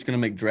this year. It's going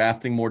to make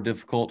drafting more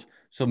difficult.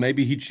 So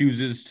maybe he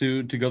chooses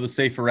to go the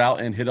safer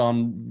route and hit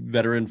on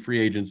veteran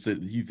free agents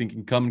that you think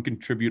can come and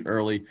contribute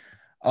early.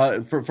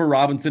 For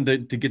Robinson to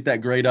get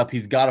that grade up,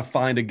 he's got to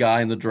find a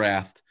guy in the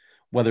draft,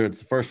 whether it's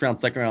the first round,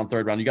 second round,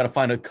 third round. You got to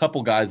find a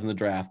couple guys in the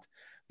draft.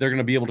 They're going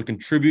to be able to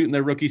contribute in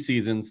their rookie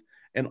seasons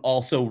and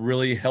also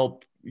really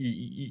help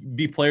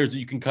be players that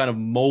you can kind of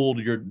mold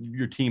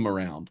your team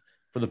around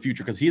for the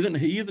future, because he hasn't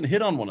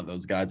hit on one of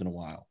those guys in a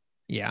while.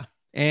 Yeah.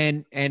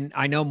 And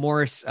I know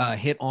Morris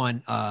hit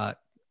on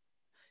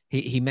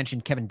he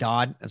mentioned Kevin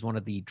Dodd as one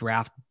of the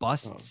draft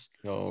busts.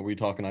 Oh, are we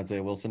talking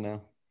Isaiah Wilson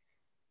now?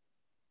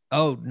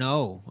 Oh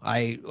no,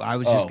 I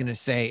was just gonna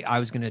say I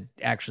was gonna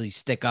actually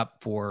stick up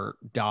for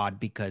Dodd,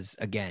 because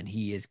again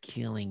he is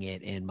killing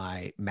it in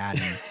my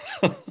Madden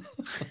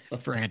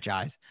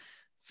franchise.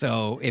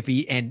 So if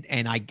he and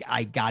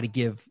I got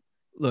to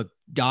look,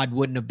 Dodd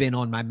wouldn't have been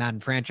on my Madden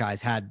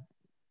franchise had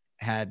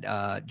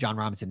John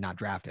Robinson not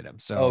drafted him.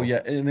 So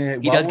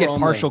and he does get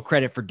partial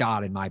credit for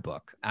Dodd in my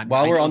book.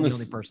 While we're on the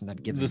only person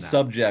that gives the him that.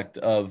 subject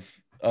of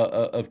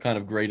kind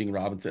of grading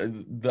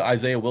Robinson, the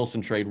Isaiah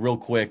Wilson trade, real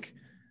quick.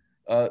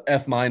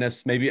 F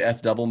minus, maybe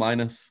F double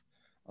minus.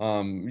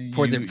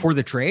 For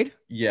the trade?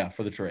 Yeah,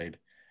 for the trade.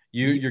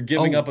 You're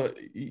giving up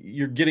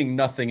you're getting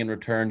nothing in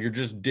return. You're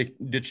just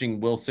ditching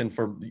Wilson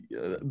for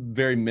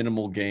very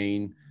minimal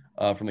gain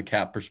from the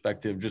cap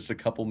perspective. Just a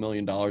couple $1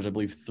 million, I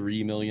believe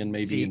 $3 million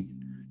maybe in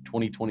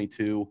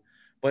 2022.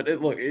 But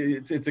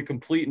it's a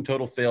complete and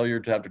total failure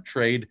to have to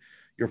trade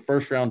your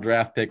first round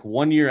draft pick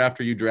 1 year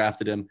after you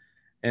drafted him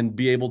and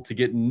be able to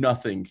get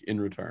nothing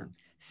in return.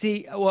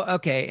 See, well,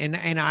 okay,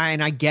 and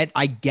I get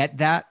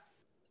that.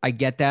 I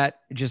get that.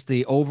 Just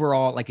the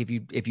overall, like if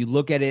you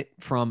look at it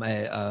from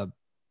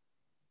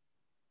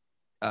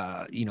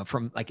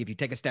from like if you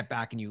take a step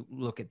back and you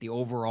look at the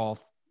overall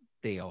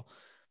deal,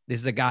 this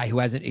is a guy who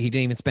he didn't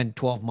even spend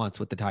 12 months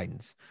with the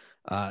Titans,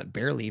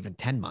 barely even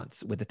 10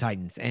 months with the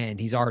Titans, and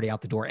he's already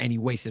out the door, and he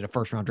wasted a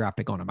first round draft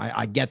pick on him.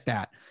 I get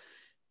that.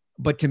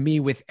 But to me,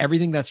 with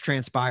everything that's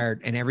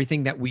transpired and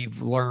everything that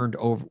we've learned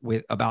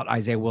about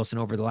Isaiah Wilson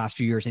over the last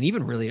few years, and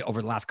even really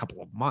over the last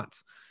couple of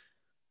months,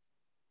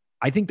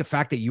 I think the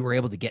fact that you were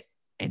able to get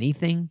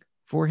anything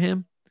for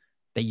him,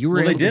 that you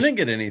were they didn't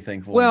get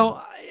anything for him.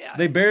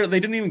 They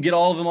didn't even get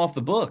all of them off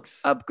the books.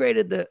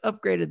 Upgraded the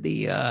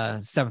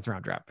seventh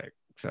round draft pick.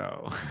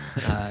 So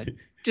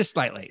just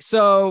slightly.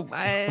 So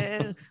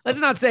let's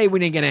not say we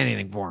didn't get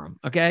anything for him.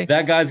 Okay.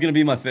 That guy's going to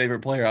be my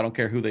favorite player. I don't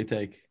care who they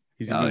take.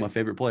 He's going to be my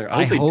favorite player.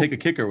 I hope they take a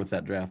kicker with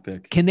that draft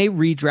pick. Can they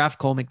redraft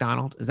Cole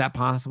McDonald? Is that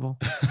possible?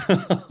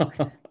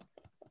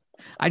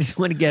 I just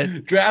want to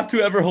get draft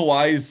whoever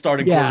Hawaii's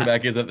starting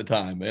quarterback is at the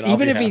time. And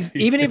even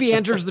if he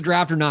enters the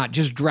draft or not,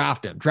 just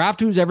draft him. Draft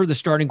who's ever the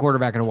starting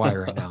quarterback in Hawaii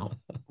right now.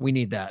 We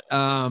need that.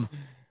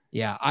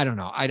 Yeah, I don't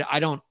know. I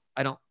don't.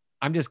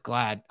 I'm just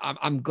glad.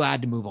 I'm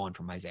glad to move on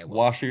from Isaiah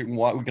Wilson.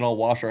 We can all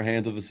wash our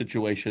hands of the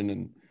situation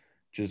and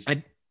just.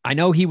 I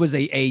know he was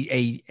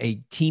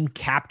a team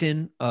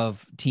captain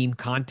of team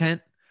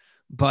content,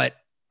 but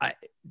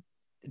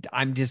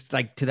I'm just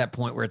like to that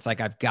point where it's like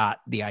I've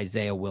got the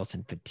Isaiah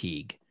Wilson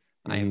fatigue.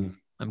 I'm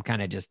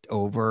kind of just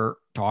over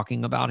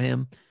talking about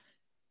him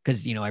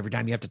because, every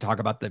time you have to talk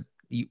about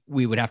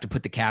we would have to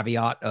put the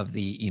caveat of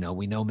we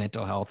know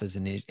mental health is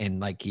and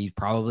like he's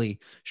probably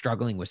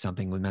struggling with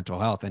something with mental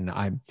health. And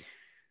I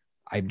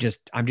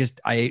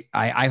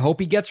hope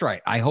he gets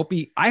right. I hope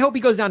he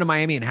goes down to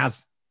Miami and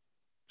has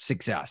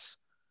success.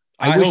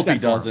 I hope he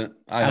doesn't.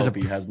 I hope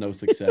he has no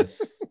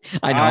success.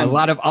 I know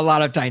a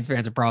lot of Titans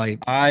fans are probably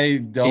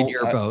in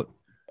your boat.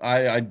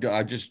 I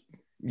just,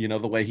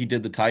 the way he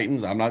did the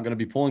Titans, I'm not going to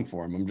be pulling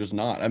for him. I'm just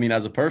not. I mean,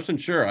 as a person,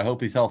 sure, I hope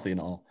he's healthy and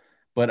all.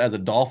 But as a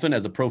Dolphin,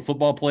 as a pro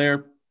football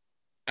player,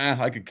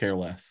 I could care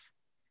less.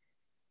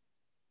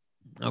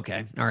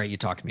 Okay. All right. You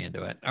talked me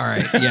into it. All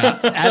right. Yeah.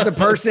 As a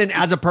person,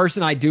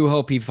 I do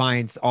hope he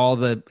finds all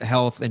the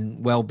health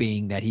and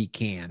well-being that he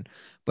can.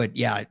 But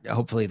yeah,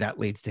 hopefully that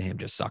leads to him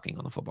just sucking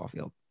on the football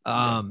field.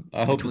 I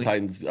hope the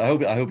Titans. I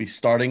hope he's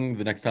starting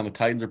the next time the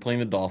Titans are playing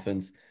the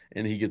Dolphins,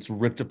 and he gets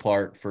ripped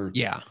apart for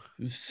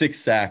 6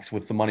 sacks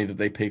with the money that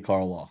they pay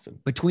Carl Lawson.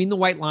 Between the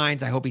white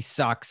lines, I hope he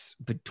sucks.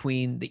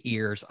 Between the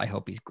ears, I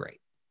hope he's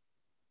great.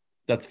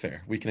 That's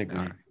fair. We can agree.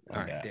 All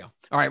right, deal.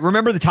 All right.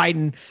 Remember the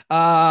Titan. Do you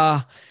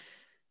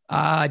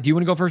want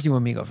to go first? Or do you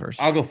want me to go first?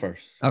 I'll go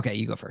first. Okay,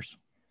 you go first.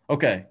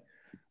 Okay.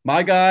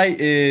 My guy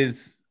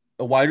is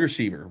a wide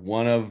receiver,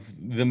 one of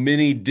the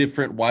many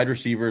different wide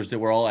receivers that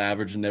were all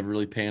average and never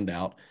really panned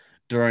out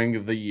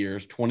during the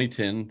years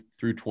 2010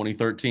 through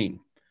 2013.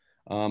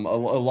 A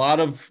lot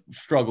of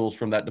struggles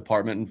from that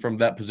department and from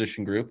that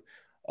position group.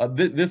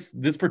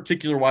 This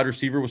particular wide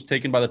receiver was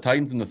taken by the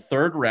Titans in the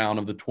 3rd round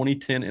of the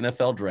 2010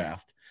 NFL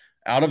draft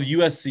out of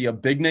USC, a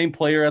big name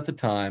player at the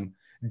time,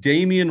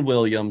 Damian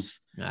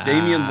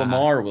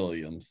Lamar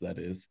Williams, that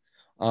is.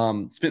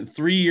 Spent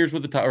 3 years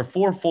with the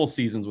 4 full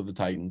seasons with the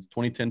Titans,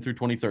 2010 through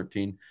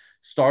 2013.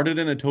 Started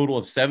in a total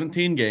of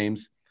 17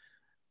 games.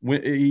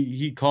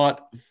 He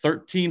caught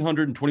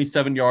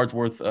 1,327 yards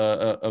worth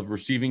of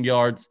receiving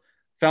yards.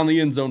 Found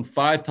the end zone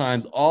 5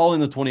 times, all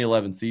in the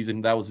 2011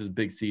 season. That was his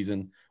big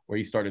season where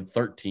he started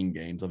 13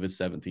 games of his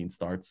 17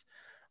 starts.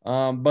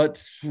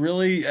 But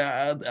really,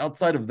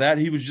 outside of that,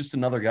 he was just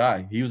another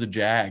guy. He was a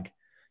Jag.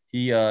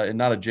 And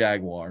not a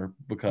Jaguar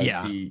because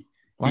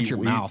Watch your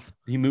mouth.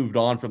 He moved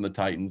on from the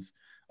Titans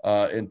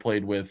and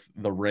played with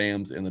the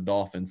Rams and the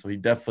Dolphins. So he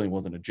definitely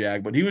wasn't a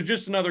Jag, but he was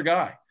just another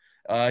guy.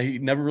 He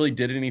never really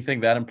did anything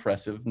that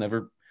impressive,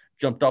 never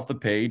jumped off the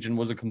page and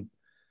was a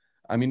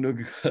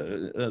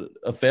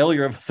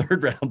failure of a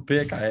 3rd round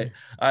pick. I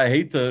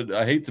hate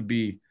to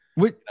be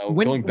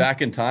going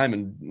back in time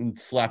and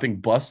slapping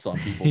busts on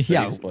people's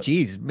face.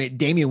 Geez,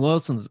 Damian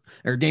Williams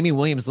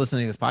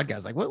listening to this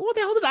podcast, like, what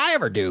the hell did I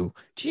ever do?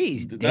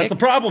 Jeez, Dick. That's the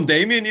problem,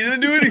 Damian. You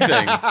didn't do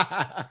anything.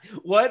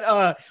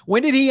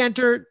 When did he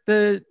enter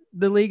the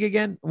league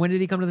again? When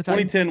did he come to the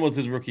Titans? 2010 was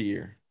his rookie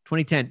year.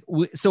 2010.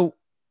 So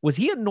was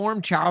he a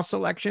Norm Chow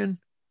selection?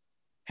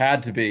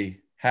 Had to be.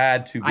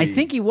 I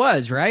think he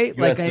was, right?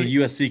 The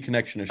USC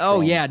connection is strong.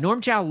 Oh yeah,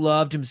 Norm Chow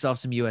loved himself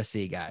some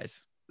USC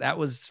guys. That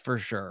was for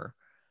sure.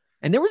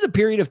 And there was a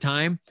period of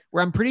time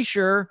where I'm pretty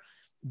sure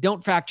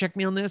don't fact check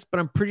me on this, but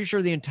I'm pretty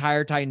sure the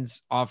entire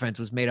Titans offense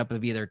was made up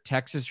of either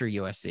Texas or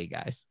USC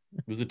guys.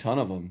 It was a ton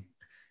of them.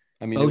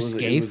 I mean, Bo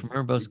Scaife,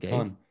 remember Bo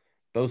Scaife?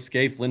 Bo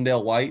Scaife,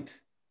 Lindale White,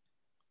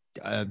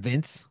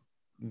 Vince,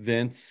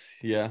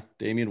 yeah,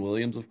 Damian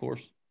Williams, of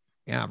course.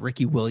 Yeah,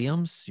 Ricky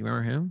Williams. You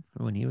remember him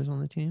when he was on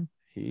the team?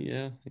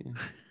 Yeah.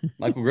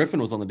 Michael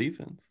Griffin was on the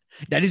defense.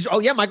 That is, oh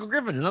yeah, Michael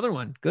Griffin, another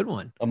one, good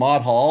one.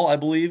 Ahmad Hall, I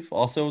believe,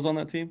 also was on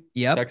that team.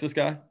 Yep, Texas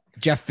guy.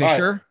 Jeff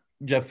Fisher. Right.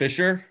 Jeff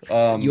Fisher,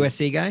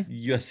 USC guy.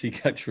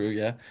 USC guy, true,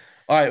 yeah.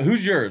 All right,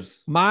 who's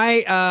yours?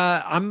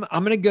 I'm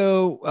gonna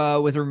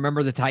go with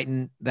Remember the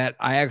Titan that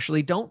I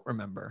actually don't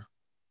remember.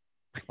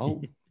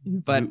 Oh,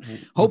 but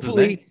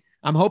hopefully.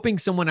 I'm hoping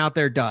someone out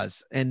there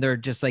does, and they're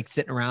just like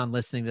sitting around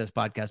listening to this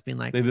podcast being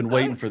like, they've been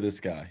waiting for this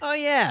guy. Oh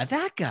yeah,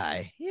 that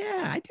guy.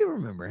 Yeah, I do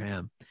remember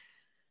him.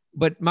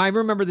 But my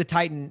Remember the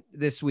Titan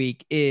this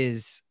week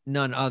is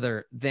none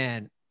other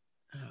than,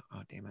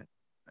 oh damn it.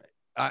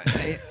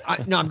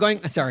 No, I'm going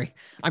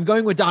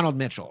with Donald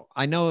Mitchell.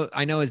 I know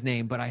his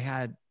name, but I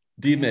had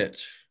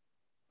Mitch.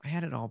 I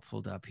had it all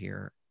pulled up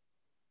here.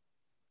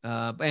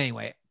 But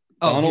anyway,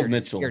 Donald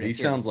Mitchell. He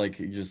sounds like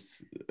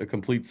just a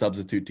complete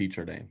substitute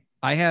teacher name.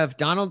 I have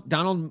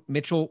Donald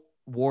Mitchell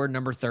wore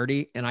number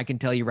 30, and I can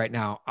tell you right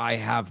now, I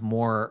have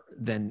more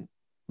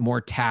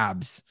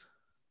tabs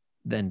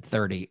than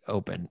 30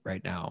 open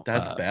right now.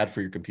 That's bad for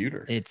your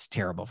computer. It's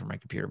terrible for my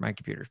computer. My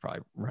computer's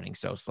probably running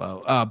so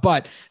slow.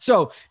 But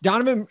so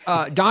Donald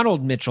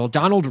Mitchell,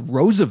 Donald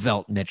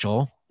Roosevelt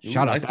Mitchell.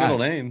 Shout out, nice middle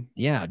name.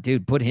 Yeah,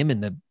 dude, put him in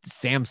the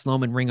Sam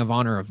Sloman Ring of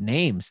Honor of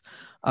names.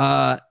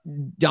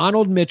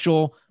 Donald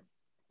Mitchell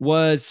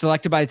was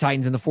selected by the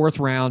Titans in the 4th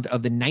round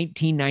of the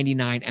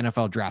 1999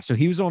 NFL draft. So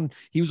he was on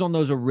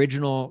those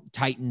original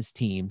Titans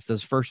teams,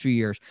 those first few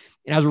years.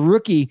 And as a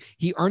rookie,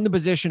 he earned the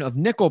position of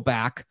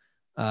nickelback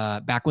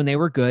back when they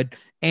were good,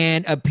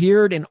 and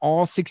appeared in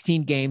all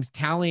 16 games,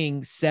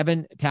 tallying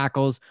 7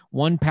 tackles,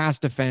 1 pass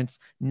defense,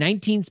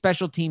 19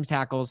 special teams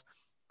tackles,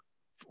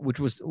 which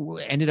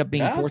ended up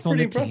being 4th on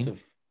the team.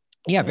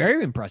 Yeah,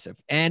 very impressive.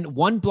 And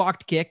 1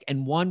 blocked kick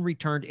and 1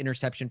 returned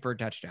interception for a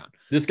touchdown.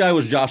 This guy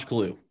was Josh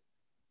Kalu.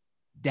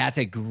 That's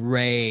a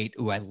great.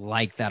 I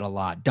like that a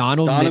lot.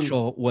 Donald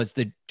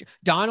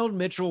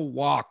Mitchell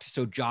walked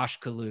so Josh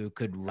Kalu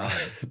could run.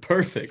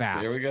 Perfect.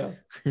 Fast. There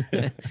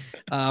we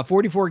go.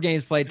 44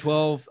 games played,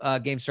 12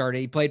 games started.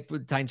 He played for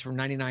the Titans from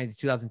 99 to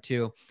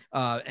 2002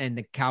 and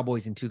the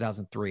Cowboys in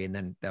 2003. And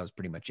then that was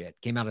pretty much it.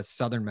 Came out of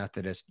Southern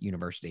Methodist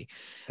University.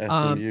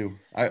 SMU.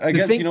 I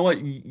guess, you know what?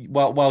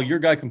 While your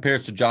guy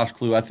compares to Josh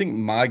Kalu, I think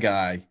my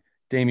guy,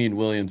 Damian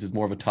Williams, is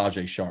more of a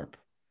Tajay Sharp.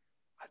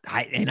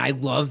 I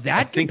love that.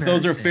 I think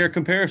those are fair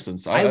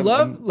comparisons.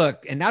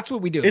 Look, and that's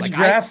what we do. It's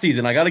draft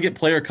season. I got to get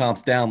player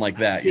comps down like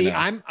that. See,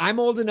 I'm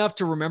old enough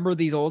to remember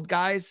these old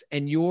guys,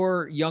 and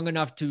you're young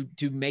enough to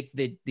make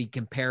the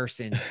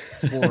comparisons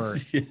for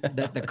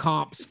the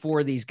comps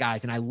for these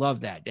guys, and I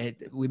love that.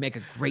 We make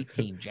a great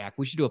team, Jack.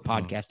 We should do a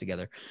podcast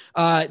together.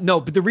 No,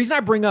 but the reason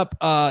I bring up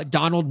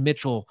Donald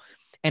Mitchell,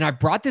 and I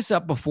brought this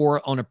up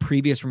before on a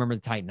previous Remember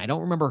the Titan. I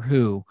don't remember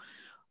who.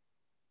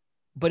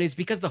 But it's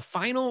because the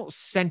final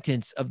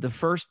sentence of the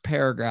first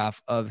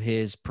paragraph of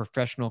his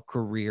professional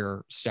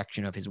career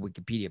section of his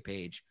Wikipedia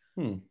page,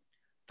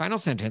 final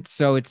sentence.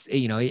 So it's,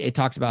 it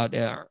talks about,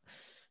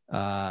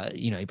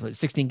 he played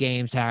 16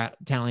 games,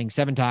 tallying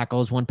 7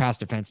 tackles, 1 pass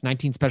defense,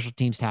 19 special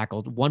teams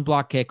tackled, 1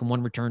 block kick, and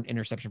 1 return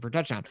interception for a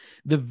touchdown.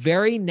 The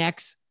very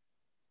next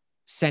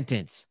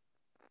sentence,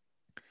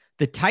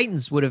 the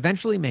Titans would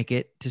eventually make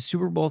it to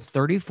Super Bowl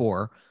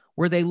 34,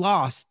 where they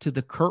lost to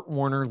the Kurt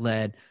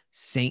Warner-led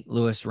St.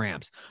 Louis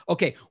Rams.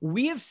 Okay,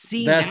 we have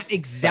seen that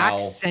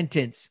exact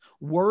sentence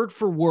word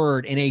for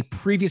word in a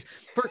previous.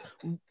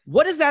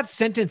 What does that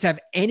sentence have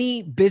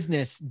any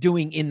business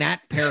doing in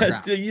that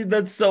paragraph?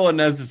 That's so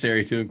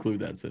unnecessary to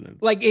include that sentence.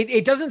 Like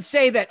it doesn't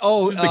say that.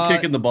 Oh, just the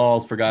kick in the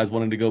balls for guys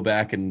wanting to go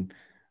back and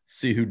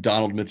see who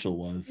Donald Mitchell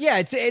was. Yeah,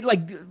 it's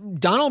like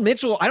Donald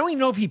Mitchell. I don't even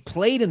know if he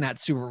played in that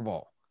Super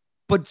Bowl.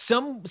 But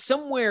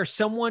somewhere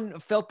someone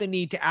felt the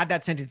need to add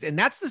that sentence. And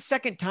that's the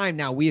second time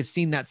now we have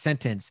seen that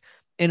sentence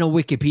in a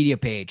Wikipedia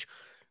page,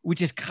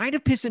 which is kind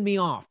of pissing me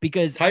off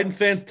because Titans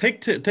fans,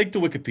 take to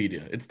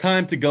Wikipedia. It's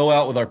time to go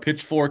out with our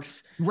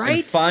pitchforks,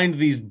 and find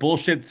these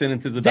bullshit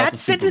sentences about that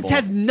sentence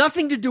has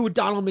nothing to do with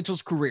Donald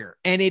Mitchell's career.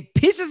 And it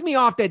pisses me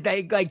off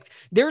that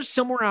there's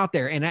somewhere out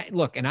there. And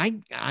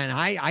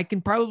I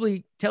can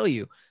probably tell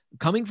you,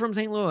 coming from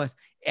St. Louis,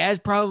 as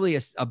probably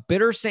a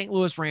bitter St.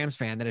 Louis Rams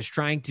fan that is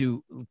trying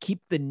to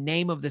keep the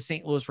name of the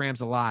St. Louis Rams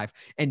alive,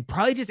 and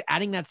probably just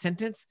adding that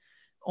sentence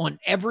on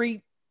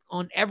every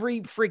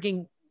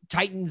freaking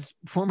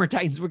former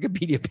Titans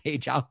Wikipedia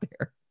page out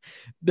there.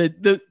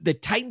 The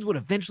Titans would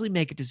eventually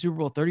make it to Super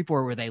Bowl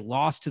 34, where they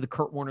lost to the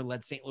Kurt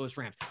Warner-led St. Louis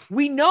Rams.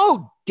 We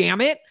know,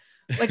 damn it.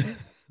 Like,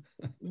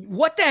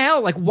 what the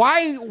hell? Like,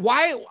 why?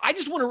 I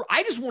just want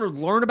to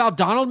learn about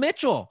Donald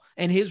Mitchell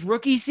and his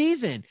rookie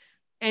season.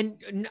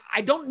 And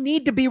I don't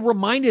need to be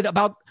reminded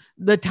about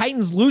the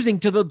Titans losing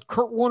to the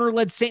Kurt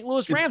Warner-led St.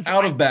 Louis Rams. It's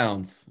out of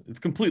bounds. It's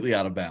completely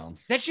out of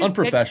bounds. That's just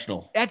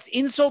unprofessional. That's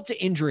insult to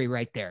injury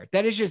right there.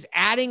 That is just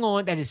adding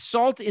on. That is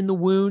salt in the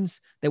wounds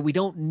that we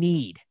don't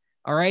need.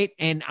 All right.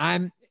 And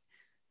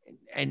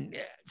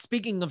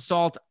speaking of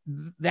salt,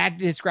 that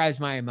describes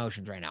my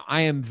emotions right now.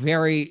 I am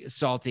very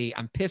salty.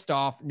 I'm pissed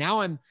off.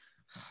 Now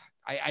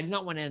I did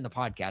not want to end the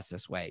podcast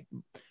this way.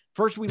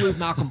 First, we lose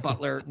Malcolm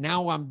Butler.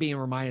 Now I'm being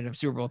reminded of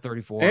Super Bowl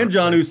 34. And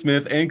Jonnu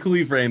Smith and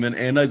Khalif Raymond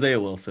and Isaiah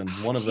Wilson.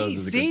 One of those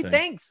is a good thing.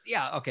 Thanks.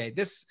 Yeah. Okay.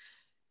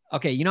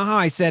 Okay. You know how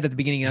I said at the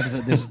beginning of the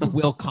episode, this is the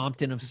Will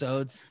Compton of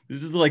Sods?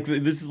 This is like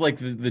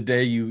the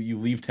day you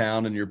leave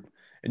town and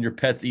your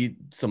pets eat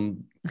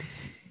some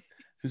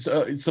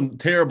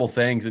terrible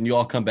things and you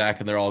all come back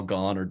and they're all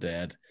gone or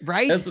dead.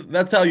 Right.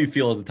 That's how you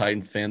feel as a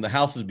Titans fan. The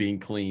house is being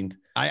cleaned.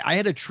 I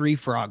had a tree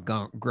frog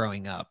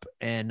growing up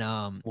and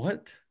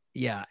what?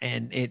 Yeah,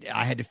 and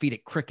I had to feed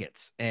it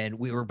crickets, and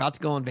we were about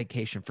to go on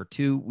vacation for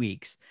 2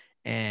 weeks,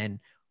 and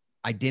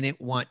I didn't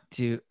want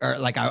to, or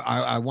like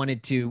I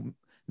wanted to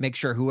make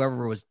sure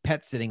whoever was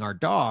pet sitting our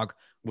dog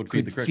would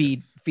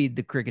feed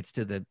the crickets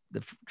to the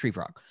tree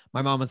frog.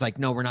 My mom was like,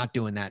 "No, we're not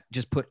doing that.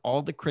 Just put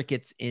all the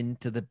crickets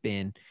into the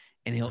bin,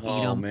 and he'll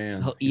eat them.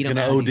 Man. He'll eat them.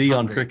 He's gonna OD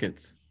on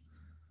crickets."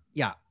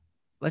 Yeah.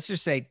 Let's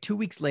just say 2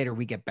 weeks later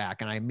we get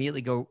back and I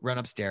immediately go run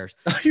upstairs.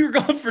 You were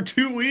gone for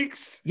 2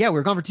 weeks? Yeah, we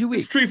were gone for 2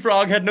 weeks. This tree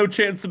frog had no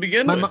chance to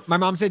begin with. My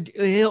mom said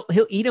he'll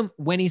eat him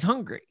when he's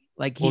hungry.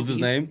 Like what was his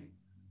name?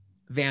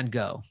 Van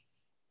Gogh.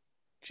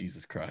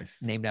 Jesus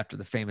Christ. Named after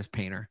the famous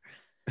painter.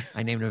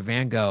 I named him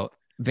Van Gogh.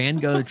 Van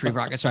Gogh the tree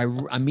frog. So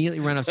I immediately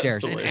ran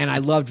upstairs and I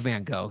loved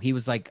Van Gogh. He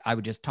was like, I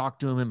would just talk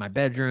to him in my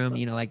bedroom,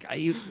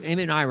 him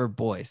and I were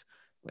boys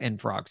and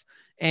frogs.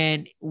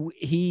 And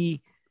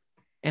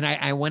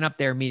I went up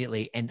there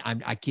immediately, and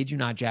I kid you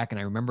not, Jack, and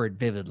I remember it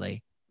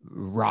vividly,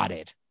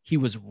 rotted. He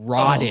was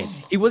rotted.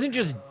 Oh. He wasn't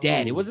just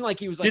dead. It wasn't like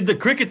he was like. Did the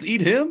crickets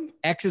eat him?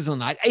 X's on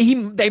that.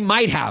 They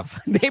might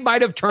have. They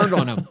might have turned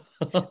on him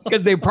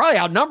because they probably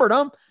outnumbered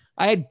him.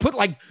 I had put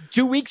like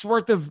 2 weeks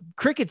worth of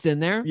crickets in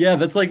there. Yeah,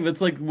 that's like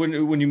when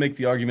you make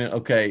the argument.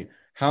 Okay,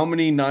 how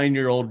many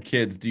 9-year-old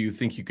kids do you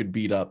think you could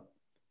beat up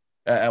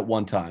at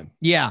one time?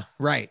 Yeah,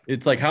 right.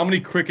 It's like, how many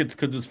crickets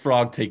could this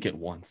frog take at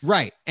once?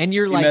 Right. And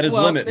you're he like, met his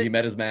limit. He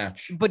met his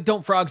match. But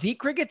don't frogs eat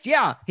crickets?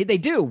 Yeah, they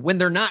do when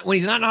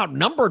he's not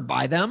outnumbered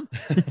by them.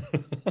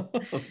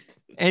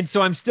 And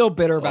so I'm still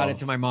bitter about it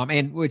to my mom,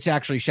 and which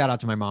actually shout out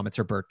to my mom. It's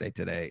her birthday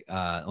today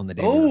on the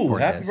day. Oh,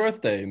 happy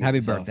birthday.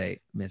 Happy birthday,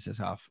 Mrs.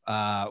 Huff.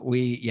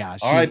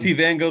 R.I.P.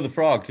 Van Gogh the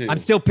frog too. I'm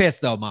still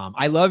pissed though, Mom.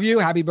 I love you.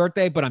 Happy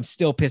birthday, but I'm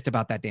still pissed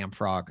about that damn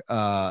frog.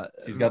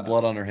 She's got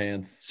blood on her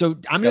hands. So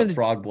She's got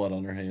frog blood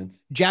on her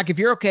hands. Jack, if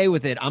you're okay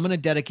with it, I'm going to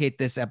dedicate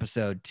this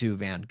episode to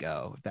Van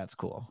Gogh, if that's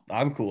cool.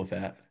 I'm cool with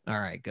that. All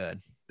right, good.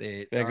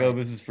 Van Gogh,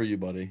 this is for you,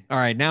 buddy. All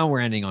right, now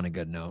we're ending on a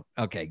good note.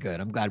 Okay, good.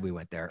 I'm glad we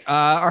went there.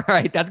 All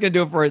right, that's going to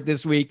do it for it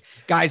this week.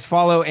 Guys,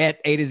 follow at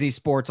A to Z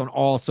Sports on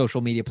all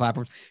social media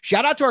platforms.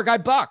 Shout out to our guy,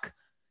 Buck,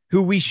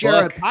 who we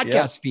share a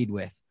podcast feed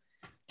with.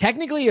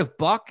 Technically, if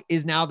Buck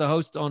is now the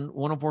host on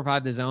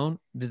 104.5 The Zone,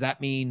 does that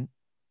mean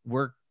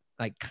we're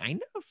like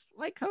kind of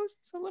like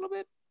hosts a little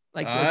bit?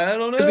 Like I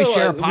don't know.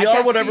 We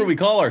are whatever we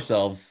call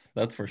ourselves.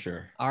 That's for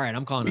sure. All right,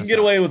 I'm calling. We can get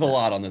away with a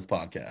lot on this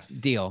podcast.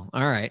 Deal.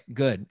 All right,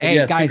 good. Hey,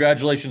 yes, guys!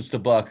 Congratulations to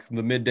Buck.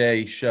 The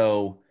midday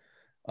show.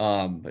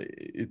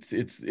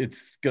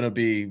 It's gonna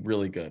be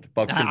really good.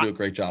 Buck's gonna do a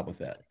great job with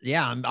that.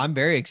 Yeah, I'm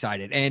very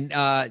excited. And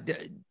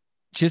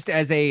just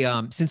as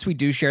a since we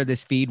do share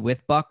this feed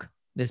with Buck,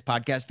 this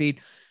podcast feed,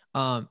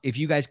 if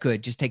you guys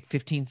could just take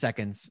 15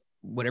 seconds.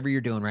 Whatever you're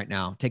doing right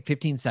now, take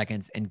 15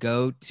 seconds and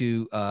go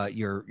to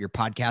your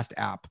podcast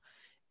app,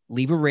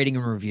 leave a rating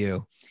and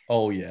review.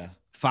 Oh yeah.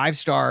 5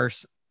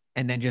 stars.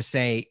 And then just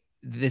say,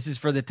 this is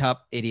for the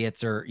top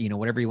idiots or,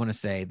 whatever you want to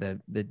say,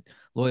 the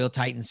loyal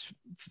Titans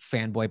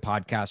fanboy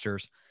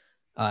podcasters.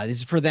 This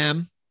is for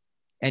them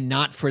and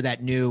not for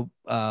that new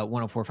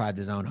 104.5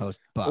 The Zone host.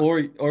 Buck.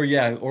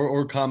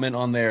 Or comment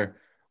on there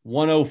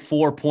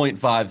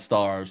 104.5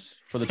 stars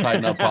for the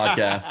Tighten Up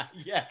podcast.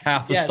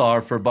 Half a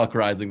star for Buck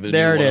Rising, the new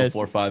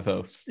 104.5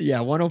 host. Yeah,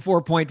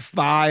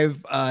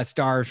 104.5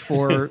 stars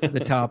for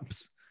the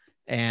Tups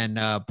and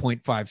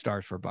 0.5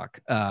 stars for Buck.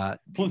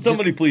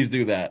 Somebody please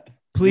do that.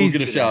 Please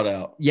get a shout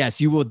out. Yes,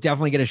 you will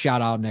definitely get a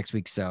shout out next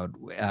week. So,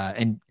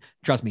 and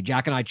trust me,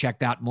 Jack and I check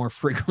that more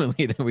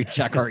frequently than we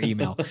check our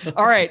email.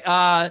 All right,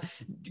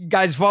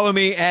 guys, follow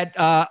me at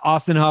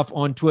Austin Huff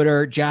on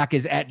Twitter. Jack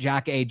is at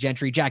Jack A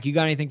Gentry. Jack, you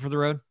got anything for the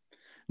road?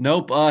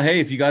 Nope.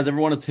 Hey, if you guys ever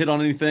want us to hit on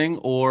anything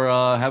or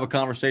have a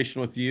conversation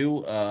with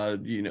you,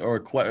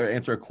 or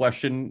answer a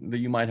question that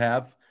you might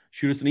have,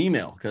 shoot us an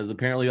email because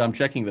apparently I'm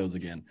checking those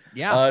again.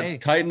 Yeah.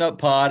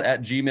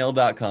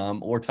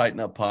 TightenUpPod@gmail.com or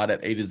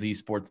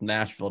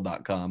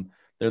TightenUpPod@A2ZSportsNashville.com.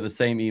 They're the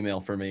same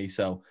email for me.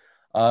 So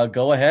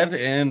go ahead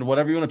and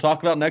whatever you want to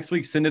talk about next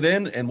week, send it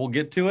in and we'll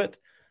get to it.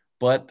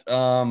 But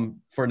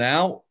for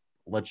now,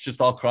 let's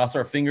just all cross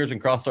our fingers and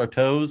cross our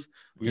toes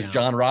Because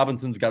John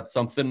Robinson's got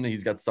something.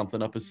 He's got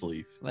something up his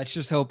sleeve. Let's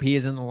just hope he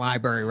is in the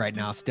library right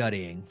now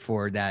studying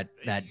for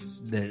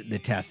the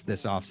test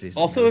this offseason.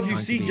 Also, if you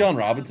see John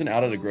Robinson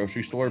out at a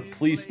grocery store,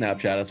 please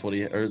Snapchat us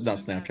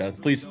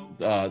please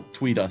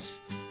tweet us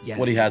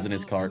what he has in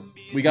his cart.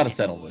 We got to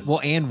settle this. Well,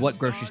 and what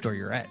grocery store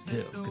you're at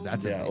too, because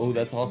that's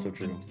that's also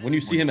true. When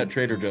you see him at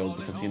Trader Joe's,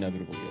 because he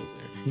inevitably goes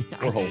there.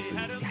 Or Whole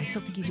Foods. See, I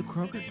still think he's a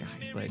Kroger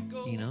guy,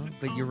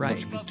 but you're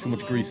right. Too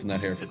much grease in that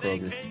hair for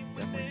Kroger.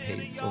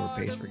 Definitely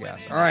overpays for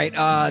gas. All right,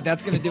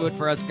 that's going to do it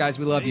for us, guys.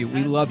 We love you.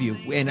 We love you.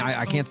 And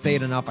I can't say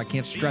it enough. I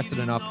can't stress it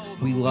enough.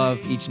 We love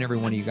each and every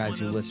one of you guys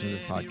who listen to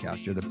this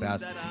podcast. You're the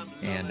best.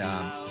 And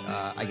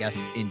I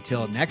guess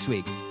until next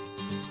week,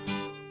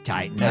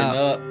 tighten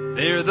up.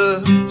 They're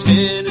the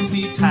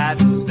Tennessee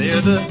Titans.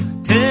 They're the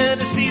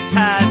Tennessee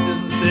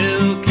Titans.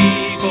 They'll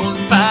keep on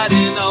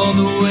fighting all